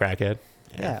bitch. He's a crackhead.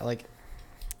 Yeah, like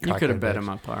You could have bet bitch. him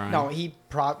up, all right. no, he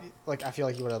probably like I feel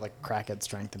like he would have like crackhead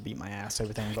strength and beat my ass,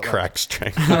 everything. But Crack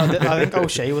strength. I think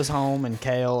O'Shea was home and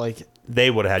Kale like They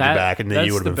would have had you back, and then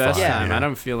you would have been That's the best fine. time. Yeah. I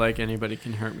don't feel like anybody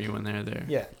can hurt me when they're there.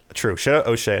 yeah. True. Shout out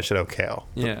O'Shea and shout out Kale.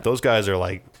 Yeah. Those guys are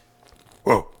like,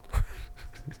 whoa.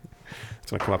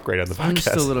 It's gonna come up great on the I'm just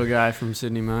a podcast. little guy from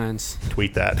Sydney Mines.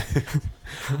 Tweet that.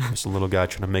 Just a little guy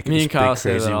trying to make it Me this and Kyle big say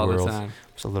crazy that all world. the time.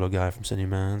 Just a little guy from Sydney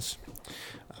Mines.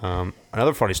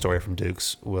 Another funny story from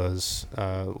Duke's was,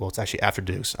 well, it's actually after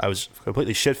Duke's. I was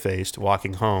completely shit-faced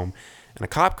walking home, and a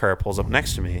cop car pulls up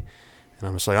next to me, and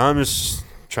I'm just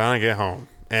trying to get home.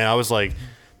 And I was like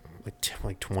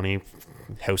 20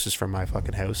 houses from my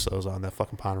fucking house, so I was on that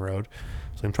fucking Pond Road.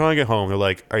 So I'm trying to get home. They're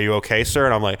like, "Are you okay, sir?"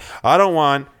 And I'm like, "I don't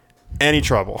want any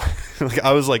trouble." Like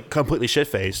I was like completely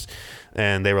shit-faced,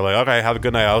 and they were like, "Okay, have a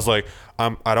good night." I was like, I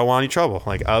don't want any trouble.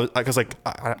 Like I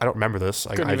don't remember this.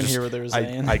 Couldn't even hear what they were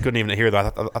saying. I couldn't even hear that. I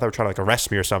thought they were trying to like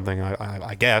arrest me or something.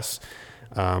 I guess.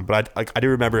 But I do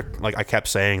remember like I kept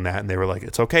saying that, and they were like,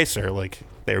 "It's okay, sir." Like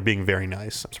they were being very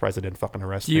nice. I'm surprised they didn't fucking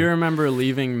arrest Do me. you remember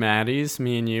leaving Maddie's?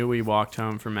 Me and you, we walked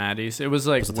home from Maddie's. It was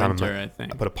like Was the time winter, I I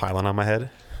think. put a pylon on my head.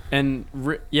 And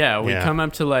we Yeah. come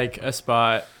up to like a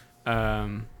spot.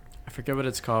 I forget what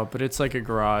it's called, but it's like a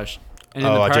garage. And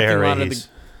in the J. parking lot of the Harry's.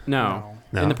 no,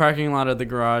 No. in the parking lot of the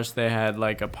garage, they had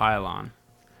like a pylon.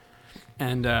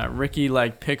 And Ricky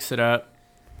like picks it up,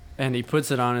 and he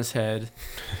puts it on his head,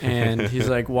 and he's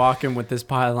like walking with this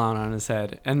pylon on his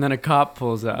head, and then a cop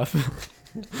pulls up,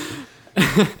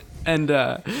 and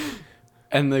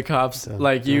the cops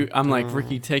like you. I'm like,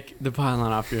 "Ricky, take the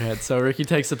pylon off your head." So Ricky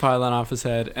takes the pylon off his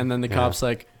head, and then the cop's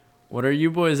like, "What are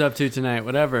you boys up to tonight?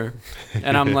 Whatever."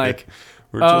 And I'm like,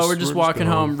 we're just walking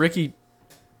going home. Ricky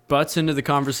butts into the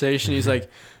conversation. He's like,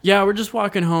 "Yeah, we're just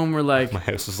walking home. We're like My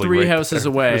house is like 3 right houses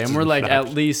there. away, This and is we're like not- at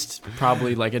least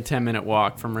probably like a 10-minute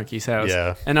walk from Ricky's house."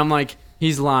 Yeah. And I'm like,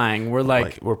 "He's lying. We're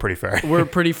like we're pretty fair. we're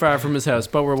pretty far from his house,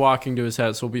 but we're walking to his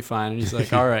house. We'll be fine." And he's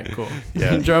like, "All right, cool."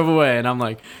 Yeah. And drove away, and I'm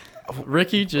like,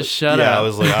 "Ricky, just shut yeah,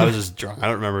 up." I was just drunk. I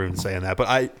don't remember even saying that. But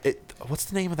what's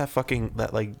the name of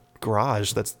that like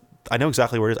garage? I know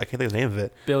exactly where it is. I can't think of the name of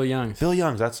it. Bill Young's. Bill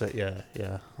Young's. That's it.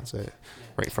 Yeah, that's it.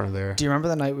 Right in front of there. Do you remember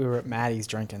the night we were at Maddie's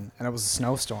drinking and it was a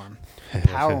snowstorm?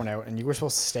 Power went out and you were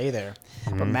supposed to stay there.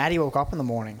 But Mm-hmm. Maddie woke up in the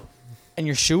morning and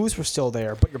your shoes were still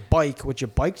there, but your bike, which you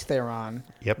biked there on,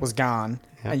 Yep. was gone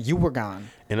Yep. and you were gone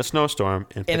In a snowstorm.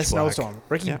 In in a pitch black. snowstorm.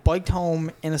 Ricky Yeah. biked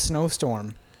home in a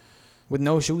snowstorm with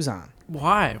no shoes on.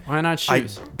 Why? Why not I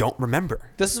shoes? don't remember.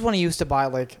 This is when he used to buy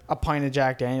like a pint of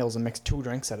Jack Daniels and mix 2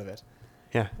 drinks out of it.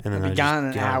 Yeah, and then He'd I be just- gone in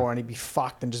an yeah. hour and he'd be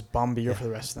fucked and just bum beer for the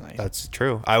rest of the night. That's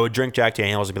true. I would drink Jack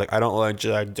Daniels and be like, I don't like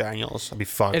Jack Daniels. I'd be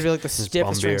fucked. It'd be like the This is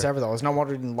stiffest bum drinks beer. ever though. It's no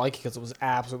wonder he didn't like it because it was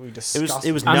absolutely disgusting.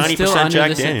 It was I'm 90% still under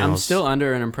Jack I'm Daniels. still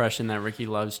under an impression that Ricky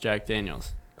loves Jack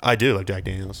Daniels. I do like Jack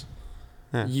Daniels.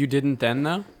 Yeah. You didn't then,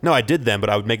 though? No, I did then, but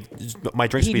I would make my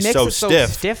drinks He be mixed so it stiff.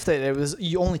 so stiff that it was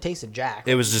you only tasted Jack.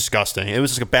 It was disgusting. It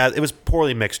was just it was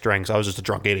poorly mixed drinks. I was just a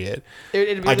drunk idiot.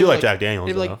 It'd be I do like like Jack Daniels,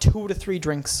 It'd be like though. 2 to 3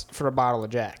 drinks for a bottle of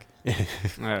Jack.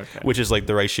 Okay. Which is like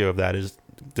the ratio of that is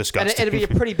And disgusting. it'd be a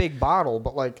pretty big bottle,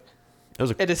 but like it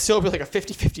was it'd still be like a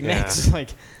 50-50 mix. Yeah.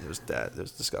 Like it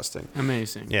was disgusting.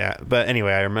 Amazing. Yeah, but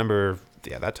anyway, I remember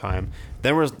that time.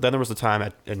 Then there was the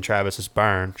time in Travis's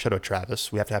barn. Shout out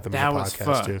Travis. We have to have him That on the was podcast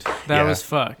fucked. too. That Yeah. was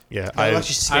fucked. Yeah, that was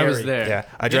actually scary. I was there. Yeah,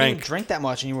 I You didn't even drank. drink that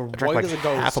much, and you were drank white like as a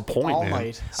ghost half a point, all man.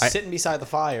 night, I- sitting beside the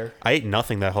fire. I ate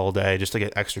nothing that whole day just to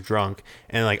get extra drunk,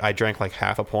 and like I drank like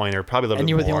half a point or probably a little And bit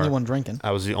you were more. the only one drinking. I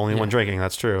was the only one drinking.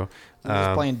 That's true. You were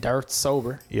just playing darts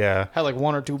sober. Yeah. Had like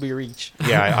 1 or 2 beer each.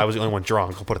 Yeah, I was the only one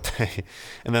drunk. I'll put it that.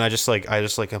 And then I just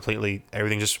completely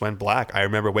everything just went black. I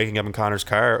remember waking up in Connor's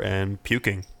car and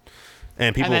puking,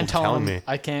 and people and then telling him, me,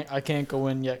 I can't go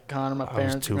in yet, Connor. My was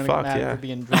parents too are gonna fucked, get mad yeah. for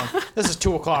being drunk. This is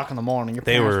 2 o'clock in the morning. Your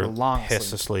they parents were long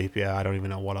pissed asleep. asleep. Yeah, I don't even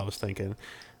know what I was thinking.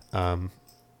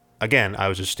 Again, I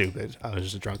was just stupid. I was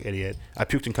just a drunk idiot. I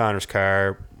puked in Connor's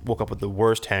car. Woke up with the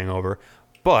worst hangover,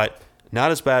 but not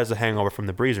as bad as the hangover from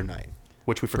the Breezer night,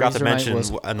 which we forgot to Breezer night mention was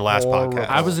in the last horrible. podcast.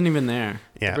 I wasn't even there.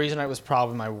 Yeah, Breezer night was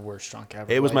probably my worst drunk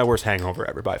ever. it was like, my worst hangover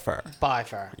ever by far. by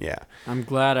far. Yeah. I'm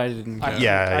glad I didn't go.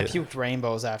 Yeah. I puked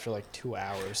rainbows after like 2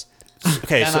 hours.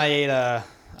 Okay, Then so I ate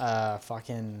a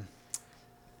fucking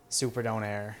Super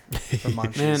Donair for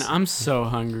munchies. Man, I'm so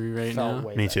hungry right Felt now.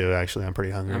 way me better. too. Actually, I'm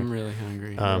pretty hungry. I'm really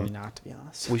hungry. Really not, to be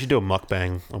honest. We should do a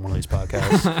mukbang on one of these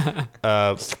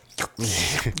podcasts.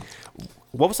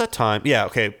 what was that time? Yeah,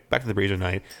 okay, back to the breezer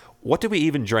night. What did we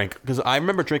even drink? Because I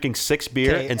remember drinking 6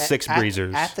 beer Okay, and 6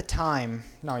 breezers. At the time,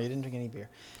 no, you didn't drink any beer.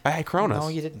 I had Coronas. No,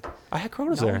 you didn't. I had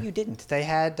Coronas No, there. you didn't. They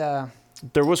had.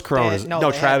 There was Coronas.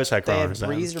 No, Travis had They Coronas. had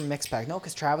then. breezer mix pack. No,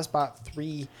 because Travis bought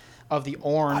 3 of the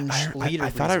orange liter I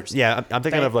thought breezers. I'm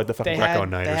thinking of like the fucking Greco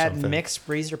night or something. They had mixed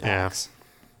breezer packs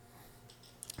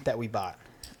that we bought.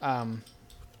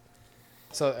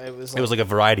 So it was It was like a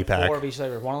variety pack. 4 of each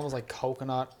flavor. One of them was like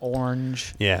coconut,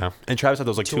 orange. Yeah, and Travis had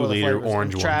those like 2 other liter flavors.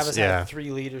 orange And ones. Travis Yeah, had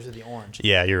 3 liters of the orange.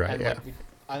 yeah, you're right. And Yeah, like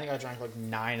I think I drank like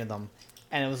 9 of them,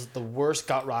 and it was the worst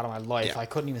gut rot of my life. Yeah. I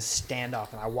couldn't even stand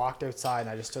up, and I walked outside, and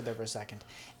I just stood there for a second,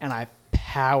 and I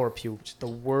power puked, the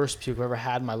worst puke I've ever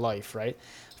had in my life. Right,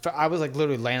 I was like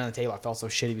literally laying on the table. I felt so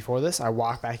shitty before this. I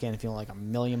walked back in feeling like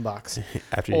 $1,000,000.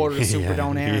 After Ordered a yeah, Super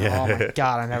Donair. yeah. Oh my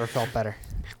god, I never felt better.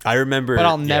 I remember. But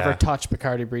I'll never yeah. touch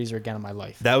Bacardi Breezer again in my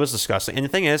life. That was disgusting. And the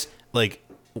thing is, like,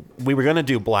 we were gonna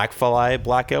do Black Fly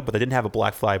Blackout, but they didn't have a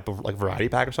Black Fly like variety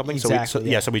pack or something.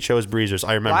 Exactly, So we chose breezers.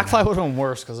 I remember. Black now. Fly would have been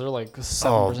worse because they're like 7%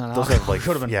 Oh, alcohol. those have like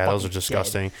Could have been yeah, those are fucking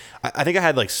disgusting. I think I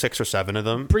had like 6 or 7 of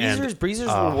them. Breezers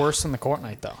were worse than the Court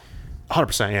Night though.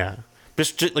 100%. Yeah,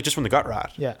 just from the gut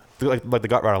rot. Yeah. like the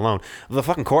gut rot alone. The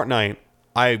fucking Court Night.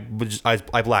 I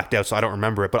blacked out, so I don't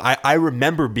remember it. But I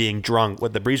remember being drunk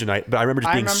with the breezer night. But I remember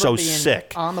just being so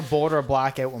sick. On the border of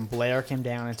blackout when Blair came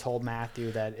down and told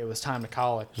Matthew that it was time to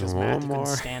call it because One Matthew more.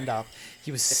 couldn't stand up.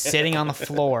 He was sitting on the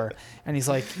floor and he's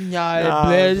like, "Yeah, No,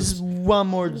 Blair, just one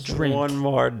more drink." One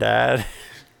more, Dad.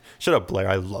 Shut up, Blair.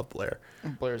 I love Blair.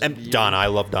 Blair's And beautiful. Donna, I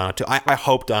love Donna too. I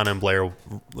hope Donna and Blair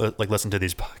like listen to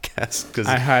these podcasts because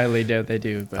I highly doubt they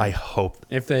do, but I hope.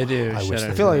 if they do, I shut wish up.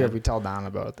 I feel like if we tell Don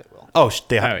about it, they will. Oh,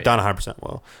 yeah. Donna 100%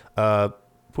 will.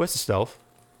 Who has the stealth?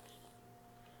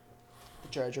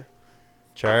 Charger.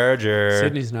 Charger.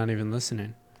 Sydney's not even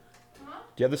listening. Do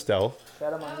you have the stealth? Oh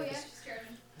yeah, she's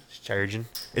charging. She's charging.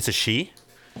 It's a she.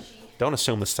 Don't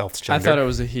assume the stealth's I gender. thought it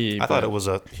was a he. I thought it was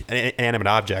an inanimate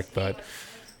object, but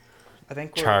I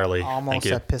think we're Charlie, almost thank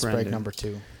you. at piss break Brendan. number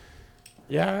 2.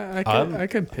 Yeah, I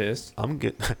could piss. I'm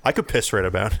good. I could piss right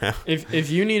about now. If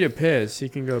you need a piss, you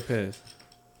can go piss.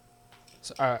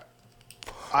 So,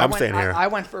 I'm staying here. I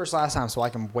went first last time, so I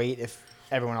can wait if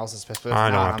everyone else is pissed. But if I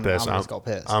know not, I'm pissed. I'm just go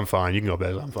piss. I'm fine. You can go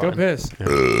piss. I'm fine. Go piss.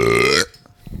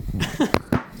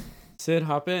 Sid,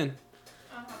 hop in.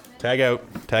 Tag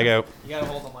out. Tag out. You gotta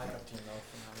hold the mic up to your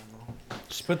mouth.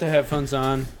 Just put the headphones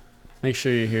on. Make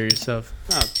sure you hear yourself.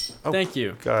 Oh, thank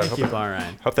you. God, Thank you,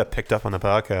 Bahrain. Hope that picked up on the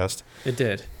podcast. It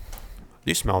did. Do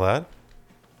you smell that?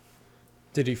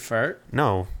 Did he fart?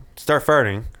 No. Start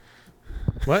farting.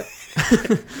 What?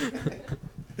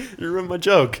 You ruined my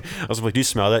joke. I was like, do you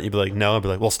smell that? You'd be like, no. I'd be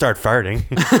like, well, start farting.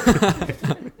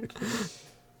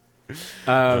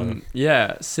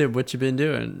 Yeah, Sid, what you been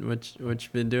doing? What you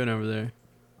been doing over there?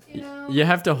 You know, You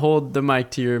have to hold the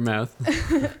mic to your mouth.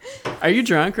 Are you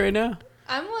drunk right now?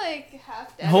 I'm like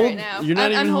half dead Hold. right now. You're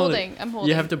not I'm even holding. I'm holding.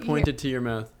 You have to You point hear- it to your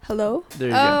mouth. Hello. There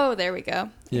you go. Oh, there we go. I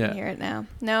Yeah. can hear it now.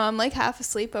 No, I'm like half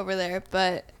asleep over there,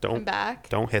 but I'm Don't back.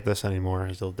 don't hit this anymore.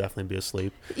 He'll definitely be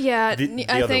asleep. Yeah, The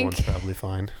I other think. one's probably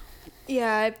fine.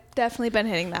 Yeah, I've definitely been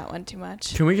hitting that one too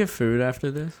much. Can we get food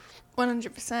after this?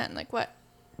 100%. Like what?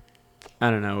 I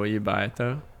don't know. Will you buy it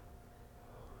though?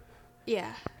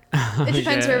 Yeah. It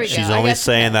depends where we go. She's I only guess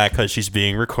saying that because she's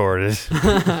being recorded.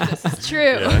 It's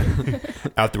true. Yeah.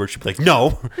 Afterwards, she'll be like,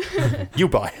 no, you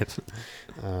buy it.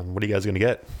 What are you guys going to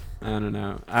get? I don't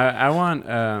know. I want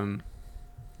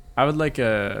I would like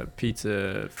a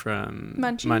pizza from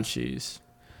Munchies?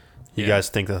 You Yeah. guys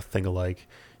think alike.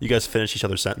 You guys finish each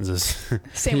other's sentences.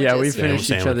 Sandwiches. Yeah, we Yeah, finish each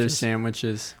sandwiches. other's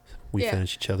sandwiches. We Yeah.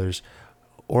 finish each other's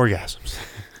orgasms.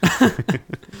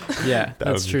 Yeah, That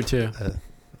that's would true be- too.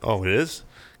 Oh, it is?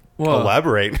 Well,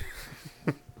 Elaborate.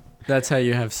 that's how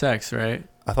you have sex, right?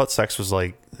 I thought sex was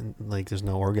like there's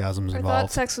no orgasms I thought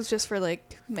involved. sex was just for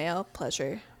like male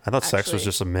pleasure. I thought sex was actually-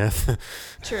 just a myth.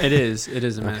 True. It is. It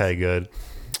is a myth. Okay, good.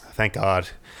 Thank God.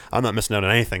 I'm not missing out on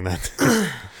anything then.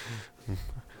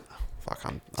 Fuck,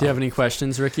 Do you have any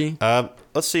questions, Ricky?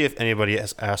 Let's see if anybody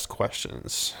has asked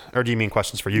questions. Or do you mean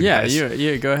questions for you Yeah, guys?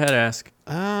 you go ahead, ask.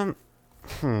 I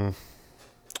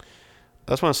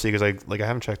just want to see because I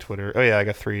haven't checked Twitter. Oh yeah, I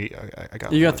got 3. I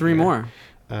got. You got one 3 here. more.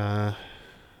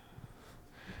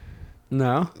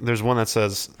 No. There's one that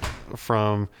says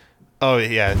from. Oh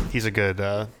yeah, he's a good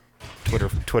Twitter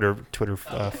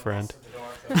friend.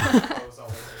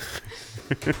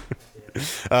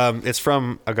 It's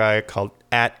from a guy called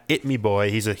 @itmeboy.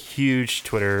 He's a huge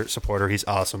Twitter supporter. He's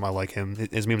awesome. I like him.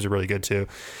 His memes are really good too.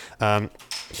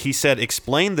 He said,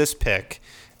 "Explain this pic,"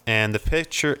 and the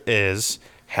picture is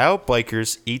how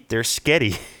bikers eat their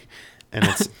sketty. and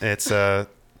it's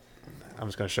I'm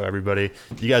just gonna show everybody.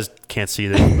 You guys can't see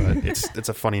this, but it's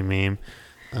a funny meme.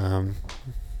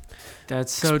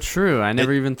 That's so true. I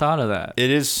never even thought of that. It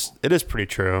is pretty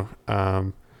true.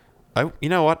 You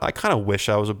know what? I kind of wish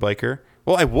I was a biker.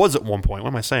 Well, I was at one point. What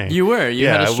am I saying? You were. You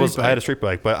had a street bike. I had a street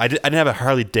bike, but I didn't have a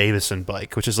Harley Davidson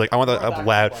bike, which is like I want a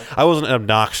loud. I wasn't an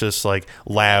obnoxious, like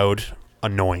loud,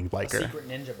 annoying biker. Secret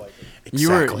ninja biker.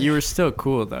 Exactly. You were still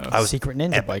cool though. I was Secret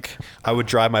ninja epic. bike. I would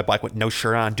drive my bike with no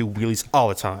shirt on, do wheelies all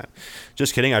the time.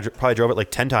 Just kidding. I probably drove it like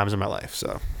 10 times in my life.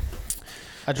 So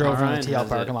I drove from Ryan the TL has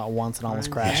parking it. lot once and almost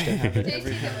crashed it. Did you take it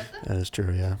with them? that is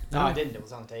true. Yeah. No, I didn't. It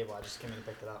was on the table. I just came in and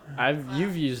picked it up.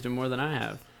 You've used it more than I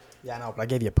have. Yeah, I know, but I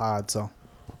gave you a pod, so.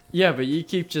 Yeah, but you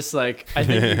keep just like I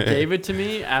think you gave it to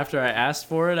me after I asked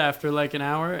for it after like an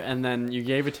hour, and then you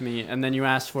gave it to me, and then you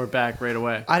asked for it back right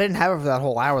away. I didn't have it for that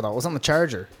whole hour, though. It was on the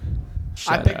charger. I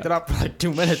Shut picked up. it up for like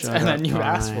 2 minutes, Shut and then up, you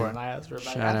asked Ryan. for it, and I asked for it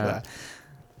back Shut after up. that.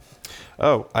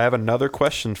 Oh, I have another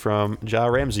question from Ja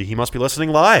Ramsey. He must be listening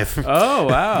live. Oh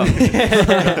wow!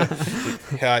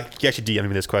 Yeah, he actually DM'd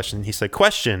me this question. He said,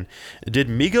 "Question: Did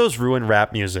Migos ruin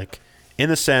rap music? In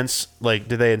the sense, like,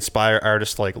 did they inspire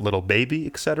artists like Lil Baby,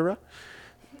 etc.?"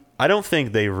 I don't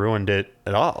think they ruined it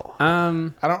at all.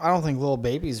 I don't think Lil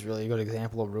Baby's really a good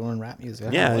example of ruining rap music.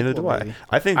 I Yeah, don't neither like do Lil I. Baby.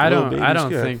 I think I Lil don't. Baby's I don't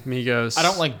good. think Migos. I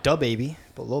don't like Da Baby,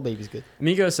 but Lil Baby's good.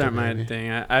 Migos aren't my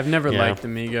thing. I've never Yeah. liked the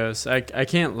Migos. I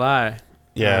can't lie.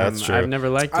 Yeah, that's true. I've never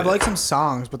liked it. I like some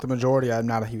songs, but the majority I'm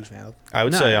not a huge fan of. I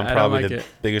would No, say I'm I don't probably like the it.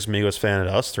 biggest Migos fan of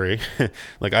us three.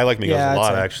 Like, I like Migos Yeah, a I'd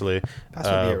lot, say. actually. That's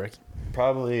what be it, Rick.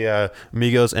 Probably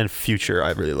Migos and Future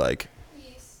I really like.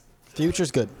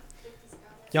 Future's good.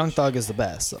 Young Thug is the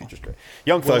best. So.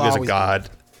 Young Thug Will is a always be. god.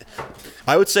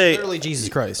 I would say... Literally Jesus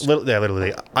Christ.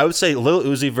 Literally. I would say Lil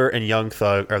Uzi Vert and Young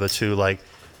Thug are the two, like,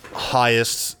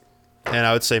 highest... And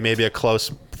I would say maybe a close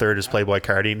third is Playboi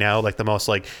Carti now, like, the most,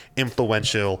 like,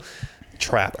 influential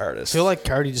trap artist. I feel like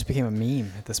Cardi just became a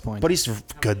meme at this point. But he's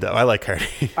good, though. I like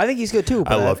Carti. I think he's good too.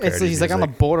 But I love it's, Cardi's he's like on the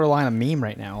music. borderline of meme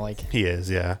right now. Like He is,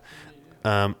 yeah.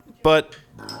 But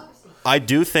I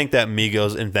do think that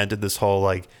Migos invented this whole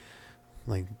like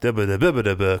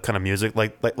dibba kind of music,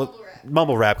 like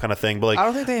mumble rap kind of thing. But like I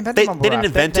don't think they invented mumble they rap. didn't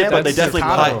invent They it, but have they definitely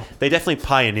staccato. they definitely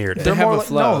pioneered it. They have a like,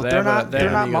 flow. no, They they're have a- not. they They're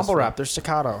have not Migos mumble flow. rap. They're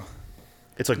staccato.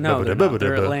 It's like No, they're not.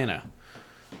 They're Atlanta.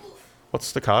 What's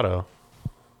staccato?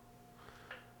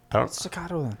 What's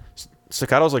staccato then?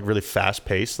 Staccato's like really fast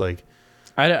paced. Like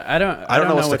I don't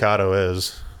know what staccato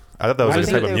is. I thought that was I like a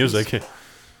think type of it was- music.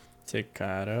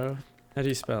 Staccato. How do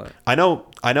you spell it? I know.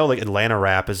 Like Atlanta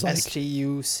rap is like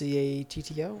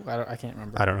Stuccato. I can't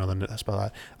remember. I don't know the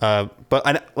spell that.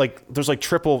 But like there's like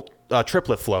triplet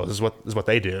flows is what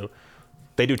they do.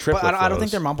 They do triplet But I don't flows.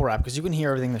 think they're mumble rap because you can hear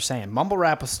everything they're saying. Mumble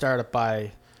rap was started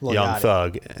by Lil Young Yachty.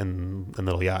 Thug and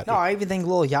Lil Yachty. No, I even think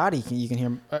Lil Yachty you can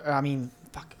hear.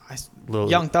 Lil-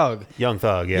 Young Thug. Young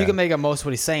Thug, yeah. You can make out most of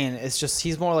what he's saying. It's just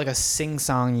he's more like a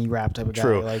sing-songy rap type of guy.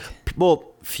 True. Like Well,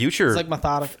 Future. it's like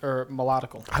methodic or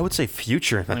melodical. I would say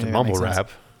Future invented that mumble makes sense.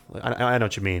 rap. I know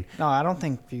what you mean. No, I don't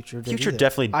think Future did Future either.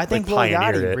 definitely, I think like, Lil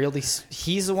pioneered Yachty it. really.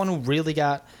 He's the one who really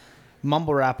got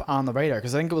mumble rap on the radar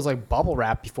because I think it was like bubble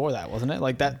rap before that, wasn't it?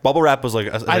 Like that. Bubble rap was like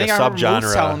a I think I remember Moose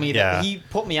subgenre. telling me yeah. that he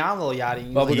put me on Lil Yachty.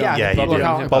 He was Bubblegum. like, yeah, you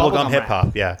Bubblegum do. hip- Bubblegum hip rap.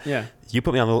 hop. Yeah. Yeah. You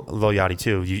put me on Lil Yachty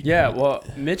too. Yeah, well,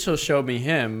 Mitchell showed me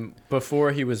him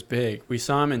before he was big. We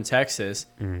saw him in Texas,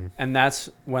 and that's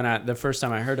when the first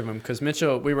time I heard of him. Because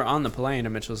Mitchell, we were on the plane,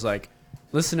 and Mitchell's like,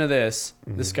 "Listen to this.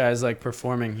 This guy's like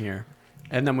performing here,"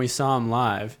 and then we saw him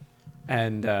live,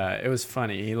 and it was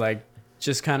funny. He like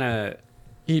just kind of,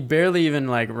 he barely even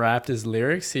like rapped his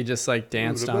lyrics. He just like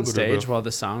danced on stage while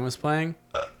the song was playing,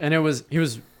 and it was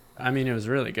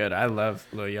really good. I love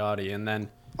Lil Yachty, and then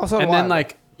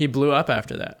like he blew up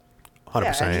after that.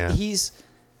 100%. and Yeah.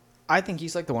 I think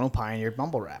he's like the one who pioneered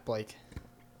mumble rap. Like,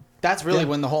 that's really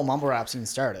when the whole mumble rap scene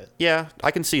started. Yeah,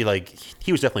 I can see like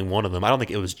he was definitely one of them. I don't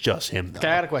think it was just him though. Okay,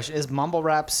 I got a question. Is mumble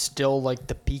rap still like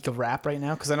the peak of rap right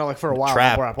now? Because I know like for a while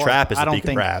Trap- mumble rap was. trap is I the don't peak of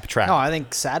think, rap, trap. No, I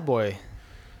think Sad Boy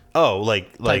Oh,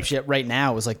 like type shit right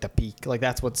now is like the peak. Like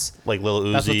that's what's like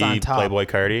Lil That's what's on Uzi, top. Playboy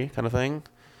Carti kind of thing.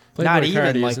 not Playboy even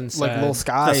Carti like isn't like sad. Lil It's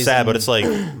Skies. not sad, but and- it's like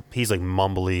he's like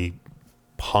mumbly,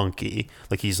 punky.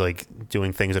 Like he's like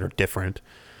doing things that are different.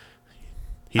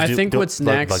 I think what's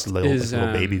next little, is,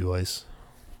 little baby voice.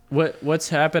 What's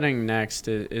happening next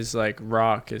is like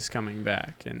rock is coming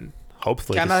back, and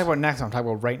Hopefully, I'm not talking 'cause- about next. I'm talking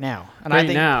about right now. And I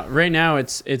think right now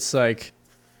it's like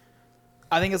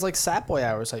I think it's like Sad Boy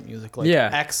hours type music. Like Yeah.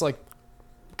 X like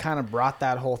kind of brought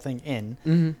that whole thing in.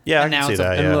 yeah, I and can now see it's a-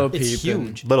 that. and Yeah, Lil It's Peep and-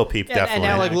 huge. Little Peep And definitely.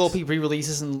 now like Lil Peep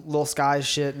re-releases and Lil Skies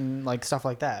shit and like stuff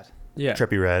like that. yeah.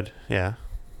 Trippy Red, yeah.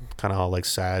 kind of all like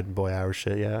sad boy hour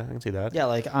shit. Yeah, I can see that. Yeah,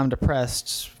 like I'm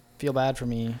depressed. Feel bad for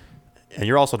me. And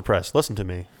you're also depressed. Listen to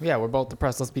me. Yeah, we're both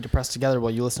depressed. Let's be depressed together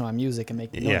while you listen to my music and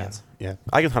make millions. Yeah.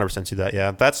 I can 100% see that.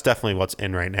 Yeah, that's definitely what's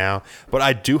in right now. But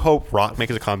I do hope rock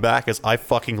makes a comeback, as I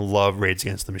fucking love Rage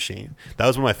Against the Machine. That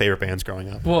was one of my favorite bands growing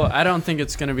up. Well, I don't think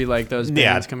it's gonna be like those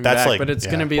Yeah, bands coming that's back, like- but it's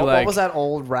yeah. gonna be What like was that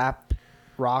old rock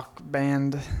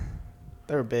band?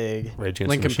 They were big. Rage Against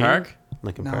Linkin the Machine. Park.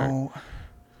 Linkin Park. No.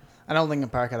 I don't think Linkin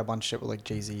Park had a bunch of shit with like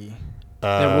Jay-Z.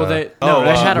 Yeah, well, they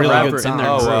had a really rapper good in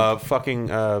their song. group.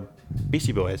 Fucking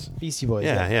Beastie Boys. Beastie Boys.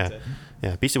 Yeah. that's it.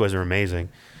 Yeah, Beastie Boys are amazing.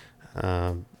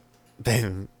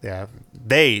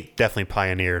 They definitely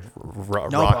pioneered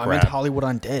rock No, but I meant rap. Hollywood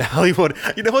Undead. Hollywood.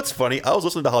 You know what's funny? I was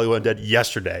listening to Hollywood Undead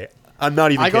yesterday. I'm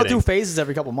not even I go kidding. through phases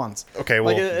every couple months. Okay,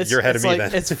 well, it's- you're ahead of it's me like,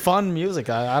 then. It's fun music.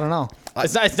 I don't know.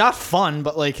 It's not fun,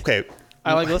 but like Okay,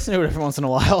 I like listening to it every once in a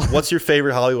while. what's your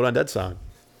favorite Hollywood Undead song?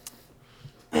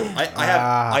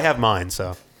 I have mine.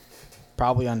 So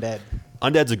Probably Undead.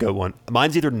 Undead's a good one.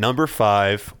 Mine's either number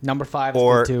 5 Number 5 is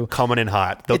or good too. Coming in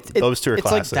Hot. Those two are it's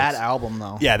classics. like that album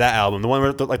though. Yeah, that album. The one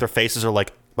where like their faces are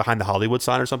like behind the Hollywood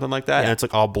sign or something like that, and it's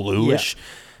like all bluish.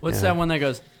 What's Yeah. that one that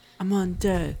goes? I'm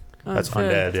undead. That's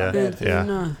Undead, yeah.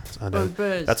 Yeah. It's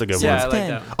Undead. That's a good Yeah, one. I like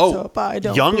that one. Oh, So if I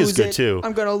don't Young is lose good it, too.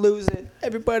 I'm gonna lose it.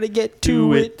 Everybody get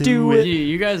Do to it, it. do Do it. it.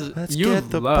 You guys, Let's you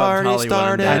get the loved party Hollywood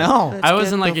started. Undead. I know. Let's I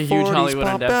wasn't get like the a huge 40s Hollywood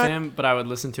pop Undead back. fan, but I would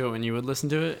listen to it when you would listen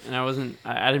to it, and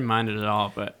I didn't mind it at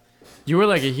all. But you were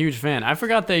like a huge fan. I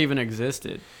forgot they even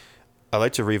existed. I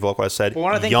like to revoke what I said. But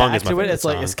when I think Young back is my to it, favorite it's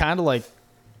like song. it's kind of like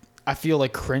I feel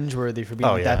like cringeworthy for being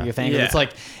Oh, like that yeah. big a fan. 'Cause Yeah.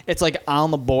 It's like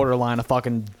on the borderline of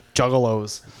fucking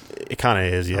juggalos. It kind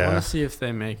of is, I yeah. want to see if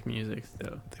they make music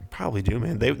though. They probably do,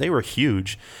 man. They were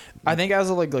huge. I think as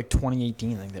of like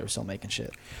 2018, I think they were still making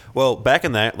shit. Well, back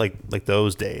in that like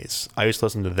those days, I used to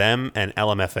listen to them and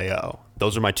LMFAO.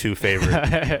 Those are my two favorite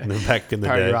back in the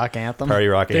Party day. rock anthem. Party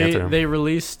rock They anthem. they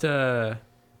released a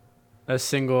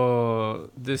single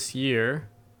this year,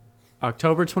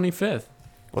 October 25th.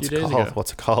 What's few it days called? ago.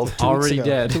 What's it called? 2 weeks Already ago.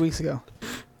 dead. 2 weeks ago.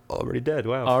 Already dead.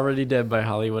 Wow. Already Dead by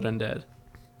Hollywood Undead.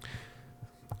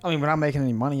 I mean, we're not making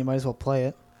any money. You might as well play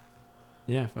it.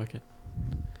 Yeah, fuck it.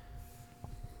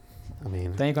 I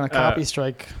mean, They ain't gonna copy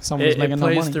strike someone who's It making no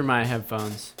plays money. through my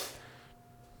headphones.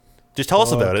 just tell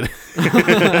us about it.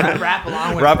 Rap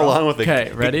along with Rap bro. along with it.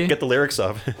 Okay, ready? Get the lyrics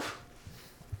up.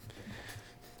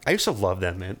 I used to love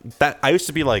them, man. That I used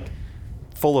to be like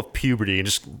full of puberty and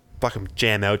just fucking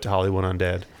jam out to Hollywood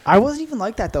Undead. I wasn't even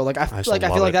like that though. Like I used feel to like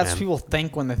love it, that's man. what people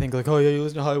think when they think like, oh yeah, you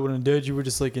listen to Hollywood Undead, you were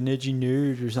just like an edgy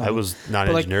nerd or something. I was not But,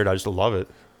 an like, nerd. I just love it.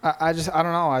 I don't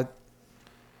know.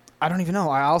 I don't even know.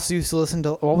 I also used to listen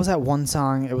to what was that one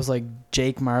song? It was like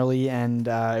Jake Marley and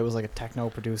it was like a techno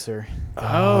producer.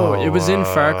 Oh, it was in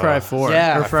Far Cry 4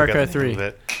 Yeah. or I Far forgot Cry the 3. name of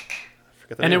it.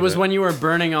 And it was when you were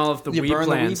burning all of the You weed burn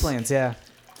the weed plants. plants, yeah.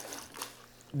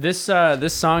 This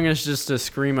song is just a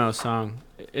screamo song.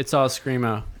 It's all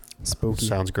screamo. Spooky.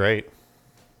 Sounds great.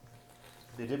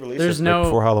 They did release There's it no-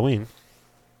 before Halloween.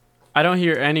 I don't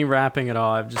hear any rapping at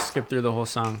all. I've just skipped through the whole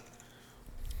song.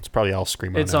 It's probably all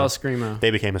screamo. It's now. all screamo. They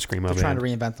became a screamo They're trying band, to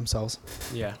reinvent themselves.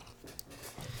 Yeah.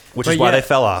 which But is why yeah. they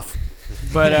fell off.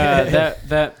 But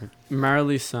that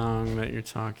Marley song that you're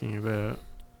talking about.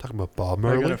 Talking about Bob I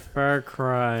got Marley. a Far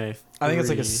Cry 3. I think it's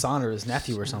like his son or his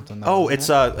nephew or something. Though, Oh, isn't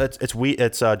it's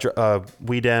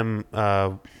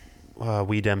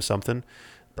Weedem something.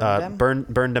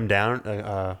 Burn them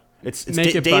down. It's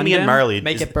Make It Bun Damian Dem? Marley. it?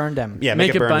 Make it burn them. Yeah, Make make,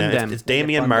 It it burn Bun them. Dem. It's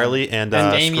Damian Bun Dem. Marley and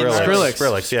Damian Skrillex.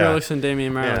 Skrillex. Yeah. Skrillex and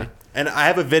Damian Marley. Yeah. And I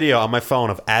have a video on my phone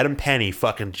of Adam Penny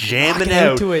fucking jamming Rocking out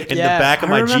out to it, in yeah. the back of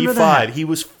I my remember G5. that. He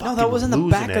was fucking No, that was in the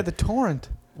losing back it. of the torrent.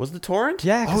 Was it the torrent?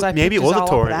 Yeah, 'cause I maybe it picked was this a all up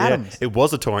torrent. at Yeah, Adam's. it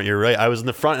was a torrent. You're right. I was in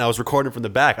the front and I was recording from the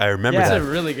back. I remember Yeah. It's that.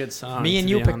 a really good song. Me and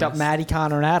to you be picked up honest. Maddie,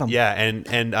 Connor, and Adam. Yeah,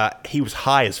 and he was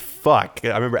high as fuck. I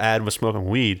remember Adam was smoking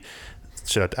weed.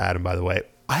 Shout out to Adam, by the way.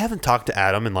 I haven't talked to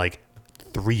Adam in like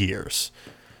 3 years.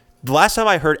 The last time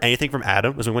I heard anything from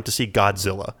Adam was when we went to see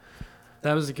Godzilla.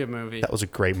 That was a good movie. That was a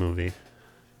great movie.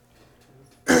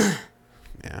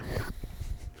 Yeah.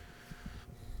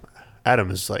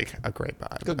 Adam is like a great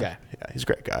guy. Good guy. Yeah, he's a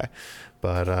great guy.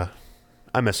 But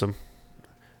I miss him.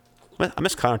 I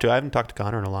miss Connor too. I haven't talked to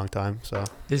Connor in a long time, so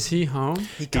Is he home?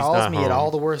 He calls not me at home.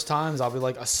 all the worst times. I'll be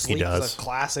like asleep. He It's does. like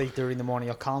class 8:30 in the morning.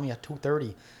 He'll call me at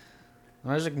 2:30,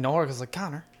 and I just ignore it because like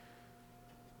Connor,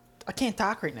 I can't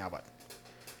talk right now. But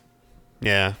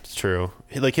yeah, it's true.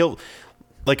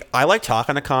 I like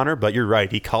talking to Connor, but you're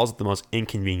right. He calls at the most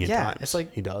inconvenient yeah, times. it's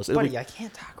like he does. buddy, I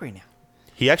can't talk right now.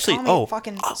 He actually. Call me at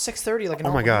fucking 6:30 like an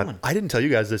Oh my old god! woman. I didn't tell you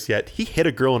guys this yet. He hit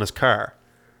a girl in his car.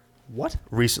 What?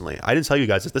 recently. I didn't tell you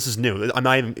guys this. This is new. I'm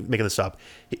not even making this up.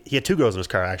 He had 2 girls in his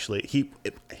car, actually. He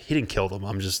didn't kill them.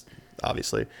 I'm just,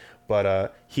 obviously.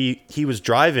 But he was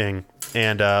driving,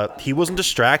 and he wasn't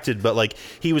distracted, but like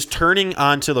he was turning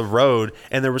onto the road,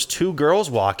 and there was 2 girls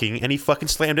walking, and he fucking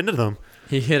slammed into them.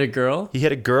 He hit a girl? He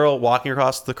hit a girl walking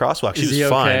across the crosswalk. She Is was he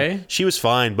fine. okay? She was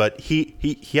fine, but he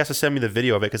has to send me the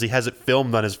video of it because he has it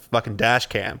filmed on his fucking dash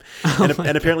cam.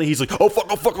 And apparently he's like, oh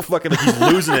fuck, and like he's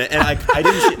losing it. And I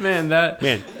didn't see Man,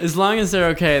 Man. as long as they're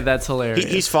okay, that's hilarious.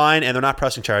 He's fine, and they're not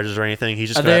pressing charges or anything. He's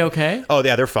just Are they okay? Oh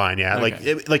yeah, they're fine. Yeah,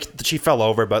 Okay. like she fell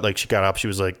over, but like she got up. She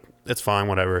was like, it's fine,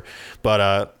 whatever.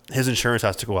 But his insurance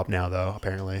has to go up now, though.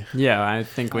 Apparently. Yeah, I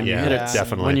think when you Yeah, hit it,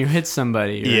 definitely. when you hit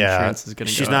somebody, your Yeah, insurance is going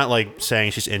to go she's up. not like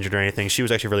saying she's injured or anything. She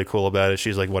was actually really cool about it.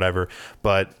 She's like, whatever.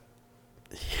 But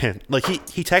like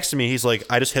he texted me. He's like,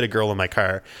 I just hit a girl in my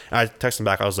car. And I texted him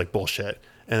back. I was like, bullshit.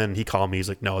 And then he called me. He's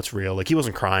like, no, it's real. Like he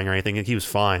wasn't crying or anything. He was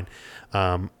fine.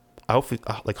 I hope he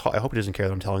doesn't care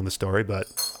that I'm telling the story, but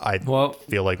I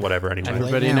feel like whatever anyway.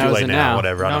 Everybody Too knows late it now, now.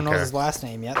 whatever. I No don't one knows care. his last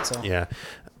name yet, so. Yeah.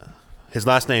 His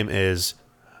last name is.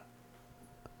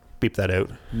 Beep that out.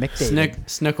 McDavid.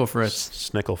 Snickle Fritz.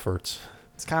 Snicklefurts.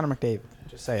 It's Connor McDavid.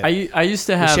 Just say it. I used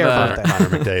to We have share a birthday. Connor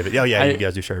McDavid. Oh yeah, I- you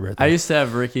guys do share a birthday. I used to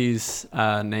have Ricky's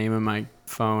name in my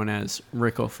phone as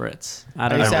Rickle Fritz. I I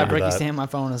don't used to know. have remember Ricky that. Stan on my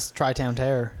phone as Tri-Town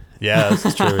Terror. Yeah,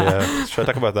 that's true. Yeah, should I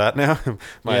talk about that now?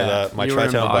 My You were in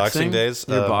Tri-Town boxing days.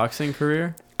 Your boxing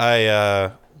career?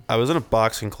 I was in a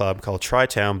boxing club called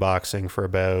Tri-Town Boxing for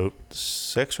about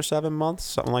 6 or 7 months,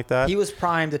 something like that. He was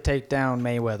primed to take down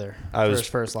Mayweather for his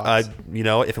first loss.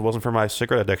 If it wasn't for my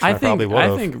cigarette addiction, I, I probably would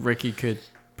have. think Ricky could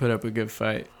put up a good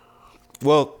fight.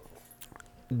 Well,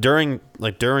 during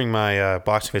my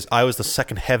boxing phase, I was the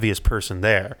second heaviest person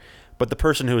there. But the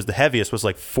person who was the heaviest was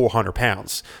like 400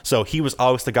 pounds. So he was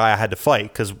always the guy I had to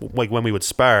fight because like when we would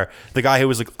spar, the guy who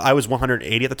was like, I was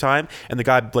 180 at the time, and the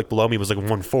guy like below me was like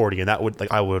 140, and that would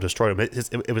like I would have destroyed him.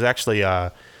 It was actually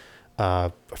I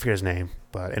forget his name,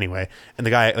 but anyway, and the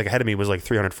guy like ahead of me was like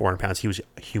 300, 400 pounds. He was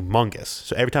humongous.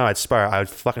 So every time I'd spar, I would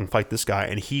fucking fight this guy,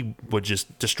 and he would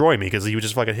just destroy me because he would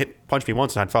just fucking punch me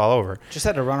once and I'd fall over. Just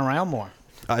had to run around more.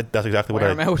 That's exactly Wear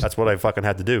 'em out. that's what I fucking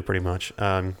had to do pretty much.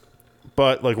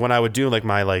 But like when I would do like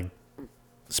my like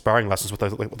sparring lessons with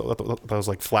those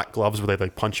like flat gloves where they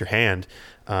like punch your hand,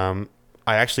 I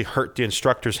actually hurt the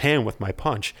instructor's hand with my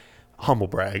punch. Humble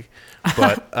brag,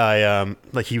 but I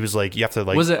like he was like you have to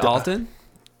like. Was it Alton?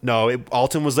 No,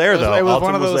 Alton was there though. It was Alton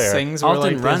one of those there. things where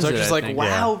Alton like runs runs it, just I like, think.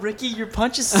 wow, Ricky, your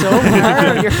punch is so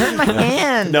hard. You're hurting my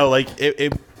hand. No, like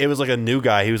it was like a new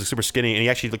guy. He was like, super skinny, and he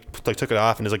actually like took it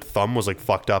off, and his like thumb was like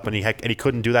fucked up, and he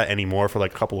couldn't do that anymore for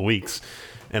like a couple of weeks.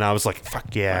 And I was like,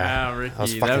 "Fuck yeah!" Wow, Ricky, I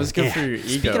was that fucking- was good yeah. for your ego.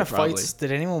 Speaking of probably. fights,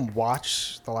 did anyone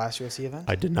watch the last UFC event?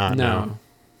 I did not know. No.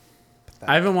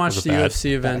 I haven't watched Was the it bad?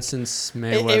 UFC event since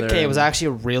Mayweather. Okay, it was and- actually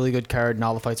a really good card, and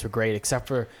all the fights were great, except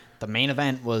for the main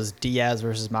event was Diaz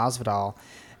versus Masvidal,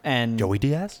 and Joey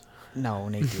Diaz? no,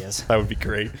 Nate Diaz. That would be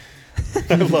great.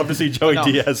 I'd love to see Joey No,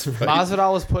 Diaz fight.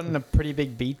 Masvidal was putting a pretty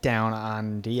big beat down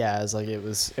on Diaz. Like it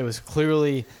was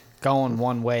clearly going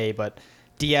one way, but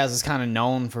Diaz is kind of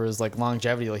known for his like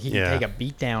longevity. Like he can Yeah. take a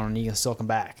beat down and he can still come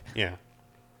back. Yeah.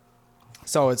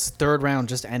 So its third round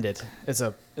just ended. It's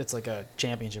like a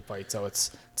championship fight, so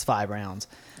it's 5 rounds.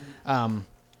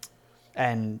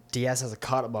 And Diaz has a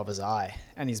cut above his eye,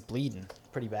 and he's bleeding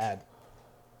pretty bad.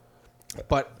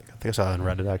 But I think I saw that on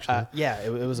Reddit actually. yeah, it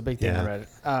was a big thing Yeah. on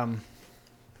Reddit.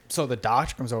 So the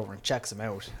doctor comes over and checks him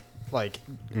out, like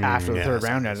after the yeah, third that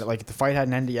round ended. Like the fight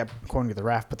hadn't ended yet, according to the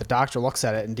ref. But the doctor looks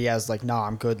at it, and Diaz's like, "No,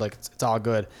 I'm good. Like it's all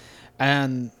good."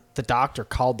 And the doctor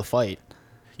called the fight.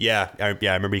 yeah, I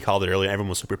remember he called it earlier. Everyone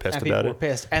was super pissed And people about were it.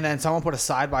 pissed. And then someone put a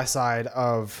side by side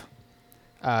of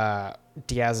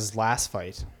Diaz's last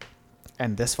fight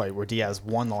and this fight where Diaz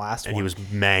won the last And one. he was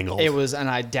mangled. It was an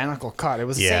identical cut. It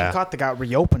was the Yeah. same cut that got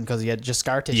reopened because he had just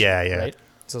scar tissue. Yeah, yeah. Right?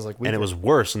 So it was like and it weird. was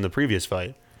worse than the previous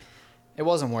fight. It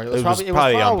wasn't worse. It it was was probably,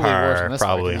 probably on worse par, than this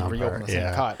probably fight on because he reopened par, the same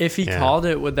yeah. cut. If he Yeah. called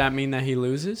it, would that mean that he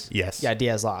loses? Yes. Yeah,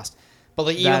 Diaz lost. But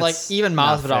like That's even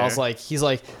not Masvidal's fair. like he's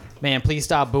like, man, please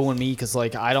stop booing me because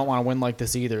like I don't want to win like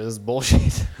this either. This is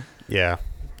bullshit. Yeah.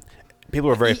 People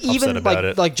were very Even upset about like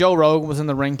it. like Joe Rogan was in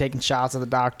the ring taking shots at the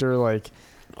doctor. Like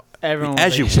everyone was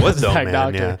As you taking would shots though, at that man.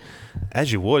 doctor. Yeah.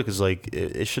 As you would, because like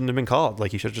it shouldn't have been called.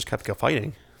 Like you should have just kept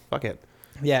fighting. Fuck it.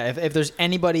 Yeah, if there's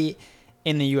anybody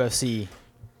in the UFC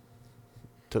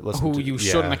To listen who to- you yeah.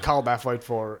 shouldn't have called that fight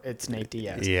for, it's Nate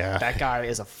Diaz. Yeah. That guy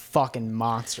is a fucking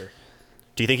monster.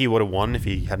 Do you think he would have won if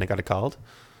he hadn't got it called?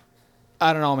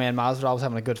 I don't know, man. Masvidal was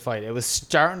having a good fight. It was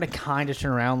starting to kind of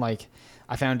turn around. Like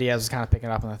I found Diaz was kind of picking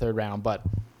up in the third round, but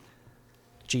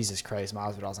Jesus Christ,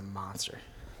 Masvidal's a monster.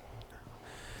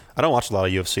 I don't watch a lot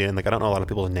of UFC, and like I don't know a lot of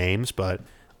people's names, but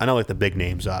I know like the big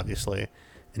names, obviously.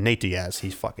 And Nate Diaz,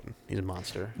 he's a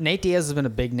monster Nate Diaz has been a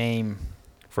big name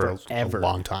for forever. a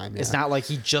long time. It's yeah. not like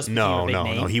he just became No, a big no,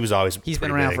 name. no. He was always. He's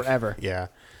been pretty around big. forever. Yeah.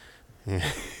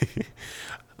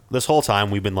 This whole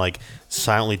time we've been like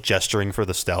silently gesturing for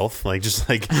the stealth, like just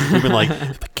like we've been like,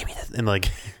 but give me that, and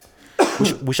like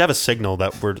we should have a signal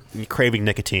that we're craving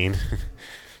nicotine.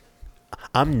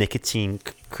 I'm nicotine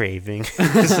craving.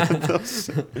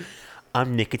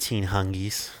 I'm nicotine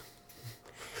hungies.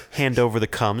 Hand over the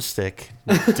cum stick,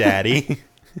 daddy.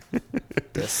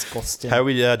 Disgusting. How are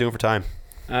we doing for time?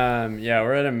 Yeah,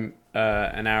 we're at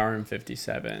an hour and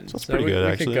 57. So that's pretty good,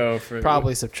 we actually. could go for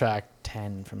Probably subtract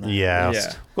 10 from that. Yeah,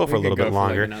 Yeah. go for We a little could bit go for, like,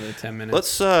 longer. another 10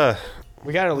 minutes. Let's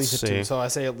We got at least Let's a 2, see. so I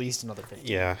say at least another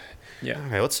 50. yeah. Yeah.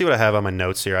 Okay, let's see what I have on my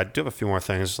notes here. I do have a few more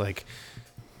things. Like,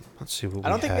 let's see what I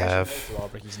don't we think we have. actually went through all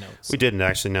Ricky's notes. We didn't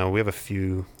actually. No, we have a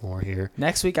few more here.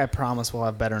 Next week, I promise we'll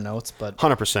have better notes, but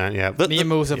 100%. Yeah. me and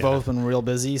Moose have both been real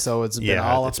busy, so it's been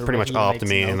Yeah, all up it's to pretty much Ricky all up make to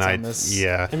some me, and notes I on this.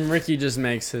 yeah. And Ricky just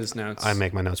makes his notes. I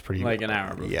make my notes pretty like an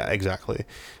hour before. Yeah, exactly.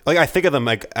 Like I think of them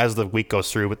like as the week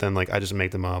goes through, but then like I just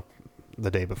make them up the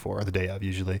day before or the day of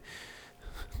usually.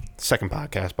 Second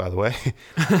podcast, by the way.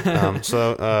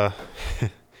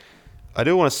 I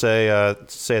do want to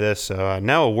say this.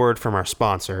 Now a word from our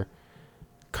sponsor,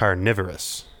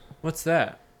 Carnivorous. What's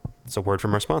that? It's a word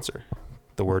from our sponsor.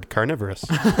 The word carnivorous.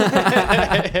 We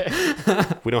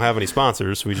don't have any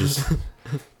sponsors. We just.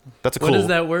 That's a cool. What does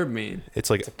that word mean? It's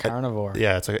like It's a carnivore.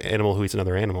 yeah, it's an animal who eats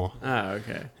another animal. Oh,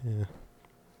 okay.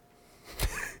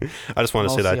 I just want to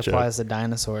say Mostly that joke. applies to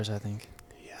dinosaurs, I think.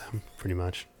 Pretty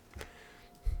much.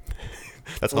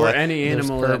 That's all. Or I, any There's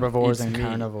animal that herbivores eats and meat.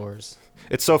 carnivores.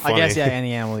 it's so I funny. guess, yeah,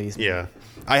 any animal eats meat. Yeah.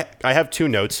 I have 2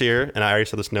 notes here, and I already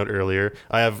said this note earlier.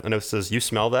 I have a note that says, "You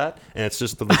smell that?" And it's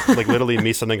just like literally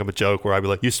me setting up a joke where I'd be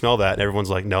like, "You smell that?" And everyone's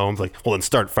like, "No." I'm like, "Well, then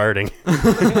start farting."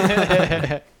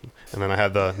 And then I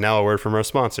have the now a word from our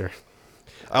sponsor.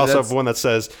 I also That's- have one that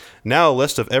says, "Now a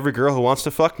list of every girl who wants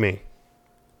to fuck me."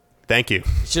 Thank you.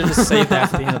 You should have just saved that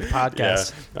for the end of the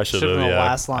podcast. I should Should've have. been the Yeah,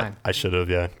 last line. I should have.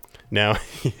 Yeah. Now,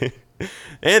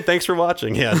 and thanks for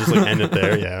watching. Yeah, just like end it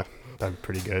there. Yeah, that's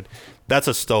pretty good. That's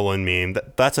a stolen meme.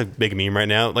 That's a big meme right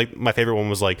now. Like my favorite one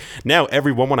was like, "Now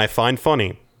every woman I find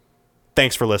funny."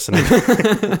 Thanks for listening.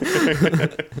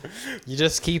 You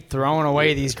just keep throwing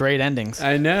away these great endings.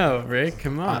 I know, Rick.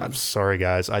 Come on. I'm sorry,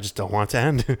 guys. I just don't want it to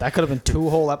end. That could have been 2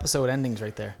 whole episode endings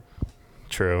right there.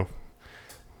 True.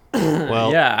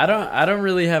 Well, Yeah, I don't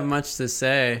really have much to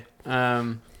say.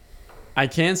 I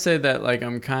can say that like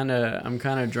I'm kind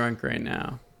of drunk right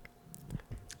now.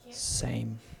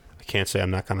 Same. I can't say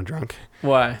I'm not kind of drunk.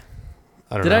 Why?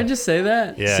 I don't Did know. I just say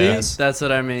that? Yeah. See, Yes. that's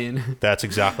what I mean. That's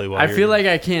exactly why. I feel like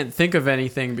I can't think of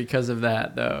anything because of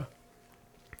that though.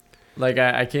 Like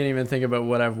I can't even think about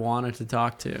what I've wanted to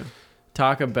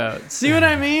talk about. See what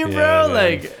I mean, bro? Yeah, man.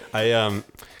 Like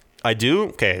I do.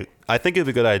 Okay, I think it'd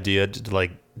be a good idea to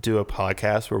like do a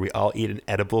podcast where we all eat an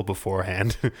edible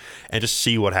beforehand and just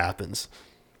see what happens.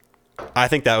 I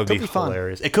think that would Could be be fun.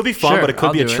 hilarious. It could be fun, Sure, but it could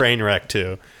I'll be a do it. train wreck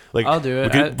too. Like I'll do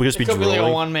it. We could just be It could be like a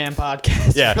drooling. one-man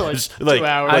podcast. Yeah, for like just, 2 like-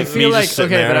 hours. I like feel me like just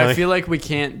sitting okay, there, but I like- feel like we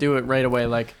can't do it right away.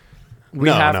 Like we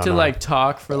No, have no, to no. like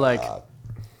talk for like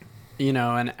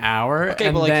an hour Okay,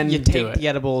 and but like then you do take it. the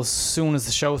edible as soon as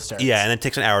the show starts. Yeah, and then it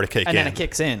takes an hour to kick and in. then it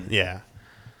kicks in. Yeah,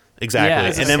 exactly. Yeah,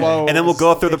 it's and then slow- and then we'll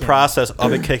go through the kicking. process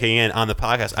of it kicking in on the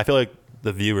podcast. I feel like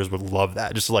the viewers would love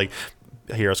that. Just like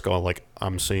hear us going like,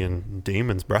 "I'm seeing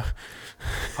demons, bro."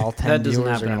 All 10 That doesn't viewers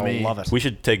are happen to gonna me. love it. We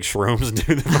should take shrooms and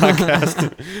do the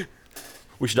podcast.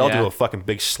 We should all Yeah. do a fucking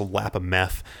big slap of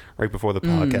meth right before the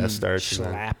podcast starts. and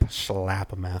then slap.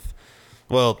 slap of meth.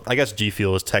 Well, I guess G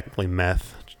Fuel is technically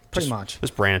meth. Pretty Just- much.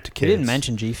 Just brand it to We kids. didn't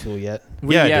mention G Fuel yet.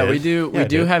 Yeah, I we did. do. Yeah, I We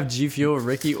do did. have G Fuel.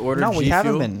 Ricky ordered No, G we Fuel.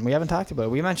 haven't been. We haven't talked about it.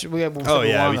 We mentioned we. Oh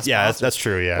yeah, yeah. That's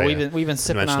true. Yeah, But yeah. we've been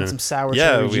sipping on mentioned it. some sour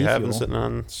Yeah, cherry we G have been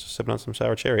Fuel. sipping on some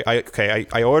sour cherry.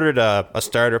 I ordered a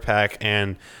starter pack,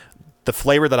 and the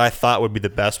flavor that I thought would be the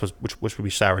best was which would be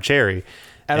sour cherry.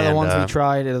 Out of the And, ones we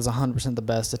tried, it is 100% the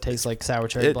best. It tastes like sour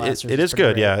cherry blasters. It is It's pretty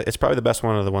good. great. Yeah, it's probably the best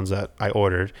one of the ones that I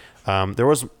ordered. There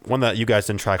was one that you guys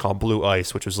didn't try called Blue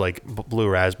Ice, which was like blue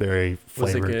raspberry Was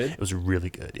it flavored. good? It was really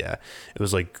good. Yeah, it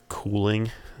was like cooling.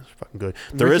 It was fucking good.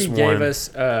 There Ricky is gave one.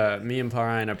 us me and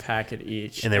Parine a packet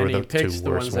each, And they were he the picked two the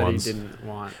worst ones ones. that he didn't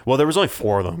want. Well, there was only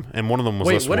 4 of them, and one of them was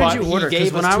Wait, this what one. did you But order? he 'Cause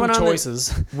gave when us I 2 went on the-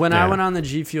 choices. When Yeah. I went on the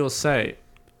G Fuel site,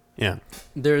 Yeah.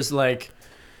 there's like,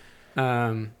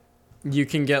 you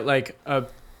can get like a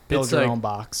build It's your like- own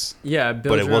box. Yeah, build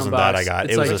But it your own wasn't that box. I got.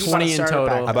 It's It was like a- 20 in starter total.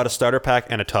 pack. I bought a starter pack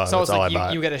and a tub. So That's it's all like I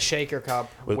bought. you get a shaker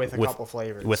cup with a with- couple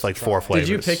flavors. with, like, to 4 try. flavors.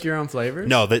 Did you pick your own flavors?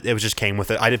 No, it was just came with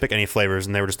it. I didn't pick any flavors,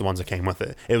 and they were just the ones that came with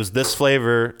it. It was this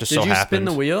flavor. Just Did so you happened. spin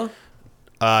the wheel?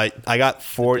 I got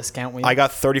discount wheel? I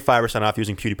got 35% off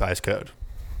using PewDiePie's code.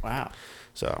 Wow.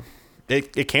 So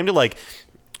it came to like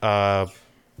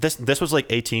this was like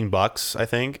 $18, I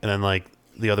think, and then like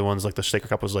the other ones like the shaker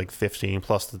cup was like 15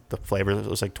 plus the flavor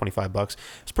was like $25.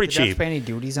 It's pretty Did you have cheap. to pay any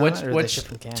duties on Which- it, or did they which- ship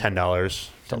from Canada? $10,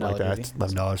 something like $10 that. duty.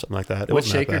 $11, something like that. It What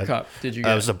wasn't that shaker bad. cup did you It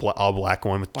get? was all black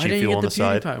one with Why G didn't you Fuel get on the the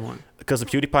side. PewDiePie one? Because the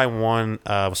PewDiePie one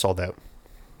was sold out.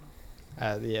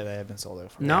 Yeah, they have been sold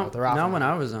out. For No, they're off not now. when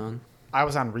I was on. I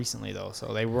was on recently though, so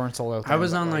they weren't sold out. I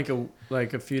was then, on but,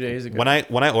 like a few days ago. When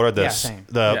I ordered this, same.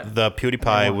 the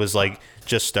PewDiePie was like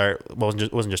wasn't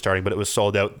just starting, but it was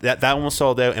sold out. That one was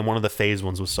sold out, and one of the phase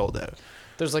ones was sold out.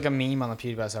 There's like a meme on the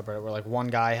PewDiePie subreddit where like one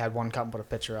guy had one cup and put a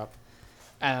picture up,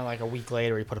 and then like a week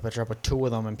later he put a picture up with 2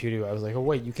 of them, and PewDiePie was like, "Oh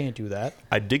wait, you can't do that."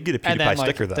 I did get a And PewDiePie then like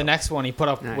sticker though. the next one he put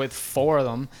up Nice. with 4 of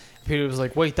them. PewDiePie was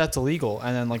like, "Wait, that's illegal."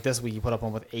 And then like this week he put up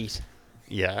one with 8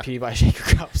 yeah, PewDiePie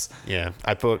shaker cups. yeah.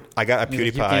 I got a He's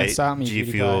like, "You can't stop me, PewDiePie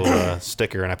G Fuel PewDiePie."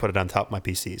 sticker, and I put it on top of my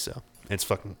PC, so it's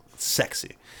fucking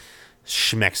sexy,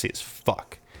 schmexy as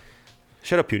fuck.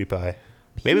 Shut up, PewDiePie.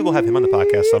 Maybe we'll have him on the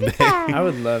podcast someday. I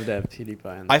would love to have PewDiePie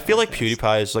on the I feel like podcast.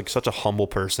 PewDiePie is like such a humble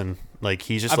person. Like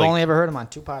he's just I've like only ever heard him on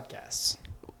 2 podcasts.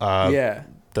 Yeah.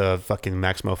 the fucking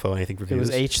Max Mofo anything It reviews.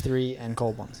 was H3 and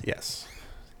Cold Ones. Yes.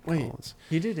 Wait, Collins.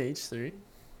 he did H3?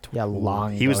 Yeah,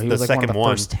 long. He was ago. the like second one. Of the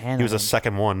one. First 10, He was I the think.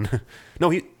 second one.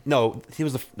 He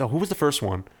was the who was the first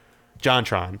one?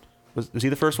 JonTron. Was he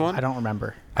the first one? I don't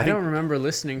remember. I think- don't remember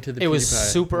listening to the It was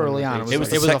PewDiePie super one early with on. H3. It was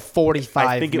the a sec- 45.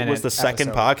 I think it was the second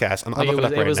podcast. I'm Like, looking it was, it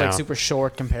up right it was now. like super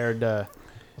short compared to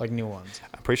like new ones.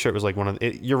 I'm pretty sure it was like one of.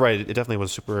 You're right. It definitely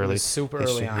was super It early. was super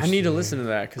It's early super on. I need to listen to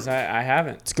that because I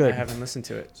haven't. It's good. I haven't listened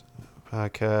to it.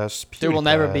 Podcast. There will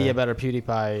never be PewDiePie. a better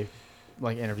PewDiePie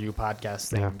like interview podcast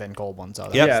thing Yeah. than Cold Ones. So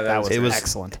Yep. that was It was-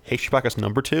 excellent. H podcast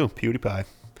number 2. PewDiePie.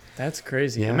 That's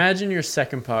crazy. Yeah. Imagine your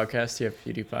second podcast, you have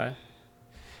PewDiePie.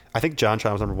 I think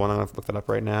JonTron was number 1. I'm gonna look that up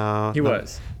right now. He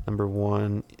was. number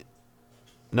 1.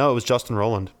 No, it was Justin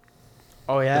Roland,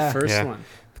 Oh yeah, The first Yeah. one.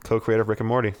 co-creator of Rick and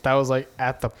Morty. that was like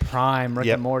at the prime Rick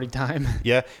Yep. and Morty time.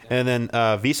 Yeah, and then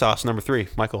Vsauce number 3,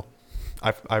 Michael.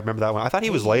 I remember that one. I thought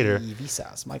he was later.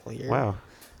 Vsauce, Michael here. Wow.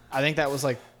 I think that was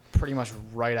like pretty much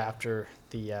right after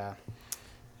the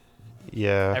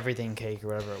Yeah. everything cake or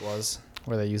whatever it was,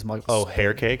 where they used Michael. Oh,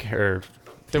 hair cake or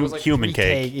There was like human 3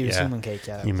 cake. It was Yeah. human cake.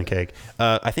 Yeah, that human was it. cake.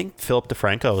 I think Philip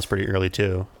DeFranco was pretty early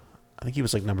too. I think he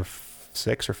was like number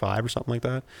 6 or 5 or something like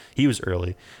that. He was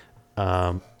early.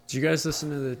 Did you guys listen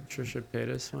to the Trisha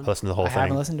Paytas one? I listened to the whole I haven't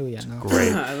thing. listened to it yet. No.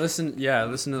 Great. I listened. Yeah, I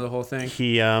listened to the whole thing.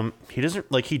 He doesn't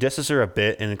like he disses her a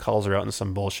bit and calls her out into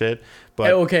some bullshit.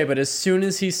 But Okay, but as soon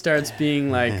as he starts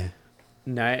being like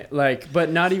nice, like,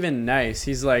 but not even nice,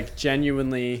 he's like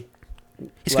genuinely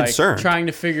he's like, concerned. trying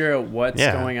to figure out what's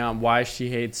Yeah. going on, why she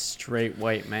hates straight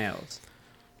white males,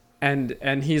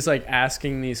 and he's like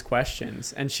asking these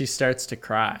questions, and she starts to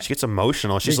cry. She gets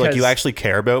emotional. She's like, "You Because- actually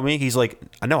care about me?" He's like,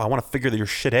 "I know. I want to figure your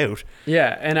shit out."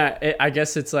 Yeah, and I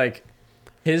guess it's like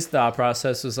his thought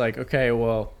process was like, okay,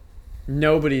 well,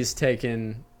 nobody's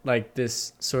taken like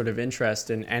this sort of interest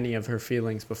in any of her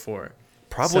feelings before.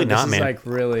 Probably So not, this man. is like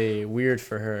really weird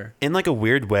for her. In like a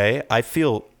weird way, I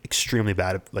feel extremely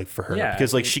bad like for her Yeah,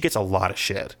 because like it- she gets a lot of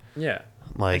shit. Yeah.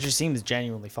 Like It just seems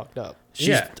genuinely fucked up. she's,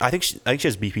 Yeah. I think she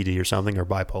has BPD or something or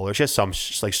bipolar. She has some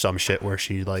some shit where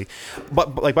she like,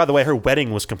 but like by the way, her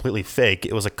wedding was completely fake.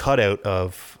 It was a cutout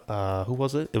of who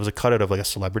was it? It was a cutout of like a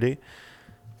celebrity.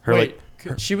 Her Wait,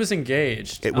 like she was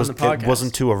engaged it on was the podcast. it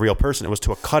wasn't to a real person. It was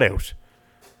to a cutout.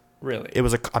 Really. It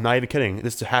was a. I'm not even kidding.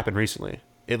 This happened recently.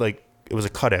 It was a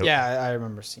cutout. Yeah, I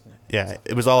remember seeing it. Yeah,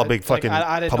 it was all a big Like, fucking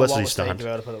I didn't publicity know what was fake stunt.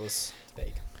 about it, but it was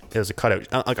fake. It was a cutout.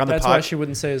 Like on That's the why pod, she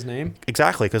wouldn't say his name.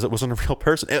 exactly because it wasn't a real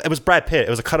person. It was Brad Pitt. It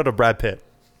was a cutout of Brad Pitt.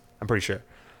 I'm pretty sure.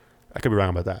 I could be wrong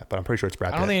about that, but I'm pretty sure it's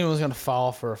Brad I Pitt. don't think anyone's gonna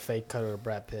fall for a fake cutout of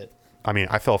Brad Pitt. I mean,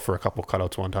 I fell for a couple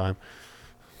cutouts one time.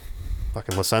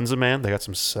 Fucking La Senza, man. They got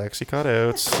some sexy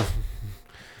cutouts.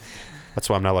 That's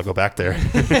why I'm not allowed to go back there.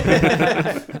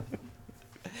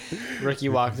 Ricky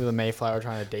walked through the Mayflower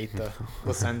trying to date the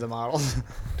La Senza models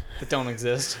that don't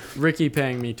exist. Ricky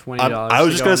paying me $20. I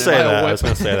was just going to say buy a that. I whip. was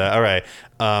going to say that. All right.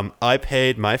 I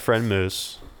paid my friend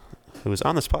Moose, who was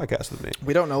on this podcast with me,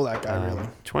 We don't know that guy really.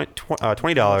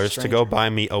 $20 to go buy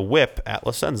me a whip at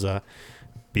La Senza.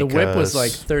 The whip was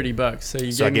like because- $30, so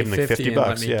you So I gave gave me him, like, 50 and $50,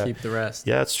 let me yeah. keep the rest.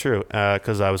 Yeah, that's true.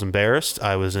 Because I was embarrassed.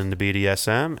 I was into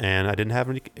BDSM and I didn't have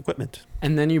any equipment.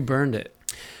 And then you burned it.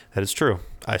 That is true.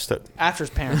 After his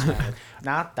parents married.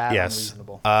 Not that Yes.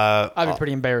 unreasonable. I'll I'd be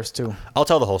pretty embarrassed too.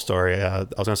 tell the whole story. I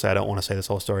was gonna say I don't want to say this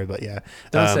whole story, but yeah.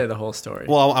 Don't say the whole story.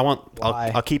 Well,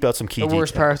 Why? I'll keep out some key The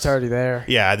worst details. part's already there.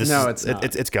 Yeah, No, it's not.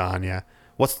 it's gone. Yeah.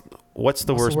 What's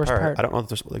the worst part? I don't know if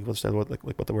there's,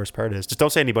 what the worst part is. Just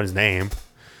don't say anybody's name.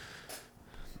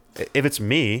 If it's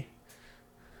me,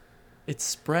 it's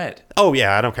spread. oh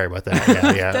yeah, I don't care about that.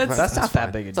 Yeah, yeah. That's not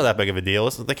that big a It's not that big of a deal.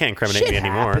 They can't incriminate Shit me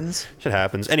anymore. happens. Shit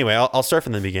happens. Anyway, I'll start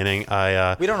from the beginning.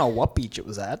 We don't know what beach it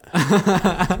was at.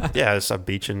 Yeah, it's a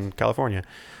beach in California.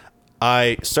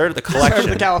 I started the Sorry for collection.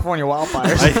 the California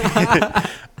wildfires.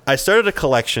 I started a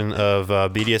collection of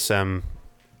BDSM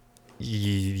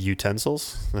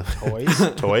utensils,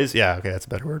 toys. Yeah, okay, that's a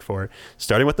better word for it.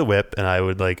 Starting with the whip, and I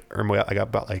would like earn my. I got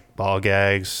about like ball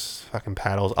gags, fucking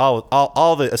paddles,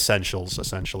 all the essentials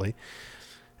essentially.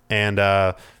 And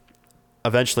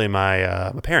eventually,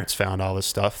 my parents found all this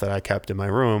stuff that I kept in my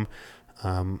room.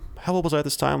 How old was I at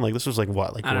this time? Like this was like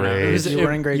what? Like I don't know. grade. You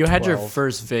were in grade You had your 12.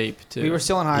 first vape too. We were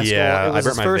still in high school. Yeah, It was I his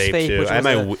burnt my first vape, too. which I had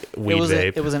was my weed it was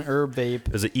vape. it was an herb vape.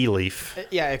 It was an e-leaf.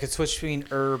 Yeah, it could switch between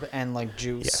herb and like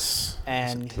juice. Yes.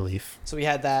 And E-leaf. so we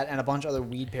had that and a bunch of other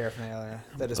weed paraphernalia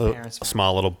that his A parents.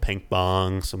 small little pink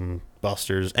bong, some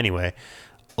busters. Anyway,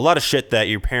 a lot of shit that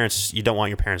you don't want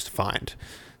your parents to find.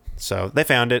 So they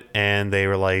found it and they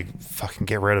were like, "Fucking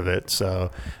get rid of it." So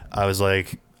I was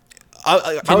like,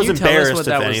 I Can was you tell us embarrassed what if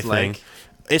that was anything. like?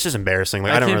 It's just embarrassing.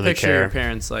 Like I I don't can't really picture care. your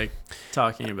parents like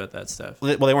talking about that stuff.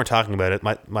 Well, they weren't talking about it.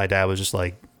 My dad was just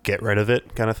like, "Get rid of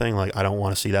it," kind of thing. Like I don't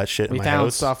want to see that shit We in my found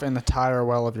house. stuff in the tire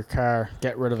well of your car.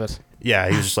 Get rid of it. Yeah,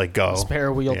 he was just like, "Go."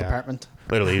 Spare wheel Yeah. department.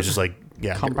 Literally, he was just like,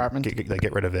 yeah, Compartment.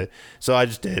 get rid of it. So I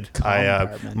just did.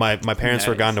 Compartment. My parents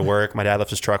were Nice. gone to work. My dad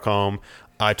left his truck home.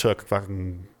 I took a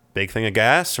fucking big thing of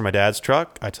gas from my dad's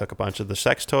truck. I took a bunch of the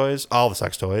sex toys, all the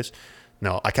sex toys.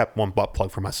 No, I kept one butt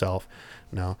plug for myself.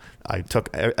 No, I took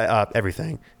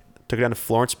everything. Took it down to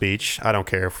Florence Beach. I don't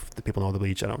care if the people know the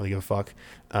beach. I don't really give a fuck.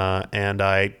 And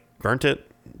I burnt it.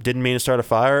 Didn't mean to start a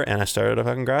fire, and I started a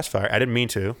fucking grass fire. I didn't mean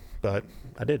to, but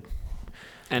I did.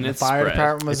 And the it's fire spread.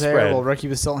 department was It's there spread. while Ricky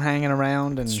was still hanging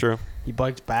around, and It's true. he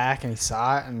biked back and he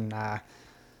saw it, and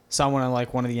someone in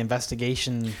like one of the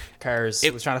investigation cars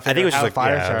was trying to I think figure it was out how just the like-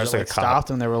 fire yeah, it was started. just like Like a cop. stopped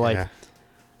them. They were like, Yeah.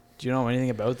 "Do you know anything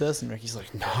about this?" And Ricky's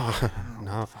like, "No."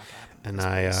 No. And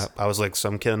I was like,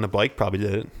 some kid on the bike probably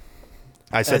did it.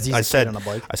 I As he's a said kid on a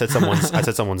bike. I said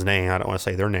someone's name. I don't want to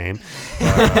say their name.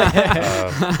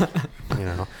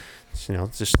 You know,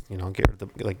 just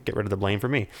get rid of the blame for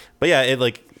me. But yeah, it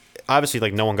like obviously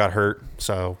like no one got hurt,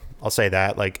 so I'll say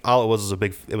that. Like all it was a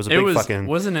big fucking.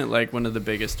 Wasn't it like one of the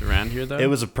biggest around here though? It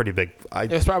was a pretty big. It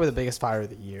was probably the biggest fire of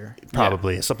the year.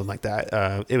 Probably something like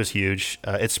that. It was huge.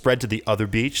 It spread to the other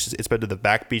beach. It spread to the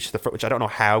back beach, which I don't know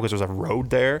how because there's a road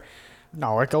there.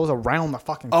 No, it goes around the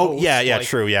fucking. Oh coast. yeah, Like,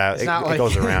 true. Yeah, it's it not like-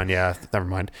 goes around. Yeah, never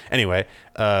mind. Anyway,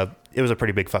 it was a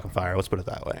pretty big fucking fire. Let's put it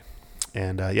that way.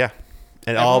 And yeah,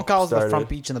 and Everyone calls it the started- front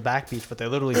beach and the back beach, but they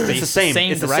literally It's face the same.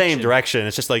 It's the same direction. direction.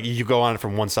 It's just like you go on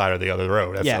from one side or the other of the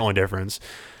road. That's Yeah. the only difference.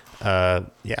 Yeah,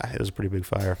 it was a pretty big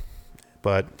fire,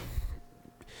 but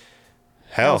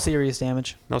No hell, serious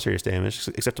damage. no serious damage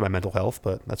except to my mental health.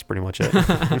 But that's pretty much it.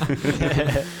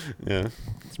 Yeah,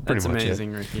 it's pretty That's much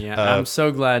amazing, Ricky. Yeah. Uh, I'm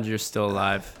so glad you're still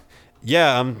alive.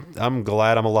 Yeah, I'm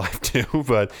glad I'm alive too,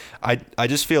 but I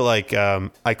just feel like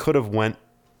I could have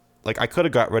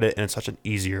got rid of it in such an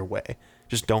easier way.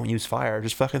 Just don't use fire.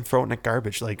 Just fucking throw it in the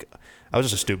garbage. Like I was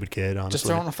just a stupid kid, honestly. Just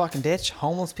throw it in a fucking ditch.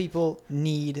 Homeless people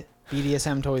need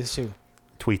BDSM toys too.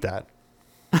 Tweet that.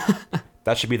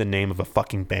 That should be the name of a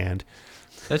fucking band.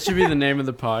 That should be the name of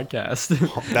the podcast.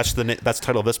 That's that's the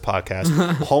title of this podcast.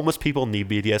 Homeless people need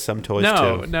BDSM toys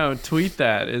too. No, tweet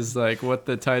that is like what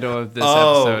the title of this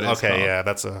Oh, episode is okay, called. yeah,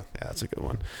 that's a good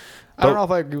one. I don't know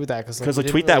if I agree with that because Because, like,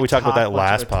 tweet that, we talked about that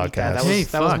last podcast. That was, Hey,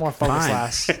 that was fuck, more focused fine.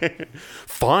 last.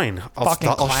 Fine, I'll Fucking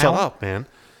shut clown. up, man.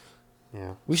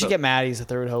 Yeah. We should get Maddie as the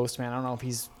third host, man. I don't know if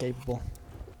he's capable.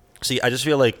 See, I just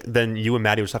feel like then you and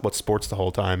Maddie would talk about sports the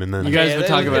whole time, and then You guys Yeah, would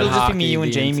talk it'll about just be hockey me, you,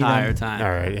 and the Jamie entire then. time.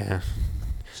 all right, yeah.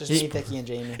 It's just me, Dickie, and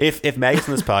Jamie. If Maggie's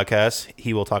in this podcast,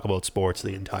 he will talk about sports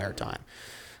the entire time.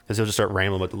 Because he'll just start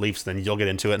rambling about the Leafs, then you'll get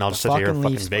into it, and I'll just sit here and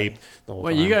fucking fucking Leafs, vape the whole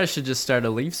Well, time. you guys should just start a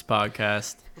Leafs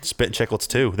podcast. Spit and Chicklets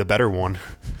too, the better one.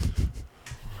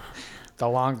 The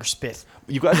longer spit.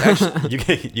 You guys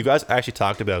actually, you guys actually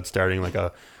talked about starting like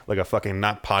a fucking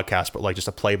not podcast, but like just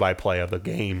a play-by-play of the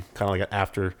game, kind of like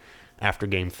an after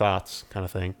game thoughts kind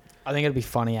of thing. I think it'd be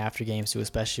funny after games too,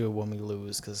 especially when we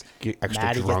lose, because Get extra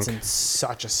Maddie drunk. gets in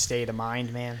such a state of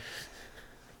mind, man.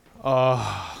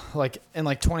 Like in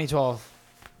like 2012,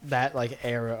 that like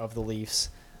era of the Leafs,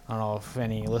 I don't know if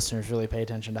any listeners really pay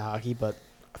attention to hockey, but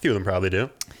A few of them probably do.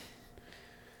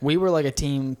 we were like a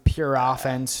team, pure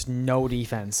offense, no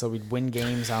defense. So we'd win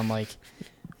games on like,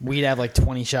 we'd have like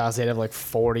 20 shots, they'd have like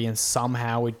 40, and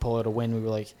somehow we'd pull out a win. We were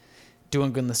like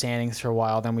doing good in the standings for a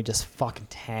while, then we just fucking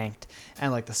tanked.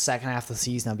 And like the second half of the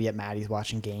season, I'd be at Maddie's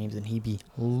watching games, and he'd be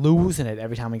losing it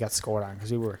every time we got scored on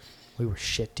because we were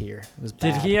shit tier. It was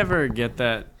Did bad. he ever get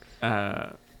that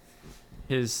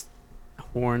his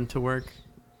horn to work?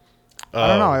 I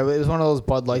don't know. It was one of those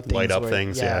Bud Light things. Light up where-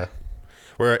 things, yeah.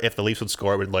 Where if the Leafs would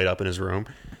score, it would light up in his room.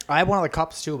 I had one of the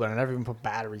cups too, but I never even put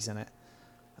batteries in it.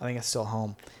 I think it's still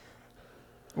home.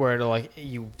 Where it'll, like,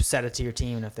 you set it to your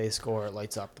team, and if they score, it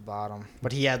lights up the bottom.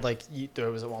 But he had like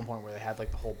there was at one point where they had like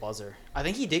the whole buzzer. I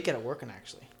think he did get it working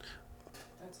actually.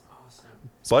 That's awesome.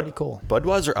 It's pretty cool.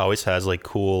 Budweiser always has like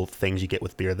cool things you get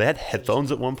with beer. They had headphones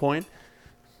at one point.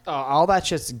 All that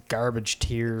shit's garbage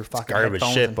tier. Fucking garbage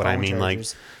headphones shit, and but I phone mean, like,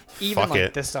 chargers. Even fuck like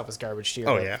it. this stuff is garbage tier.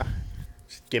 Oh but- yeah,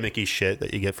 gimmicky shit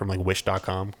that you get from like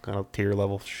Wish.com, kind of tier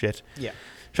level shit. Yeah.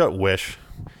 Shout out Wish.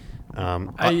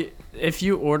 If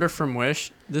you order from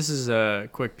Wish, this is a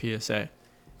quick PSA.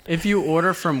 If you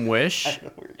order from Wish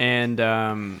and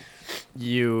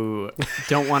you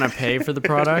don't want to pay for the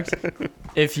product,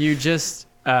 if you just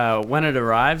when it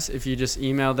arrives, if you just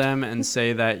email them and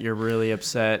say that you're really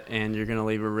upset and you're gonna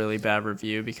leave a really bad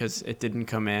review because it didn't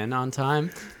come in on time,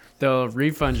 they'll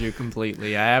refund you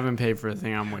completely. I haven't paid for a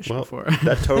thing on Wish before.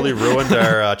 That totally ruined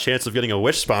our chance of getting a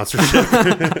Wish sponsorship.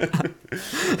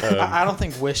 I don't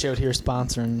think Wish out here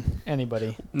sponsoring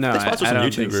anybody. No, They sponsor I some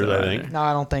don't think YouTubers, so I either. think. No,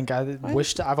 I don't think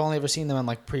I've only ever seen them in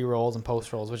like pre-rolls and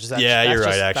post-rolls, which is actually, Yeah, you're that's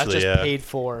right, just, actually, that's just yeah. paid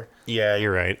for. Yeah,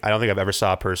 you're right. I don't think I've ever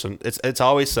saw a person. It's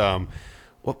always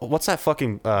what's that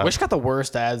fucking Wish got the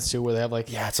worst ads too, where they have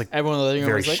like, yeah, it's like everyone in the living room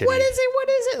very is like, shitty. what is it? What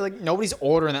is it? Like nobody's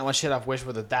ordering that much shit off Wish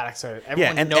with a that excited.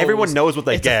 Everyone and everyone knows what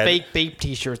they it's get. a fake Bape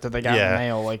T-shirt that they got in the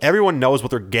mail. Like everyone knows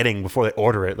what they're getting before they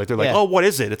order it. Like they're like, Yeah. oh, what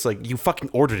is it? It's like you fucking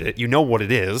ordered it. You know what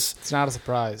it is. it's not a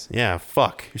surprise. Yeah,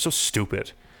 fuck. You're so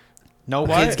stupid. No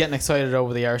kids getting excited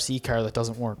over the RC car that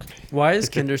doesn't work. Why is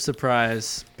Kinder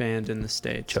Surprise banned in the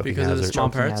States? Choking Because of the hazard. small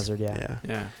Choking parts? hazard, yeah. Yeah.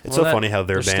 Yeah. It's Well, so funny how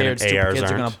they're They're banning scared stupid ARs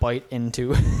kids are aren't. gonna bite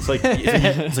into. It's like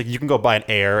it's like you can go buy an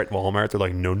AR at Walmart. They're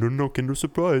like, no, Kinder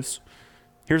Surprise.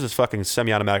 Here's this fucking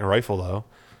semi-automatic rifle though.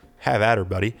 Have at her,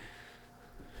 buddy.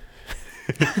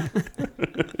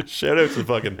 Shout out to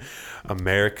fucking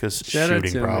America's Shout out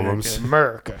shooting to problems.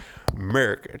 America.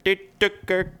 America. They took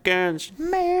our guns.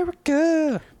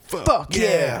 America. Fuck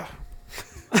yeah.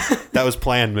 That was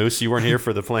planned, Moose. You weren't here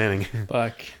for the planning.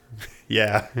 Fuck.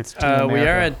 Yeah. We are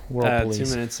America, at World 2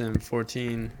 Police. minutes and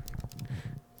 14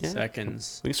 Yeah.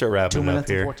 seconds. We can start wrapping 2 it up minutes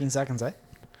and here. 14 seconds, eh?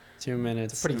 2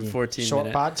 minutes Pretty and 14 short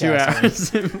minutes.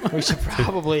 podcast. 2 hours. We should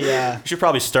probably We should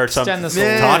probably start Extend this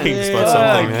talking a about little.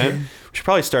 something, man. We should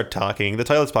probably start talking. The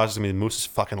title of this podcast is going to be Moose is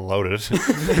fucking loaded.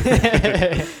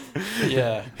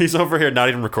 Yeah. He's over here not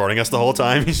even recording us the whole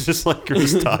time. He's just like, we're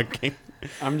just talking.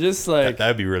 I'm just like, That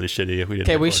would be really shitty if we didn't.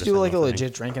 Okay, we record should this do like a whole thing.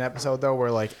 legit drinking episode though, where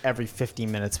like every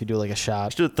 15 minutes we do like a shot.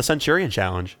 Let's do the Centurion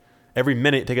Challenge. Every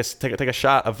minute, take a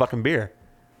shot of fucking beer.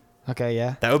 Okay,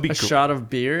 yeah. That would be a shot of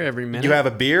beer every minute. You have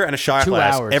a beer and a shot 2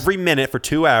 glass hours. every minute for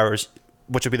 2 hours,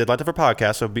 which would be the length of our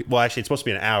podcast. So, well, actually, it's supposed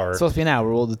to be an hour. It's supposed to be an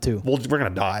hour. We'll do 2. We're gonna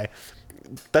die.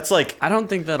 That's like I don't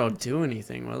think that'll do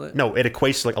anything, will it? no. It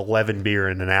equates to like 11 beer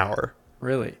in an hour.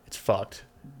 Really? It's fucked.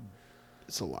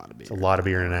 It's a lot of beer. It's a lot of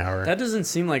beer in an hour. That doesn't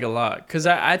seem like a lot. Because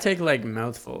I take like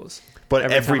mouthfuls.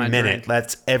 But every time I minute, drink.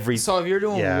 that's every. So if you're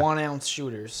doing Yeah. 1 ounce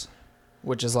shooters,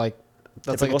 which is like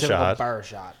that's Typical like a typical shot. bar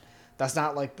shot. That's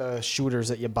not like the shooters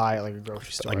that you buy at like a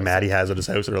grocery store. like It's Maddie has at his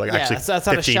house, or like yeah, actually that's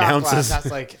not 15 a shot ounces. glass.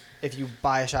 That's like if you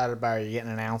buy a shot at a bar, you're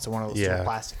getting an ounce of one of those Yeah.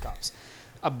 plastic cups.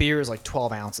 A beer is like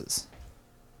 12 ounces.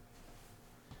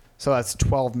 So that's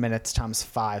 12 minutes times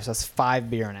 5. So that's 5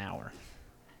 beer an hour.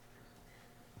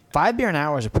 5 beer an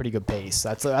hour is a pretty good pace.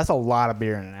 That's a lot of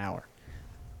beer in an hour.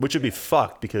 Which would be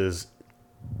fucked because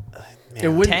It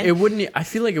wouldn't. 10 It wouldn't. I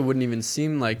feel like it wouldn't even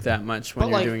seem like that much when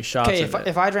you're doing shots. Okay, of it.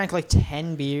 if I drank like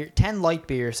 10 light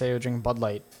beer, say I would drink Bud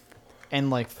Light, in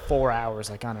like 4 hours,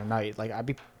 like on a night, like I'd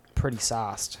be pretty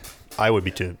sauced. I would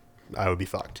be too. I would be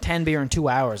fucked. 10 beer in 2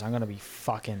 hours, I'm gonna be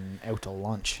fucking out to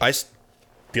lunch. I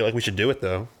feel like we should do it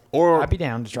though. Or I'd be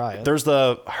down to try it. there's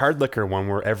the hard liquor one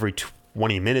where every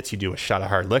 20 minutes you do a shot of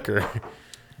hard liquor.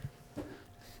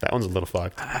 That one's a little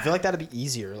fucked. I feel like that'd be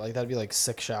easier. Like that'd be like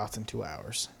 6 shots in 2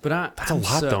 hours. but That's a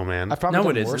lot though, man. I've probably No,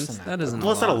 done it worse isn't. than That that. isn't.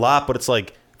 Well, it's not a lot, but it's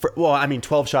like,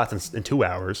 12 shots in 2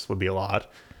 hours would be a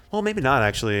lot. Well, maybe not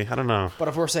actually. I don't know. But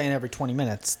if we're saying every 20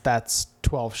 minutes, that's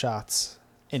 12 shots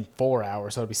in 4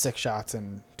 hours. So it'd be 6 shots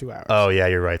in 2 hours. Oh yeah,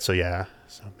 you're right. So yeah,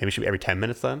 So maybe it should be every 10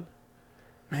 minutes then.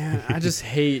 Man, I just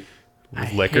hate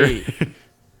Liquor? hate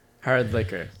hard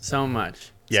liquor so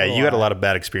much. Yeah, So you had a do I. lot of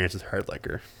bad experiences with hard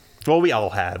liquor. Well, we all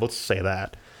had. Let's say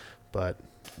that. But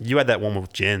you had that one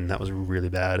with gin. That was really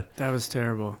bad. That was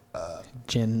terrible.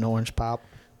 Gin and orange pop.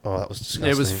 Oh, that was disgusting.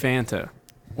 It was Fanta,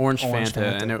 orange Orange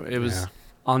Fanta, Fanta. and it was. Yeah.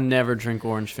 I'll never drink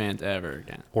orange Fanta ever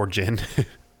again. Or gin.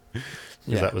 'Cause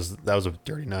Yeah, that was a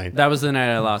dirty night. that was the night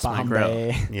I lost my grill.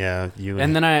 Bombay. Yeah, you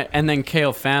And then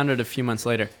Kale found it a few months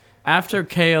later. After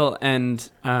Kale and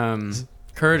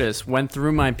Curtis went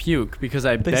through my puke because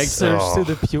I They begged searched them.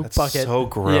 through the puke that's bucket. so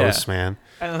gross, Yeah. man.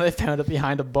 And then they found it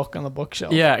behind a book on the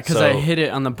bookshelf. Yeah, because I So- hid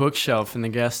it on the bookshelf in the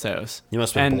guest house. You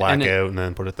must have been And it- blackout and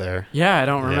then put it there. Yeah, I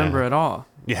don't remember Yeah. at all.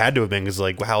 You had to have been because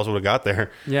like how else would have got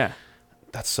there? Yeah.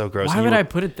 That's so gross. Why And would you I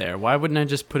put it there? Why wouldn't I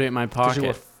just put it in my Because you were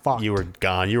pocket? fucked. You were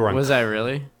gone. You were on. Was I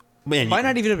really? Man, Might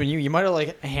not even have been you. You might have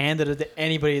like handed it to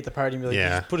anybody at the party and be like,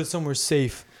 Yeah. "Just put it somewhere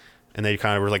safe." and they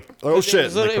kind of were like, "Oh shit!" It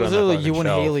was literally, and they put it on that you fucking and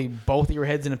shelf. Haley, both of your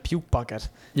heads in a puke bucket.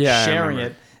 Yeah, I sharing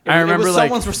remember. it. I It remember, was like-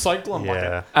 someone's recycling bucket.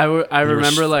 Yeah. I You were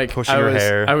remember like pushing your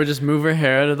hair. I would just move her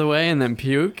hair out of the way and then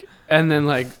puke and then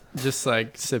like just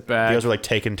like sit You back, guys were like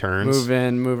taking turns. move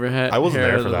in, move her head. I wasn't hair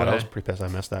there out for of the that. I way. was pretty pissed. I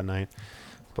missed that night.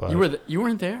 But You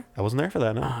weren't there? I wasn't there for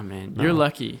that. No. Oh man, No. you're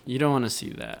lucky. You don't want to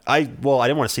see that. I didn't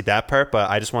want to see that part, but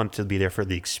I just wanted to be there for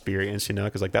the experience,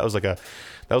 because like that was an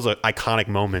iconic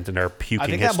moment in our puking I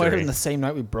think history. that might have been the same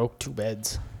night we broke 2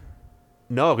 beds.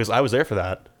 No, because I was there for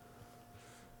that.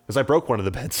 Because I broke one of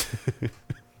the beds.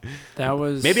 That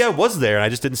was Maybe I was there and I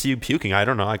just didn't see you puking. I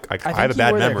don't know. I think have a you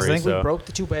bad were there, 'cause memory. I think so. we broke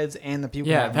the 2 beds and the puke.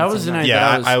 Yeah, that was the night.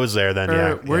 yeah, that I was there then.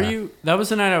 Yeah. Were yeah. you? That was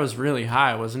the night I was really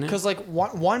high, wasn't it? Because like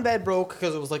one bed broke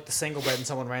because it was like the single bed and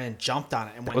someone ran and jumped on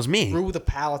it and went was me. through the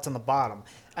pallets on the bottom.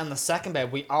 And the second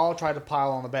bed, we all tried to pile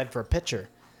on the bed for a picture.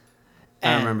 I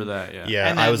And- remember that. Yeah. Yeah,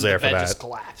 and I then was there the for bed that. just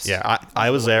collapsed. Yeah,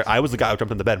 I was there. I was the guy who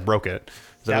jumped in the bed and broke it.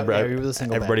 So Yeah, everybody, you were the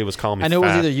single bed. everybody was calling me I know it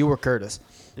was fat. either you or Curtis.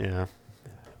 Yeah,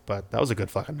 but that was a good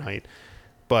fucking night.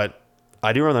 But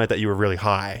I do remember the night that you were really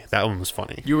high. That one was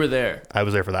funny. You were there, I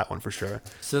was there for that one for sure.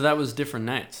 so that was different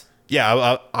nights.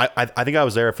 Yeah, I think I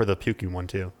was there for the puking one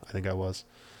too. I think I was.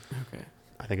 Okay.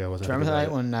 I think I was. Do you remember the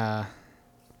night when?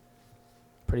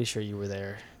 Pretty sure you were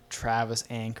there. Travis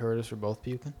and Curtis were both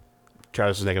puking.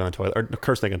 Travis was naked on the toilet, or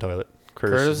Curtis naked on the toilet.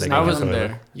 Curtis was was naked I on the wasn't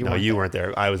toilet. there. You weren't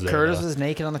there. I was there. Curtis though. was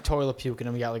naked on the toilet puking,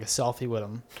 and we got like a selfie with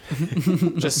him.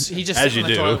 he just As sitting you on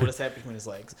the do. toilet with his head between his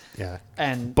legs. Yeah,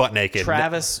 And butt naked.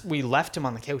 Travis, we left him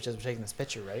on the couch as we're taking this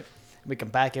picture, right? We come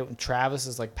back out, and Travis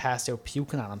is like passed out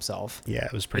puking on himself. Yeah,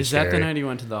 it was pretty Is scary. that the night he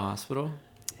went to the hospital?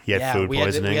 He had food we had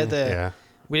poisoning. the-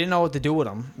 We didn't know what to do with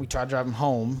him. We tried to drive him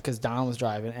home because Don was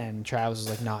driving, and Travis was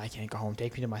like, "No, I can't go home.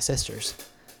 Take me to my sister's."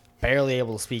 Barely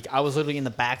able to speak. I was literally in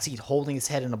the back seat holding his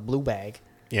head in a blue bag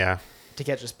Yeah. to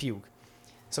catch his puke.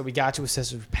 So we got to his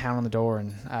sister's, pound on the door,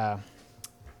 and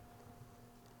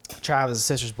Travis, his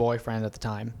sister's boyfriend at the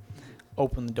time,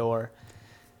 opened the door,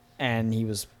 and he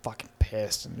was fucking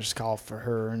pissed and just called for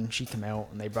her, and she came out,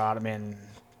 and they brought him in,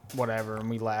 whatever, and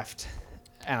we left.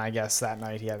 And I guess that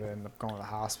night he had to end up going to the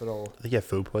hospital. I think he had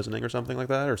food poisoning or something like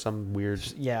that, or some weird.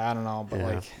 Yeah, I don't know, but Yeah.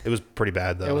 like It was pretty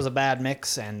bad though. it was a bad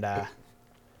mix, and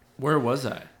Where was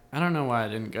I? I don't know why I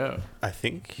didn't go. I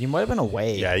think. you might have been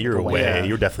away. Yeah, you were Away. away. Yeah.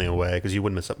 You were definitely away because you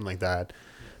wouldn't miss something like that.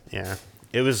 Yeah,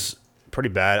 it was pretty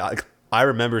bad. I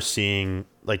remember seeing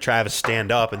like Travis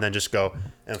stand up and then just go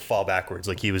and fall backwards,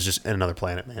 like he was just in another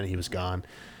planet, man. He was gone.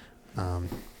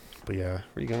 But yeah, where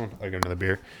are you going? I got another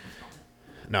beer.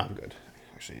 No, I'm good.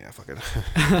 Actually, yeah, fuck it.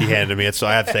 He handed me it, so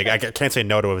I have to take. I can't say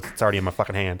no to it. It's already in my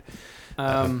fucking hand.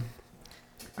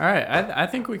 All right, I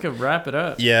think we could wrap it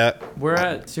up. Yeah. We're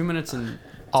at 2 minutes and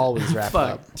Always wrap fuck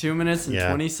up. 2 minutes and Yeah.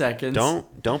 20 seconds.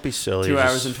 Don't be silly. 2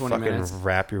 hours Just and 20 fucking minutes.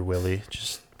 Wrap your willy.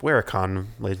 Just wear a condom,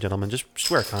 ladies and gentlemen. Just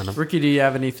wear a condom. Ricky, do you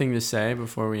have anything to say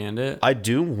before we end it? I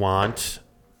do want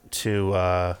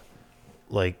to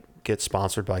get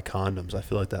sponsored by condoms. I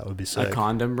feel like that would be A sick.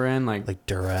 condom brand like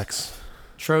Durex.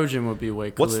 Trojan would be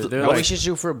way cooler. What's the- They're Oh, we like should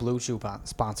do for a Blue Chew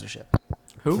sponsorship.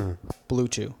 who? Blue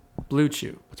Chew. Blue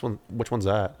Chew. Which one's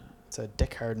that? It's a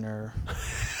Dick Hardener.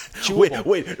 Wait.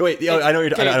 Yeah, I know. I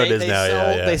know what it is now.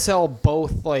 Yeah. They sell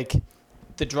both like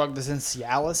the drug that's in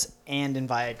Cialis and in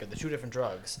Viagra. The 2 different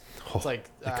drugs. It's like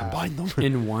They combine them.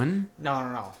 In one?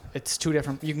 No. It's 2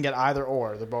 different. You can get either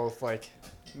or. They're both like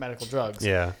medical drugs.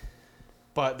 Yeah.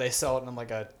 But they sell it in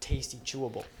like a tasty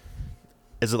chewable.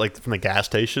 Is it like from the gas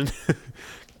station?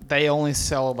 They only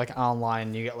sell it like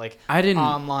online. You get like I didn't-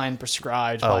 online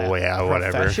prescribed. Oh, by yeah, a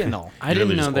whatever. professional. I didn't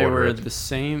really know just they order were it. the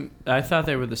same. I thought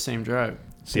they were the same drug.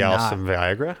 Cialis not. and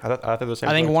Viagra? I thought they were the same.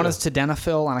 I think drug, one too. is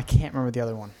Tadalafil, and I can't remember the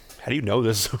other one. How do you know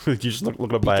this? You just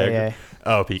look up PKA. Viagra.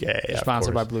 Oh, PKA. Yeah,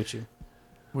 Sponsored by of Blue Chew.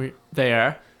 They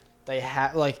are. They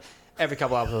have like every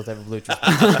couple episodes they have a Blue Chew.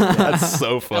 course. That's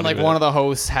so funny. And like man. one of the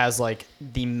hosts has like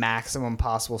the maximum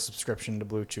possible subscription to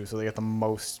Blue Chew, so they get the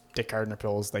most Dick Gardner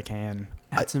pills they can.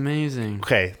 That's amazing.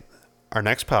 Okay, our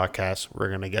next podcast,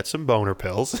 we're gonna get some boner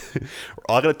pills. We're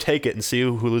all gonna take it and see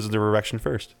who loses their erection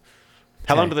first.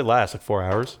 How long do they last? Like 4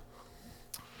 hours?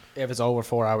 If it's over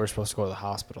 4 hours, you're supposed to go to the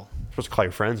hospital. You're supposed to call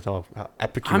your friends and tell them how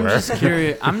epic you I'm were. just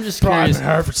curious. I'm just Bro, I've curious. been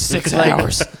hurt for 6 Like-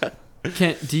 hours.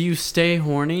 Do you stay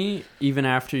horny even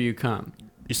after you come?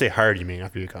 You say hard, you mean,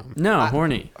 after you come. No,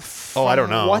 horny. Oh, I don't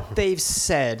From know. What they've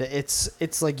said,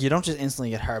 it's like you don't just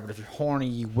instantly get hard, but if you're horny,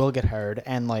 you will get hard,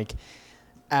 and like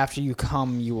after you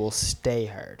come, you will stay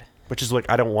hard. Which is like,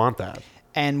 I don't want that.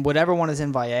 And whatever one is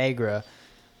in Viagra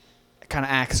kind of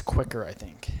acts quicker, I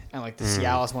think. And like the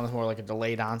Cialis one is more like a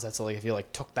delayed onset. So like if you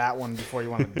like took that one before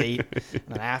you went on a date, and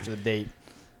then after the date,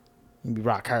 you'd be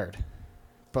rock hard.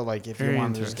 But like if Very you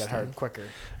want to just get interesting. hard quicker,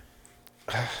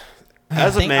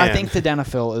 As a man, I think the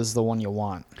Denafil is the one you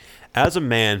want. as a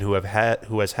man who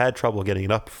has had trouble getting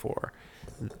it up before,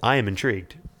 I am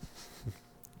intrigued.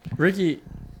 Ricky,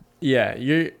 yeah,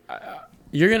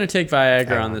 you're gonna take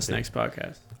Viagra on this next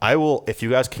podcast. I will, if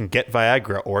you guys can get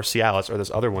Viagra or Cialis or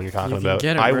this other one you're talking You can about,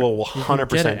 get it I where- will you can 100%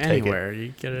 get it take anywhere.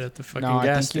 You get it at the fucking No, I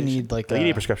gas think station. you need like You a need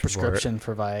a prescription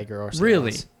for Viagra or Cialis.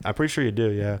 Really? I'm pretty sure you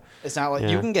do, yeah. It's not like Yeah.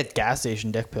 you can get gas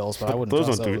station dick pills, but I wouldn't those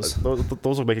trust don't those. do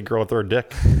those will make a girl a third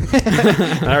dick.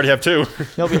 I already have two.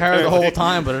 You'll be hard the whole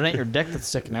time, but it ain't your dick that's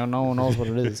sticking out. No one knows what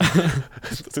it is. I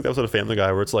think that was on a Family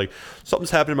Guy where it's like, something's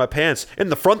happened in my pants in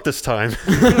the front this time.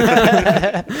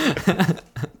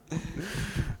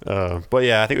 But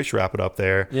yeah, I think we should wrap it up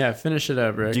there. Yeah, finish it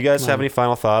up, Rick. Do you guys Come have on. any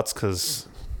final thoughts? Because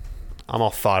I'm all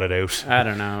thoughted out. I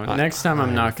don't know. I- Next time I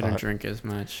I'm not haven't gonna thought. drink as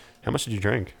much. How much did you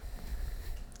drink?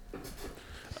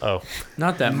 Oh,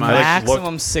 Not that I much. like-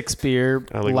 Maximum 6 beer,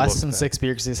 I like less looked than at. 6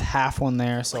 beer because there's half one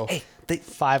there, so hey, they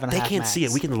 5.5. they can't see it.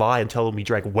 max. We can lie and tell them we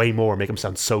drank way more, make them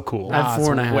sound so cool. I have Nah,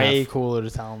 4.5. It's way cooler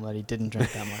to tell him that he didn't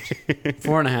drink that much.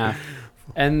 4.5,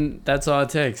 and that's all it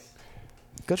takes.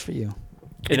 Good for you.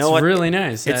 It's know what? really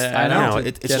nice. It's I I don't know have to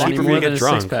it's get any cheaper for more me to than get a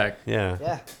drunk. six-pack. Yeah,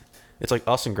 Yeah. it's like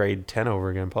us in grade 10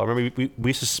 over again, Paul. Remember we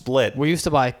used to split. We used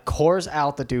to buy Coors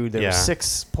Altitude. They Yeah. were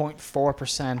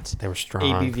 6.4% They were strong.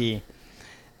 ABV,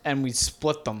 and we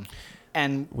split them,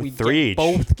 and With we 3 each.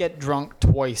 both get drunk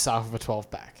twice off of a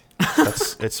 12-pack. It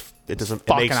doesn't. It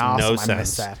Fucking makes awesome. no I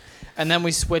miss sense. that. And then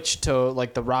we switched to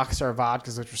like the Rockstar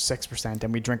vodkas, which were 6%,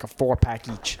 and we drink a 4-pack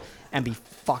each and be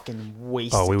fucking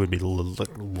wasted. Oh, we would be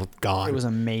gone. It was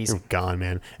We were amazing. gone,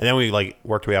 man. And then we like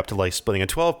worked our way up to like splitting a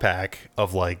 12-pack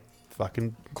of like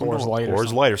fucking Coors Light or Coors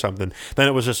something. Light or something. Then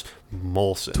it was just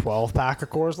Molson. 12-pack of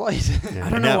Coors Light. Yeah, I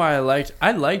don't and know now- why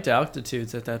I liked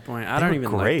altitudes at that point. I They don't were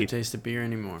even like great. the taste of beer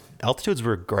anymore. Altitudes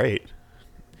were great.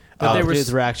 But they were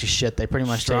Dudes were actually shit. They pretty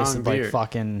much strong tasted beer. like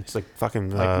fucking It's like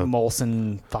fucking like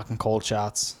Molson fucking cold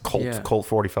shots. Colt Yeah. Colt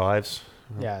 45s.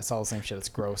 Yeah, it's all the same shit. It's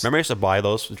gross. Remember I used to buy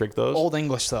those, drink those. Old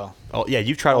English though. Oh yeah,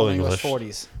 you've tried Old English.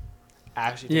 40s.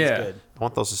 Actually tastes Yeah. good. I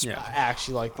want those. To Yeah. I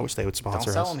actually like I them. wish they would Don't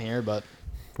sponsor sell us. them here, but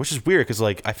Which is weird because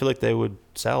like I feel like they would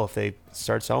sell if they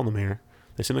start selling them here.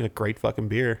 They seem like a great fucking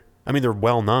beer. I mean, they're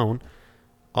well known.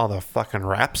 All the fucking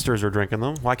rapsters are drinking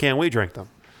them. Why can't we drink them?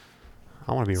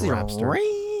 I want to be a rapster.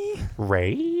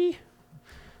 Ray.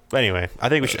 But anyway, I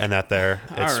think we should end that there.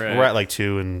 It's, All right. We're at like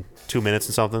 2 minutes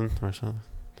and something or something.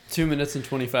 2 minutes and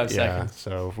 25 Yeah, seconds.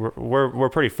 so we're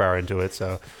pretty far into it.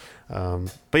 So,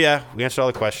 but yeah, we answered all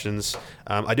the questions.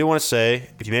 I do want to say,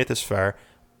 if you made it this far,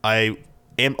 I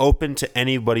am open to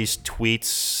anybody's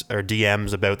tweets or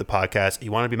DMs about the podcast. If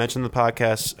you want to be mentioned in the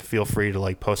podcast, feel free to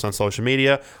like post on social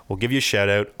media. We'll give you a shout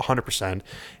out, 100%. If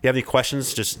you have any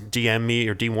questions, just DM me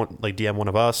or DM one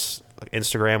of us, like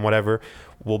Instagram, whatever.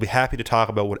 We'll be happy to talk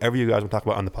about whatever you guys want to talk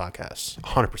about on the podcast,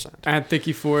 100%. At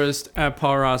Thicky Forest, at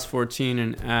Paul Ross 14,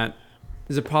 and at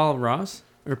is it Paul Ross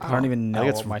or Paul? I don't even I know think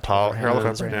it's what my Paul- Twitter here, I'll look handle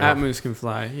up is right now. At Moose Can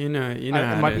Fly. You know It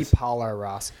how might it be is. Paul or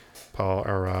Ross. Paul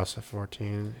or Ross at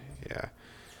 14. Yeah.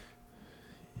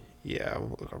 Yeah,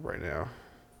 we'll look up right now.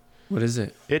 What is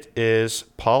it? It is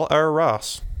Paul R.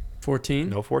 Ross. 14?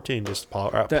 No 14, just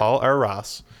Paul That- Paul R.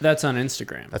 Ross. That's on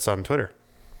Instagram. That's on Twitter.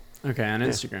 Okay, on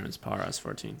Instagram it's Paul Ross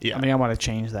 14. Yeah. I mean, I want to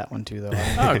change that one too, though.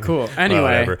 Oh, cool. Well, Anyway,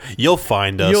 whatever. You'll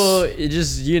find us. you'll you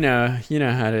just you know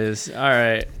how it is. All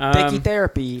right. Dicky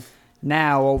Therapy,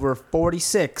 now over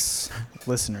 46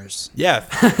 listeners. Yeah.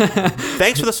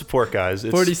 Thanks for the support, guys.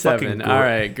 It's 47. fucking great. All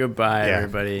right. Goodbye, Yeah,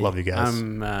 everybody. love you guys.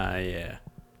 Yeah.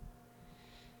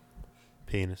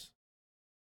 Penis.